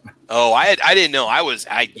bought. Oh, I didn't know.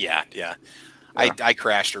 Yeah. I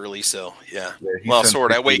crashed early, so yeah. Well,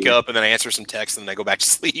 sort of. I wake up and then I answer some texts and then I go back to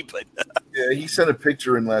sleep. But yeah, he sent a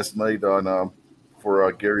picture in last night on for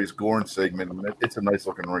Gary's Gorn segment. And it's a nice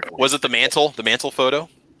looking rifle. Was it the mantle photo?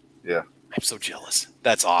 Yeah. I'm so jealous.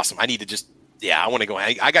 That's awesome. I need to just Yeah, I want to go.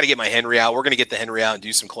 I got to get my Henry out. We're going to get the Henry out and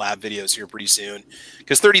do some collab videos here pretty soon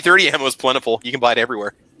because 3030 ammo is plentiful. You can buy it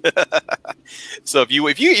everywhere. So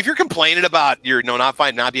if you're complaining about your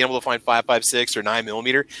not being able to find 5.56 or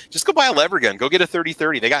 9mm, just go buy a lever gun. Go get a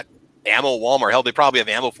 3030. They got ammo at Walmart. Hell, they probably have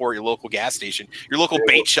ammo for your local gas station. Your local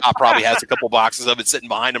bait shop probably has a couple boxes of it sitting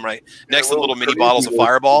behind them right next to the little mini bottles of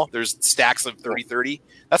Fireball. There's stacks of 3030.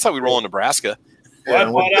 That's how we roll in Nebraska. Well,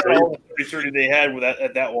 I bought out all the 3030 they had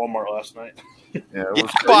at that Walmart last night. Yeah,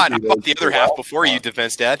 I bought the other half before you,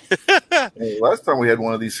 Defense Dad. Last time we had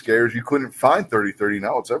one of these scares, you couldn't find 3030.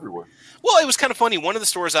 Now it's everywhere. Well, it was kind of funny. One of the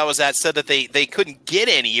stores I was at said that they couldn't get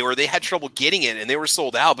any, or they had trouble getting it, and they were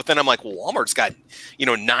sold out. But then I'm like, well, Walmart's got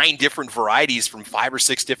 9 different varieties from 5 or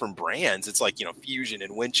 6 different brands. It's like Fusion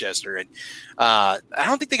and Winchester, and I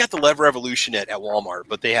don't think they got the Lever Evolution at Walmart,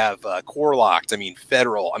 but they have Core Locked. I mean,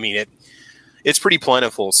 Federal. I mean, it's pretty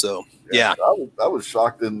plentiful. So yeah. I was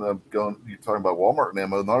shocked in you're talking about Walmart and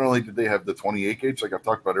ammo. Not only did they have the 28 gauge, like I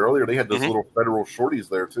talked about earlier, they had those little Federal shorties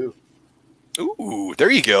there too. Ooh,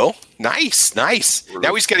 there you go. Nice. Now we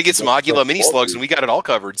just got to get some Agula mini slugs, and we got it all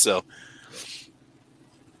covered. So,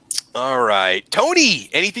 all right, Tony.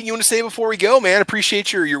 Anything you want to say before we go, man?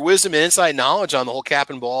 Appreciate your wisdom and insight, knowledge on the whole cap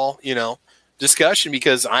and ball, discussion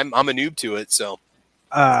because I'm a noob to it. So,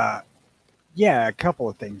 yeah, a couple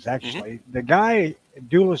of things actually. The guy,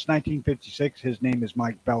 Duelist 1956, his name is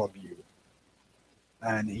Mike Bellevue,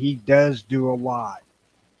 and he does do a lot.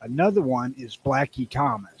 Another one is Blackie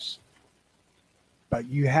Thomas. But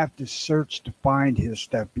you have to search to find his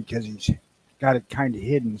stuff because he's got it kind of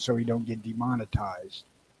hidden so he don't get demonetized.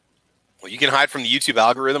 Well, you can hide from the YouTube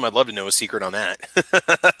algorithm. I'd love to know a secret on that.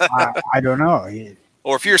 I don't know.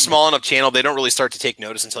 Or if you're a small enough channel, they don't really start to take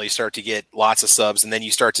notice until you start to get lots of subs, and then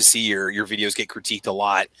you start to see your videos get critiqued a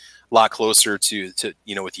lot closer to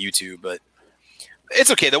with YouTube. But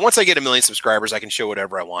it's okay. Then once I get 1 million subscribers, I can show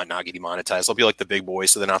whatever I want, not get demonetized. I'll be like the big boy,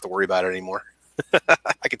 so they don't have to worry about it anymore.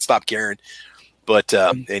 I can stop caring. But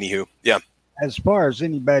anywho, yeah. As far as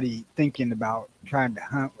anybody thinking about trying to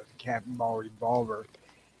hunt with a cap and ball revolver,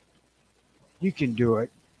 you can do it,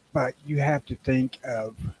 but you have to think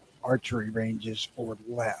of archery ranges or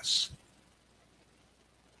less.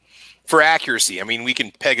 For accuracy, I mean, we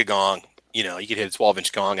can peg a gong. You can hit a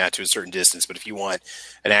 12-inch gong out to a certain distance, but if you want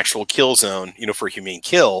an actual kill zone, for a humane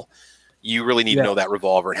kill, you really need to know that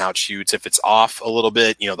revolver and how it shoots. If it's off a little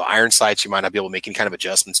bit, the iron sights, you might not be able to make any kind of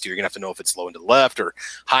adjustments to. You're going to have to know if it's low into the left or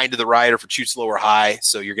high into the right, or if it shoots low or high.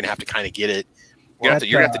 So you're going to have to kind of get it. You're going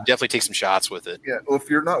to have to definitely take some shots with it. Yeah, well,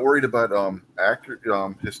 if you're not worried about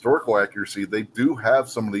historical accuracy, they do have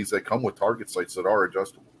some of these that come with target sights that are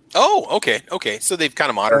adjustable. Oh, okay. So they've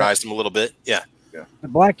kind of modernized them a little bit. Yeah. The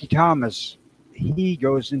Blackie Thomas, he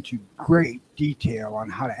goes into great detail on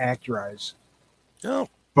how to accurize. Oh.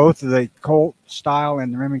 Both of the Colt style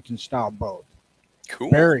and the Remington style, both. Cool.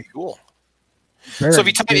 Very cool. Very so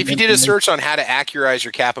if you did a search on how to accurize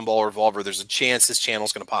your cap and ball revolver, there's a chance this channel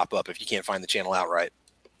is going to pop up if you can't find the channel outright.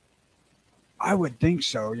 I would think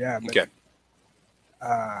so, yeah. But, okay.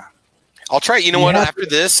 I'll try. You know what? After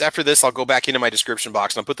this, I'll go back into my description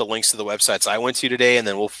box and I'll put the links to the websites I went to today, and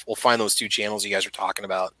then we'll find those 2 channels you guys are talking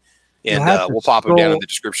about, and we'll pop them down in the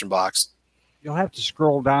description box. You'll have to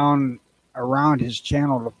scroll down around his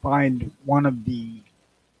channel to find one of the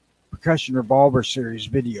Percussion Revolver series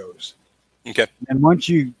videos. Okay. And once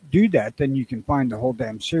you do that, then you can find the whole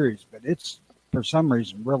damn series. But it's, for some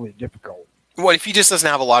reason, really difficult. Well, if he just doesn't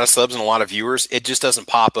have a lot of subs and a lot of viewers, it just doesn't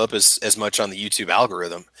pop up as much on the YouTube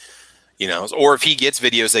algorithm. Or if he gets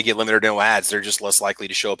videos that get limited no ads, they're just less likely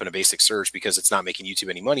to show up in a basic search because it's not making YouTube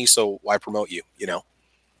any money. So why promote you?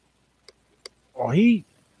 Well, he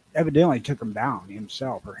evidently took him down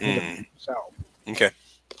himself, or hit him himself. Okay.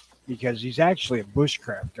 Because he's actually a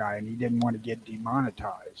bushcraft guy, and he didn't want to get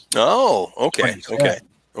demonetized. Oh, okay.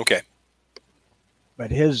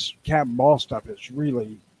 But his cap and ball stuff is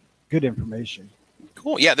really good information.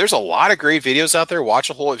 Cool. Yeah, there's a lot of great videos out there. Watch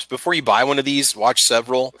a whole before you buy one of these. Watch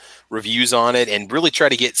several reviews on it, and really try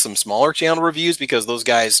to get some smaller channel reviews because those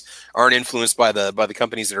guys aren't influenced by the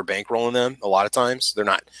companies that are bankrolling them. A lot of times, they're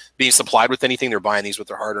not being supplied with anything. They're buying these with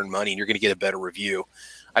their hard-earned money, and you're going to get a better review,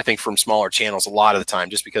 I think, from smaller channels a lot of the time,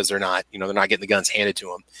 just because they're not getting the guns handed to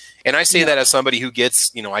them. And I say that as somebody who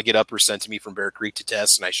gets, I get uppers sent to me from Bear Creek to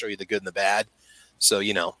test, and I show you the good and the bad. So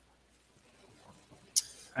And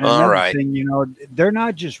all right. Thing, they're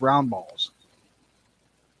not just round balls.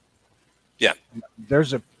 Yeah.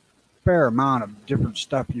 There's a fair amount of different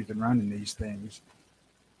stuff you can run in these things.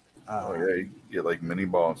 You get like mini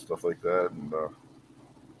ball and stuff like that, and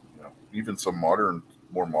even some more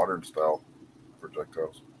modern style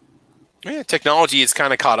projectiles. Yeah, technology has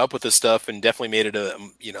kind of caught up with this stuff and definitely made it a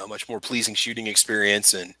much more pleasing shooting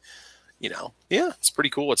experience. And yeah, it's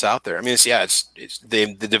pretty cool what's out there. I mean, it's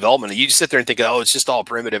the development. You just sit there and think, oh, it's just all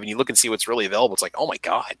primitive, and you look and see what's really available. It's like, oh my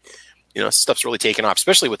god, stuff's really taken off,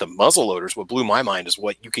 especially with the muzzle loaders. What blew my mind is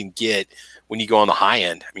what you can get when you go on the high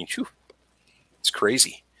end. I mean, whew, it's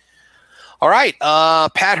crazy. All right,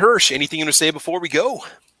 Pat Hirsch, anything you want to say before we go?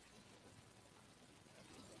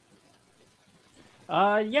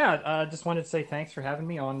 Just wanted to say thanks for having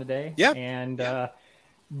me on today. Yeah. And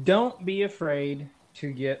don't be afraid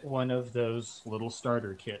to get one of those little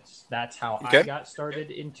starter kits. That's how I got started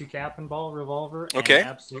into Cap and Ball Revolver. And I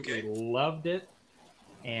absolutely loved it.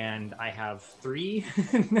 And I have 3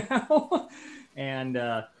 now. And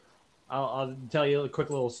I'll tell you a quick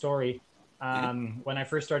little story. When I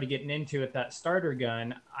first started getting into it, that starter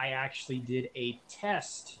gun, I actually did a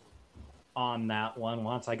test on that one.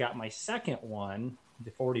 Once I got my second one,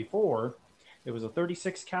 the 44, it was a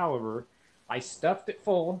 36 caliber. I stuffed it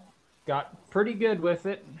full, got pretty good with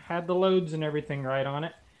it, had the loads and everything right on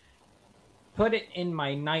it, put it in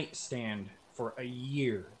my nightstand for a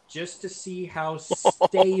year just to see how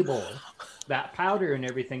stable that powder and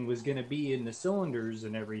everything was going to be in the cylinders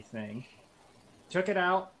and everything. Took it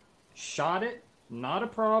out, shot it, not a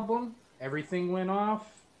problem. Everything went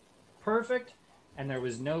off perfect. And there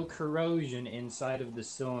was no corrosion inside of the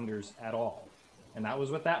cylinders at all. And that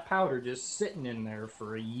was with that powder just sitting in there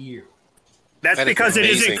for a year. That's because it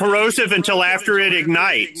isn't corrosive until after it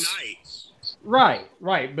ignites. Right.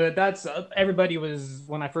 But that's everybody was,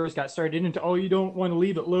 when I first got started into, you don't want to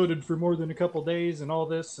leave it loaded for more than a couple days and all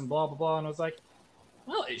this and blah, blah, blah. And I was like,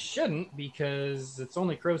 well, it shouldn't, because it's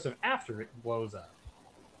only corrosive after it blows up.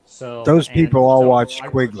 So those people all watch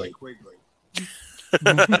Quigley.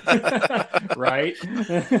 Right.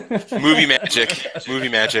 Movie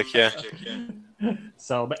magic. Yeah.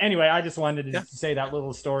 So, but anyway, I just wanted to say that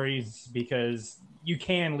little stories, because you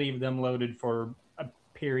can leave them loaded for a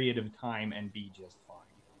period of time and be just fine.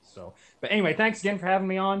 So, but anyway, thanks again for having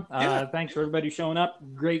me on. Thanks for everybody showing up.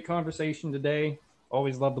 Great conversation today.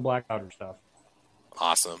 Always love the black powder stuff.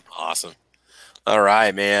 Awesome. All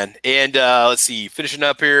right, man. And let's see, finishing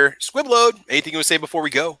up here, Squibload, anything you want to say before we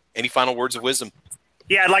go? Any final words of wisdom?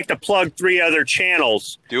 Yeah, I'd like to plug 3 other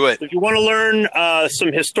channels. Do it. If you want to learn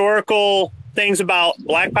some historical things about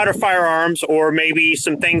black powder firearms, or maybe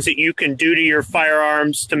some things that you can do to your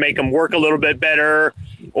firearms to make them work a little bit better,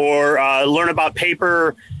 or learn about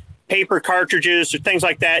paper cartridges or things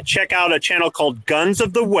like that, check out a channel called Guns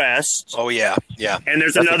of the West. Oh, yeah. And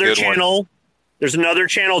there's another channel. There's another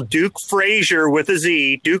channel, Duke Frazier with a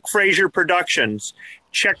Z, Duke Frazier Productions.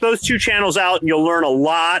 Check those 2 channels out, and you'll learn a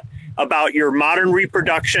lot about your modern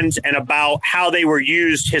reproductions and about how they were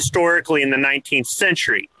used historically in the 19th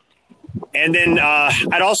century. And then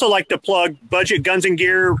I'd also like to plug Budget Guns and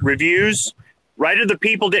Gear reviews. Right of the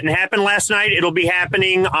People didn't happen last night. It'll be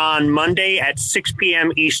happening on Monday at 6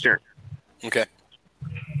 p.m. Eastern. Okay.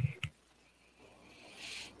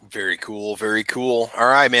 Very cool. All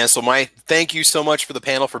right, man. So thank you so much for the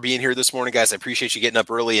panel, for being here this morning, guys. I appreciate you getting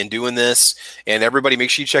up early and doing this. And everybody, make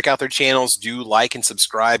sure you check out their channels. Do like and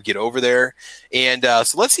subscribe. Get over there. And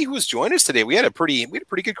so let's see who's joined us today. We had a pretty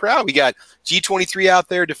good crowd. We got G23 out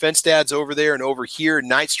there, Defense Dads over there and over here,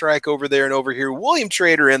 Night Strike over there and over here, William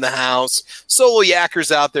Trader in the house, Solo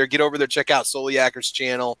Yackers out there. Get over there. Check out Solo Yackers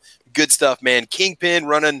channel. Good stuff, man. Kingpin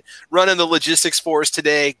running the logistics for us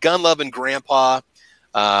today. Gun Loving Grandpa.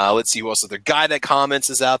 Let's see who else is there. Guy that comments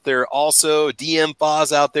is out there. Also, DM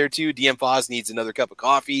Foz out there too. DM Foz needs another cup of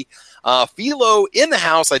coffee. Philo in the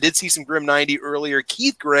house. I did see some Grim 90 earlier.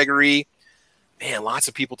 Keith Gregory. Man, lots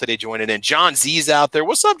of people today joining in. John Z's out there.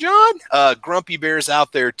 What's up, John? Grumpy Bear's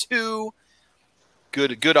out there too.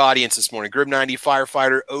 Good audience this morning. Grim 90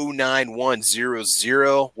 Firefighter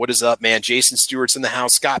 09100. What is up, man? Jason Stewart's in the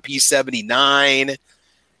house. Scott P79.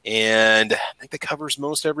 And I think that covers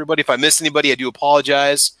most everybody. If I missed anybody, I do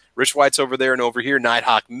apologize. Rich White's over there and over here.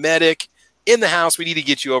 Nighthawk Medic in the house. We need to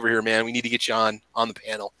get you over here, man. We need to get you on the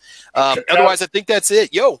panel. Otherwise, I think that's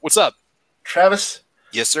it. Yo, what's up? Travis?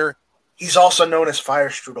 Yes, sir. He's also known as Fire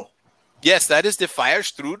Strudel. Yes, that is the Fire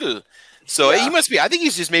Strudel. So he must be, I think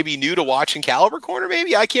he's just maybe new to watching Caliber Corner,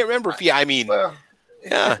 maybe. I can't remember if he, I mean. Well,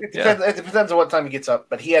 it depends on what time he gets up,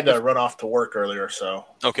 but he had to run off to work earlier, so.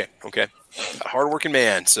 Okay. A hardworking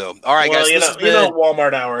man. So, all right, guys. You know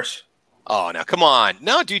Walmart hours. Oh, now come on.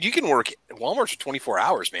 No, dude, you can work Walmart's for 24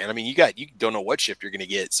 hours, man. I mean, you don't know what shift you're going to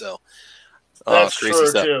get. So, that's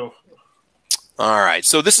true, too. All right,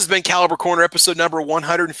 so this has been Caliber Corner episode number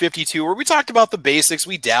 152, where we talked about the basics.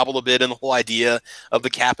 We dabbled a bit in the whole idea of the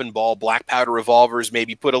cap and ball black powder revolvers,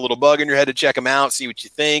 maybe put a little bug in your head to check them out, see what you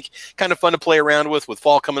think. Kind of fun to play around with. With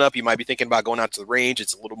fall coming up, you might be thinking about going out to the range.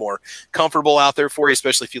 It's a little more comfortable out there for you,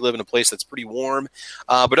 especially if you live in a place that's pretty warm.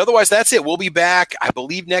 But otherwise, that's it. We'll be back, I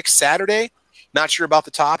believe, next Saturday. Not sure about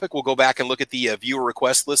the topic. We'll go back and look at the viewer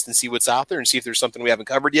request list and see what's out there and see if there's something we haven't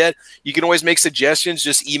covered yet. You can always make suggestions.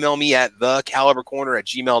 Just email me at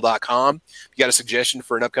thecalibercorner@gmail.com. If you got a suggestion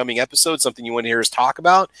for an upcoming episode, something you want to hear us talk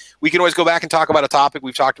about, we can always go back and talk about a topic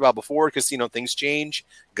we've talked about before because, you know, things change,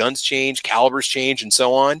 guns change, calibers change, and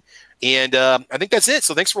so on. And I think that's it.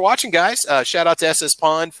 So thanks for watching, guys. Shout out to SS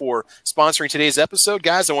Pond for sponsoring today's episode.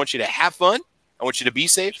 Guys, I want you to have fun. I want you to be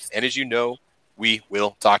safe. And as you know, we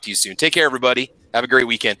will talk to you soon. Take care, everybody. Have a great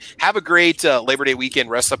weekend. Have a great Labor Day weekend.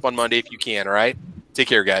 Rest up on Monday if you can, all right? Take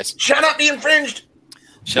care, guys. Shall not be infringed.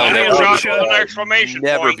 Shall never be infringed.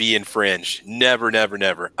 Never be infringed. Never, never,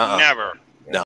 never. Never.